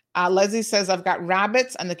 Leslie says, I've got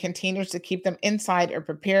rabbits and the containers to keep them inside are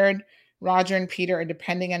prepared. Roger and Peter are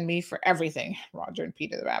depending on me for everything. Roger and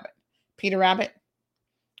Peter the rabbit. Peter Rabbit.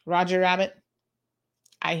 Roger Rabbit.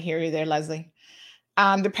 I hear you there, Leslie.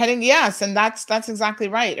 Depending, yes, and that's exactly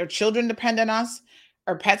right. Our children depend on us.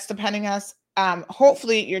 Our pets depending on us.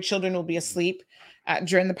 Hopefully your children will be asleep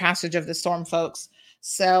during the passage of the storm, folks.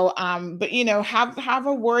 So, but have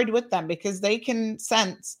a word with them, because they can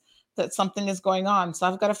sense that something is going on. So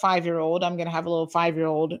I've got a 5-year-old. I'm going to have a little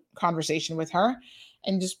 5-year-old conversation with her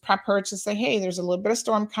and just prep her to say, hey, there's a little bit of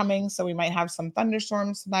storm coming. So we might have some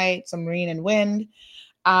thunderstorms tonight, some rain and wind.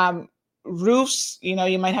 Roofs,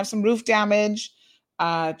 you might have some roof damage.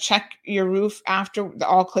 Check your roof after the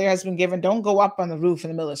all clear has been given. Don't go up on the roof in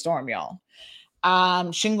the middle of the storm, y'all.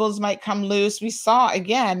 Shingles might come loose. We saw,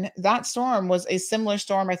 again, that storm was a similar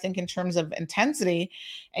storm, I think, in terms of intensity.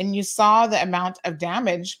 And you saw the amount of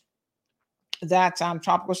damage that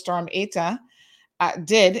Tropical Storm Eta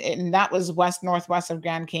did. And that was west-northwest of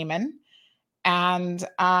Grand Cayman. And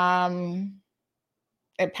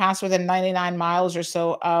it passed within 99 miles or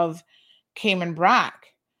so of Cayman Brac.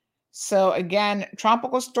 So again,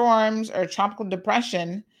 tropical storms or tropical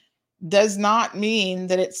depression does not mean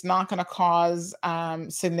that it's not going to cause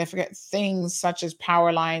significant things such as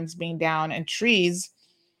power lines being down and trees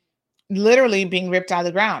literally being ripped out of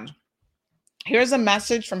the ground. Here's a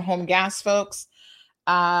message from Home Gas, folks.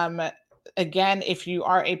 Again, if you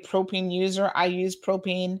are a propane user, I use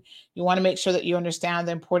propane. You want to make sure that you understand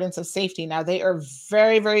the importance of safety. Now, they are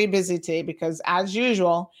very, very busy today because, as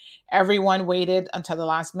usual, everyone waited until the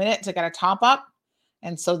last minute to get a top up.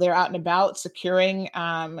 And so they're out and about securing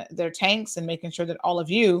their tanks and making sure that all of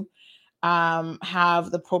you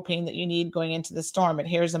have the propane that you need going into the storm. And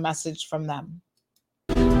here's a message from them.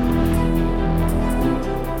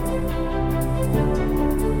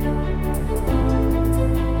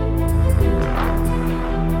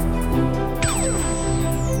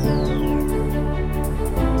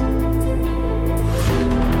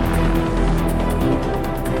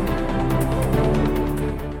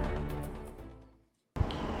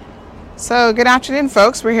 So good afternoon,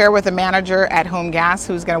 folks. We're here with a manager at Home Gas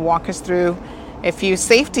who's going to walk us through a few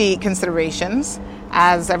safety considerations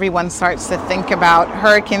as everyone starts to think about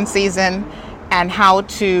hurricane season and how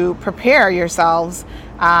to prepare yourselves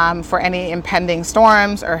for any impending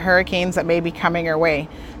storms or hurricanes that may be coming your way.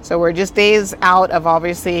 So we're just days out of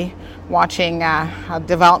obviously watching a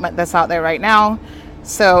development that's out there right now.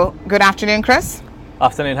 So good afternoon, Chris.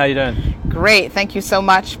 Afternoon, how you doing? Great. Thank you so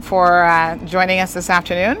much for joining us this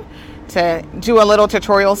afternoon to do a little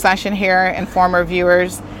tutorial session here, inform our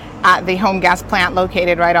viewers at the Home Gas plant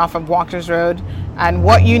located right off of Walkers Road and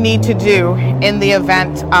what you need to do in the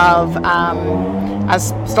event of a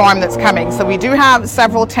storm that's coming. So we do have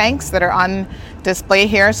several tanks that are on display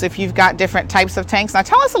here. So if you've got different types of tanks, now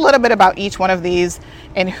tell us a little bit about each one of these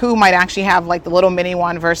and who might actually have like the little mini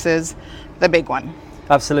one versus the big one.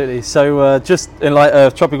 Absolutely. So just in light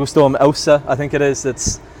of Tropical Storm Elsa, I think it is,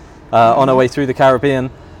 that's on our way through the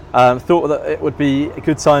Caribbean. Thought that it would be a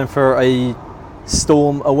good time for a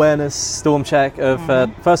storm awareness, storm check of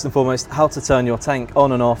first and foremost how to turn your tank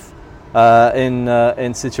on and off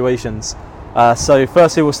in situations. So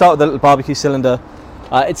firstly, we'll start with the little barbecue cylinder.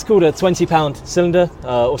 It's called a 20-pound cylinder,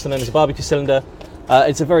 also known as a barbecue cylinder.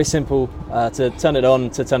 It's a very simple to turn it on,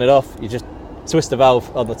 to turn it off. You just twist the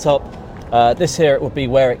valve on the top. This here, it will be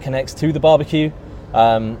where it connects to the barbecue.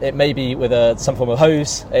 It may be with some form of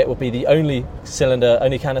hose. It will be the only cylinder,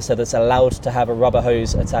 only canister that's allowed to have a rubber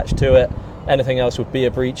hose attached to it. Anything else would be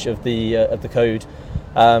a breach of the code.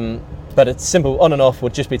 But it's simple, on and off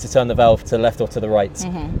would just be to turn the valve to the left or to the right.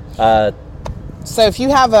 So if you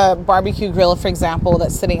have a barbecue grill, for example,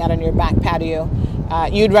 that's sitting out on your back patio,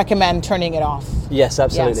 you'd recommend turning it off? Yes,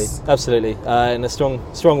 absolutely. Yes. Absolutely. In a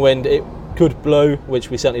strong wind, it could blow, which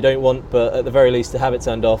we certainly don't want, but at the very least to have it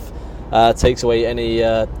turned off takes away any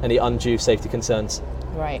undue safety concerns.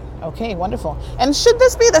 Right. Okay, wonderful. And should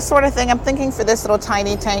this be the sort of thing, I'm thinking for this little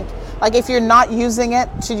tiny tank, like if you're not using it,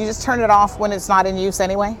 should you just turn it off when it's not in use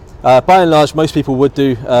anyway? By and large, most people would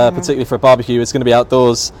do, particularly for a barbecue. It's going to be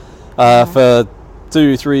outdoors for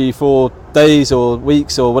 2, 3, 4 days or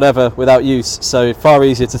weeks or whatever without use. So far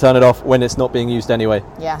easier to turn it off when it's not being used anyway.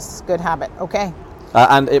 Yes, good habit. Okay.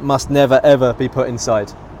 And it must never ever be put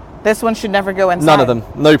inside. This one should never go inside? None of them.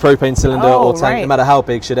 No propane cylinder or tank, right. no matter how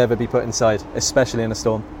big, should ever be put inside, especially in a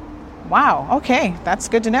storm. Wow, okay, that's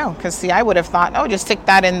good to know. Because see, I would have thought, oh, just stick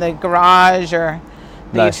that in the garage or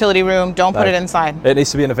the utility room, don't put it inside. It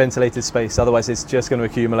needs to be in a ventilated space, otherwise it's just going to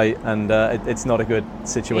accumulate and it's not a good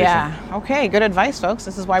situation. Yeah, okay, good advice, folks.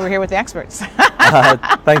 This is why we're here with the experts.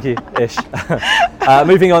 Thank you, Ish.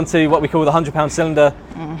 Moving on to what we call the 100-pound cylinder.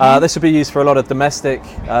 This would be used for a lot of domestic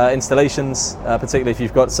installations, particularly if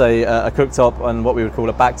you've got, say, a cooktop and what we would call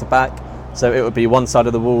a back-to-back. So it would be one side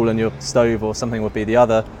of the wall and your stove or something would be the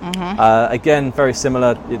other. Again, very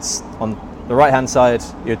similar. It's on the right-hand side.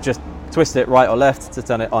 You'd just twist it right or left to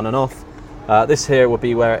turn it on and off. This here would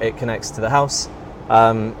be where it connects to the house.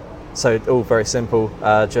 So all very simple.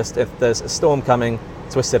 Just if there's a storm coming,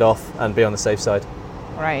 twist it off and be on the safe side.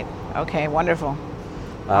 Right. Okay, wonderful.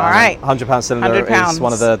 All right. 100-pound cylinder 100 pounds. is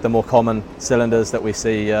one of the more common cylinders that we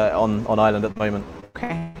see on island at the moment.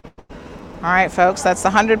 Okay. All right, folks, that's the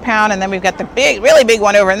 100-pound, and then we've got the big, really big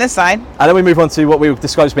one over on this side. And then we move on to what we would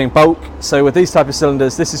describe as being bulk. So with these type of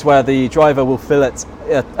cylinders, this is where the driver will fill it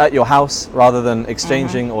at your house rather than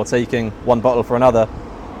exchanging or taking one bottle for another.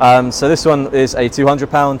 So this one is a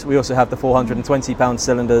 200-pound. We also have the 420-pound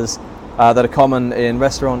cylinders that are common in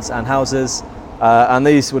restaurants and houses. And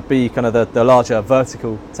these would be kind of the larger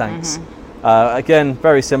vertical tanks. Again,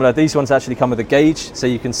 very similar. These ones actually come with a gauge, so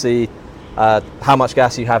you can see how much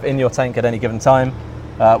gas you have in your tank at any given time.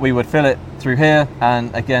 We would fill it through here,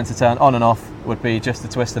 and again, to turn on and off would be just to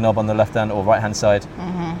twist the knob on the left hand or right hand side.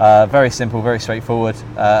 Very simple, very straightforward,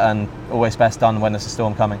 and always best done when there's a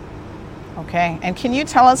storm coming. Okay, and can you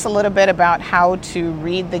tell us a little bit about how to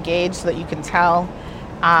read the gauge so that you can tell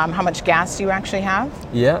how much gas you actually have?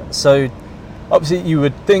 Yeah, so obviously you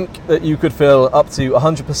would think that you could fill up to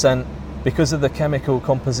 100%. Because of the chemical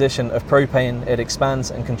composition of propane, it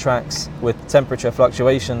expands and contracts with temperature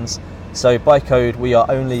fluctuations. So by code, we are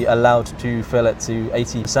only allowed to fill it to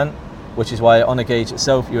 80%, which is why on a gauge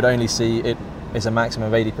itself, you would only see it is a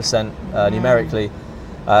maximum of 80% numerically.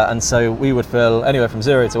 And so we would fill anywhere from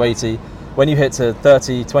 0 to 80. When you hit to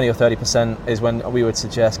 30, 20 or 30% is when we would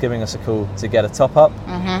suggest giving us a call to get a top up.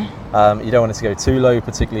 You don't want it to go too low,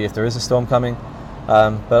 particularly if there is a storm coming.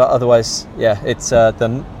 But otherwise, yeah, it's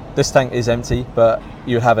this tank is empty, but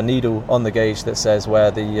you have a needle on the gauge that says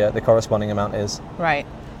where the corresponding amount is. Right.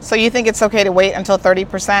 So you think it's okay to wait until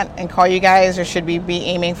 30% and call you guys, or should we be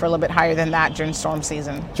aiming for a little bit higher than that during storm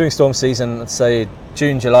season? During storm season, let's say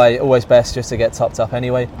June, July, always best just to get topped up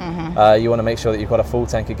anyway. You want to make sure that you've got a full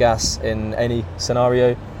tank of gas in any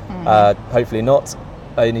scenario. Hopefully not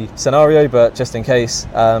any scenario, but just in case.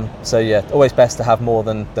 So yeah, always best to have more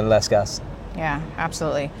than less gas. Yeah,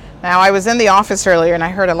 absolutely. Now, I was in the office earlier and I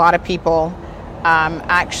heard a lot of people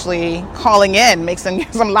actually calling in, make some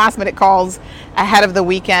last minute calls ahead of the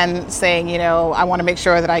weekend saying, you know, I want to make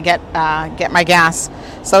sure that I get my gas.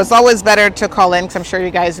 So it's always better to call in, because I'm sure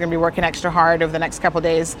you guys are going to be working extra hard over the next couple of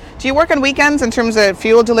days. Do you work on weekends in terms of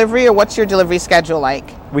fuel delivery, or what's your delivery schedule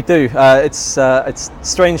like? We do. It's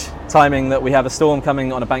strange timing that we have a storm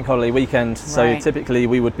coming on a bank holiday weekend. So typically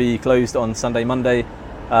we would be closed on Sunday, Monday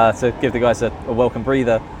to give the guys a welcome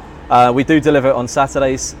breather. We do deliver on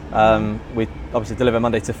Saturdays. We obviously deliver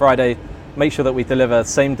Monday to Friday. Make sure that we deliver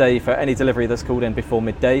same day for any delivery that's called in before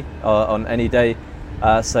midday on any day.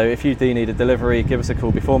 So if you do need a delivery, give us a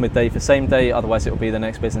call before midday for same day. Otherwise, it will be the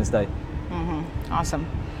next business day. Awesome.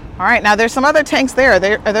 All right. Now there's some other tanks there.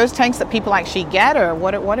 Are those tanks that people actually get, or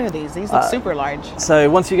what are these? These look super large. So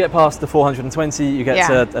once you get past the 420, you get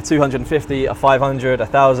to a 250, a 500,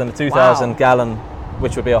 1,000, a 2,000 gallon,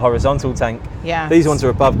 which would be a horizontal tank. Yeah. These ones are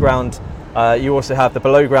above ground. You also have the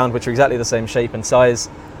below ground, which are exactly the same shape and size.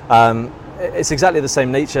 It's exactly the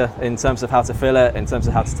same nature in terms of how to fill it, in terms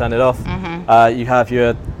of how to turn it off. You have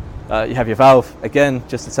your valve again,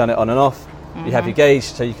 just to turn it on and off. You have your gauge,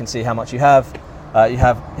 so you can see how much you have. You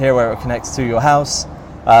have here where it connects to your house,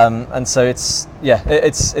 and so it's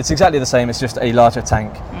exactly the same. It's just a larger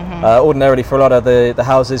tank. Ordinarily, for a lot of the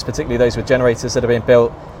houses, particularly those with generators that are being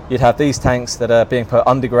built, you'd have these tanks that are being put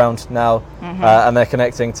underground now, and they're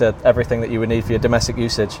connecting to everything that you would need for your domestic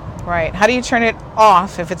usage. Right. How do you turn it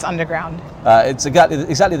off if it's underground? It's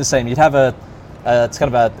exactly the same. You'd have it's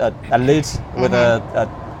kind of a lid with a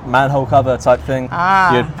manhole cover type thing.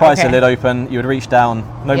 You'd prise the lid open, you would reach down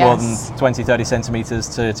no more than 20-30 centimeters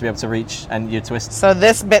to be able to reach, and you'd twist. So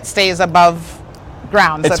this bit stays above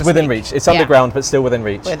ground. It's within reach. It's underground, but still within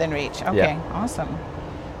reach. Within reach. Okay, awesome.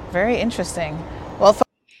 Very interesting. Well,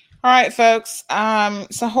 all right, folks.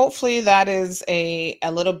 So hopefully that is a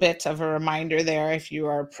little bit of a reminder there. If you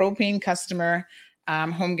are a propane customer,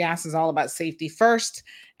 Home Gas is all about safety first.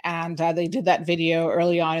 And they did that video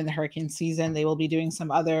early on in the hurricane season. They will be doing some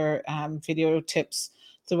other video tips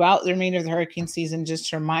throughout the remainder of the hurricane season, just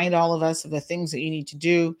to remind all of us of the things that you need to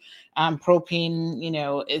do. Propane,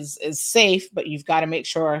 is safe, but you've got to make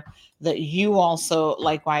sure that you also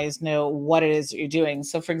likewise know what it is that you're doing.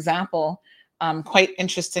 So, for example, quite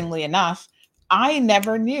interestingly enough, I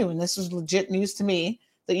never knew, and this was legit news to me,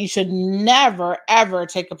 that you should never, ever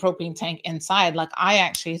take a propane tank inside. Like, I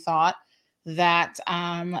actually thought that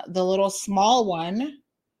the little small one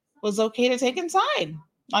was okay to take inside.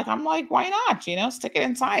 Like, I'm like, why not? Stick it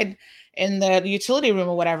inside in the utility room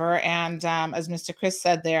or whatever. And as Mr. Chris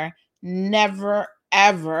said there, never,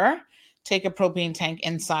 ever take a propane tank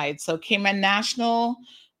inside. So Cayman National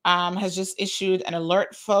has just issued an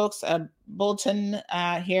alert, folks, a bulletin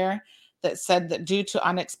here that said that due to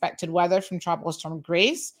unexpected weather from Tropical Storm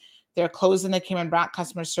Grace, they're closing the Cayman Brac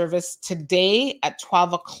customer service today at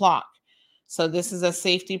 12 o'clock. So this is a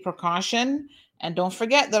safety precaution. And don't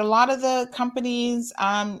forget that a lot of the companies,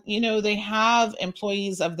 they have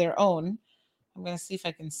employees of their own. I'm going to see if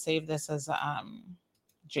I can save this as a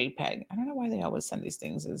JPEG. I don't know why they always send these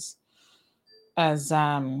things as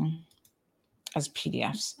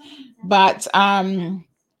PDFs. But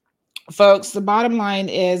folks, the bottom line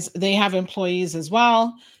is they have employees as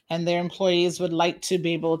well, and their employees would like to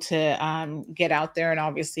be able to get out there and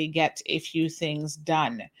obviously get a few things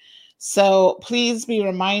done. So please be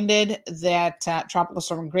reminded that Tropical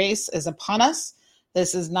Storm Grace is upon us.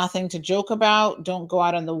 This is nothing to joke about. Don't go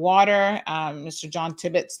out on the water. Mr. John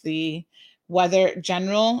Tibbetts, the Weather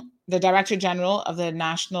General, the Director General of the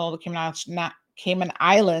Cayman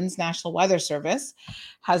Islands National Weather Service,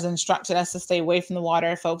 has instructed us to stay away from the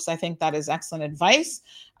water. Folks, I think that is excellent advice.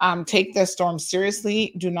 Take the storm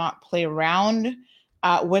seriously. Do not play around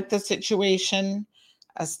with the situation.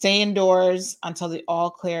 Stay indoors until the all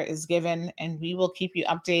clear is given, and we will keep you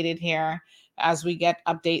updated here as we get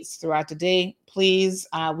updates throughout the day. Please,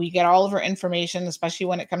 we get all of our information, especially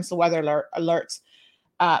when it comes to weather alerts,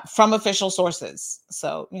 from official sources.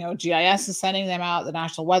 So, GIS is sending them out, the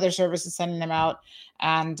National Weather Service is sending them out,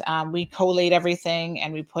 and we collate everything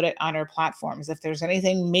and we put it on our platforms. If there's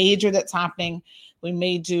anything major that's happening, we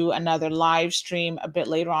may do another live stream a bit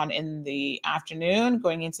later on in the afternoon,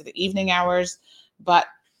 going into the evening hours. But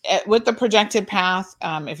with the projected path,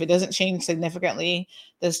 if it doesn't change significantly,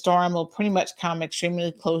 the storm will pretty much come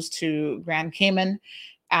extremely close to Grand Cayman,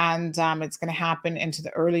 and it's going to happen into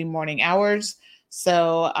the early morning hours.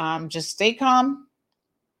 So just stay calm.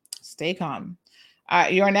 Stay calm.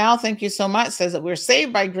 Yornell, thank you so much, says that we're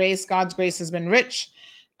saved by grace. God's grace has been rich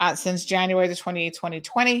since January the 28th,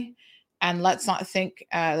 2020. And let's not think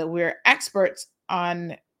that we're experts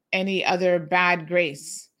on any other bad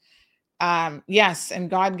grace. Yes,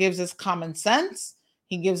 and God gives us common sense.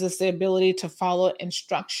 He gives us the ability to follow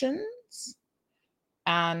instructions.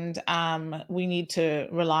 And we need to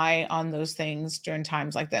rely on those things during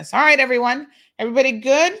times like this. All right, everyone. Everybody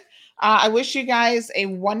good? I wish you guys a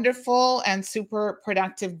wonderful and super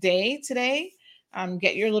productive day today.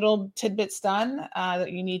 Get your little tidbits done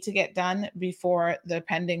that you need to get done before the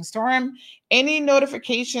pending storm. Any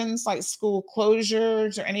notifications like school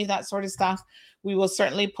closures or any of that sort of stuff, we will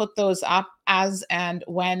certainly put those up as and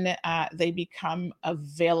when they become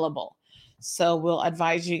available. So we'll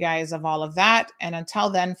advise you guys of all of that. And until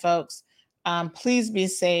then, folks, please be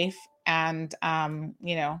safe. And,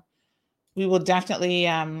 we will definitely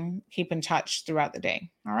keep in touch throughout the day.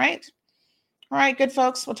 All right. All right, good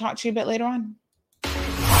folks. We'll talk to you a bit later on.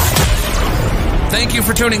 Thank you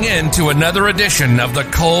for tuning in to another edition of The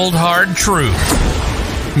Cold Hard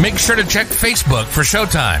Truth. Make sure to check Facebook for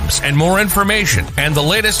showtimes and more information and the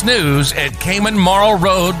latest news at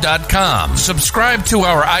CaymanMarlRoad.com. Subscribe to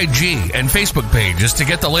our IG and Facebook pages to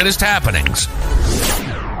get the latest happenings.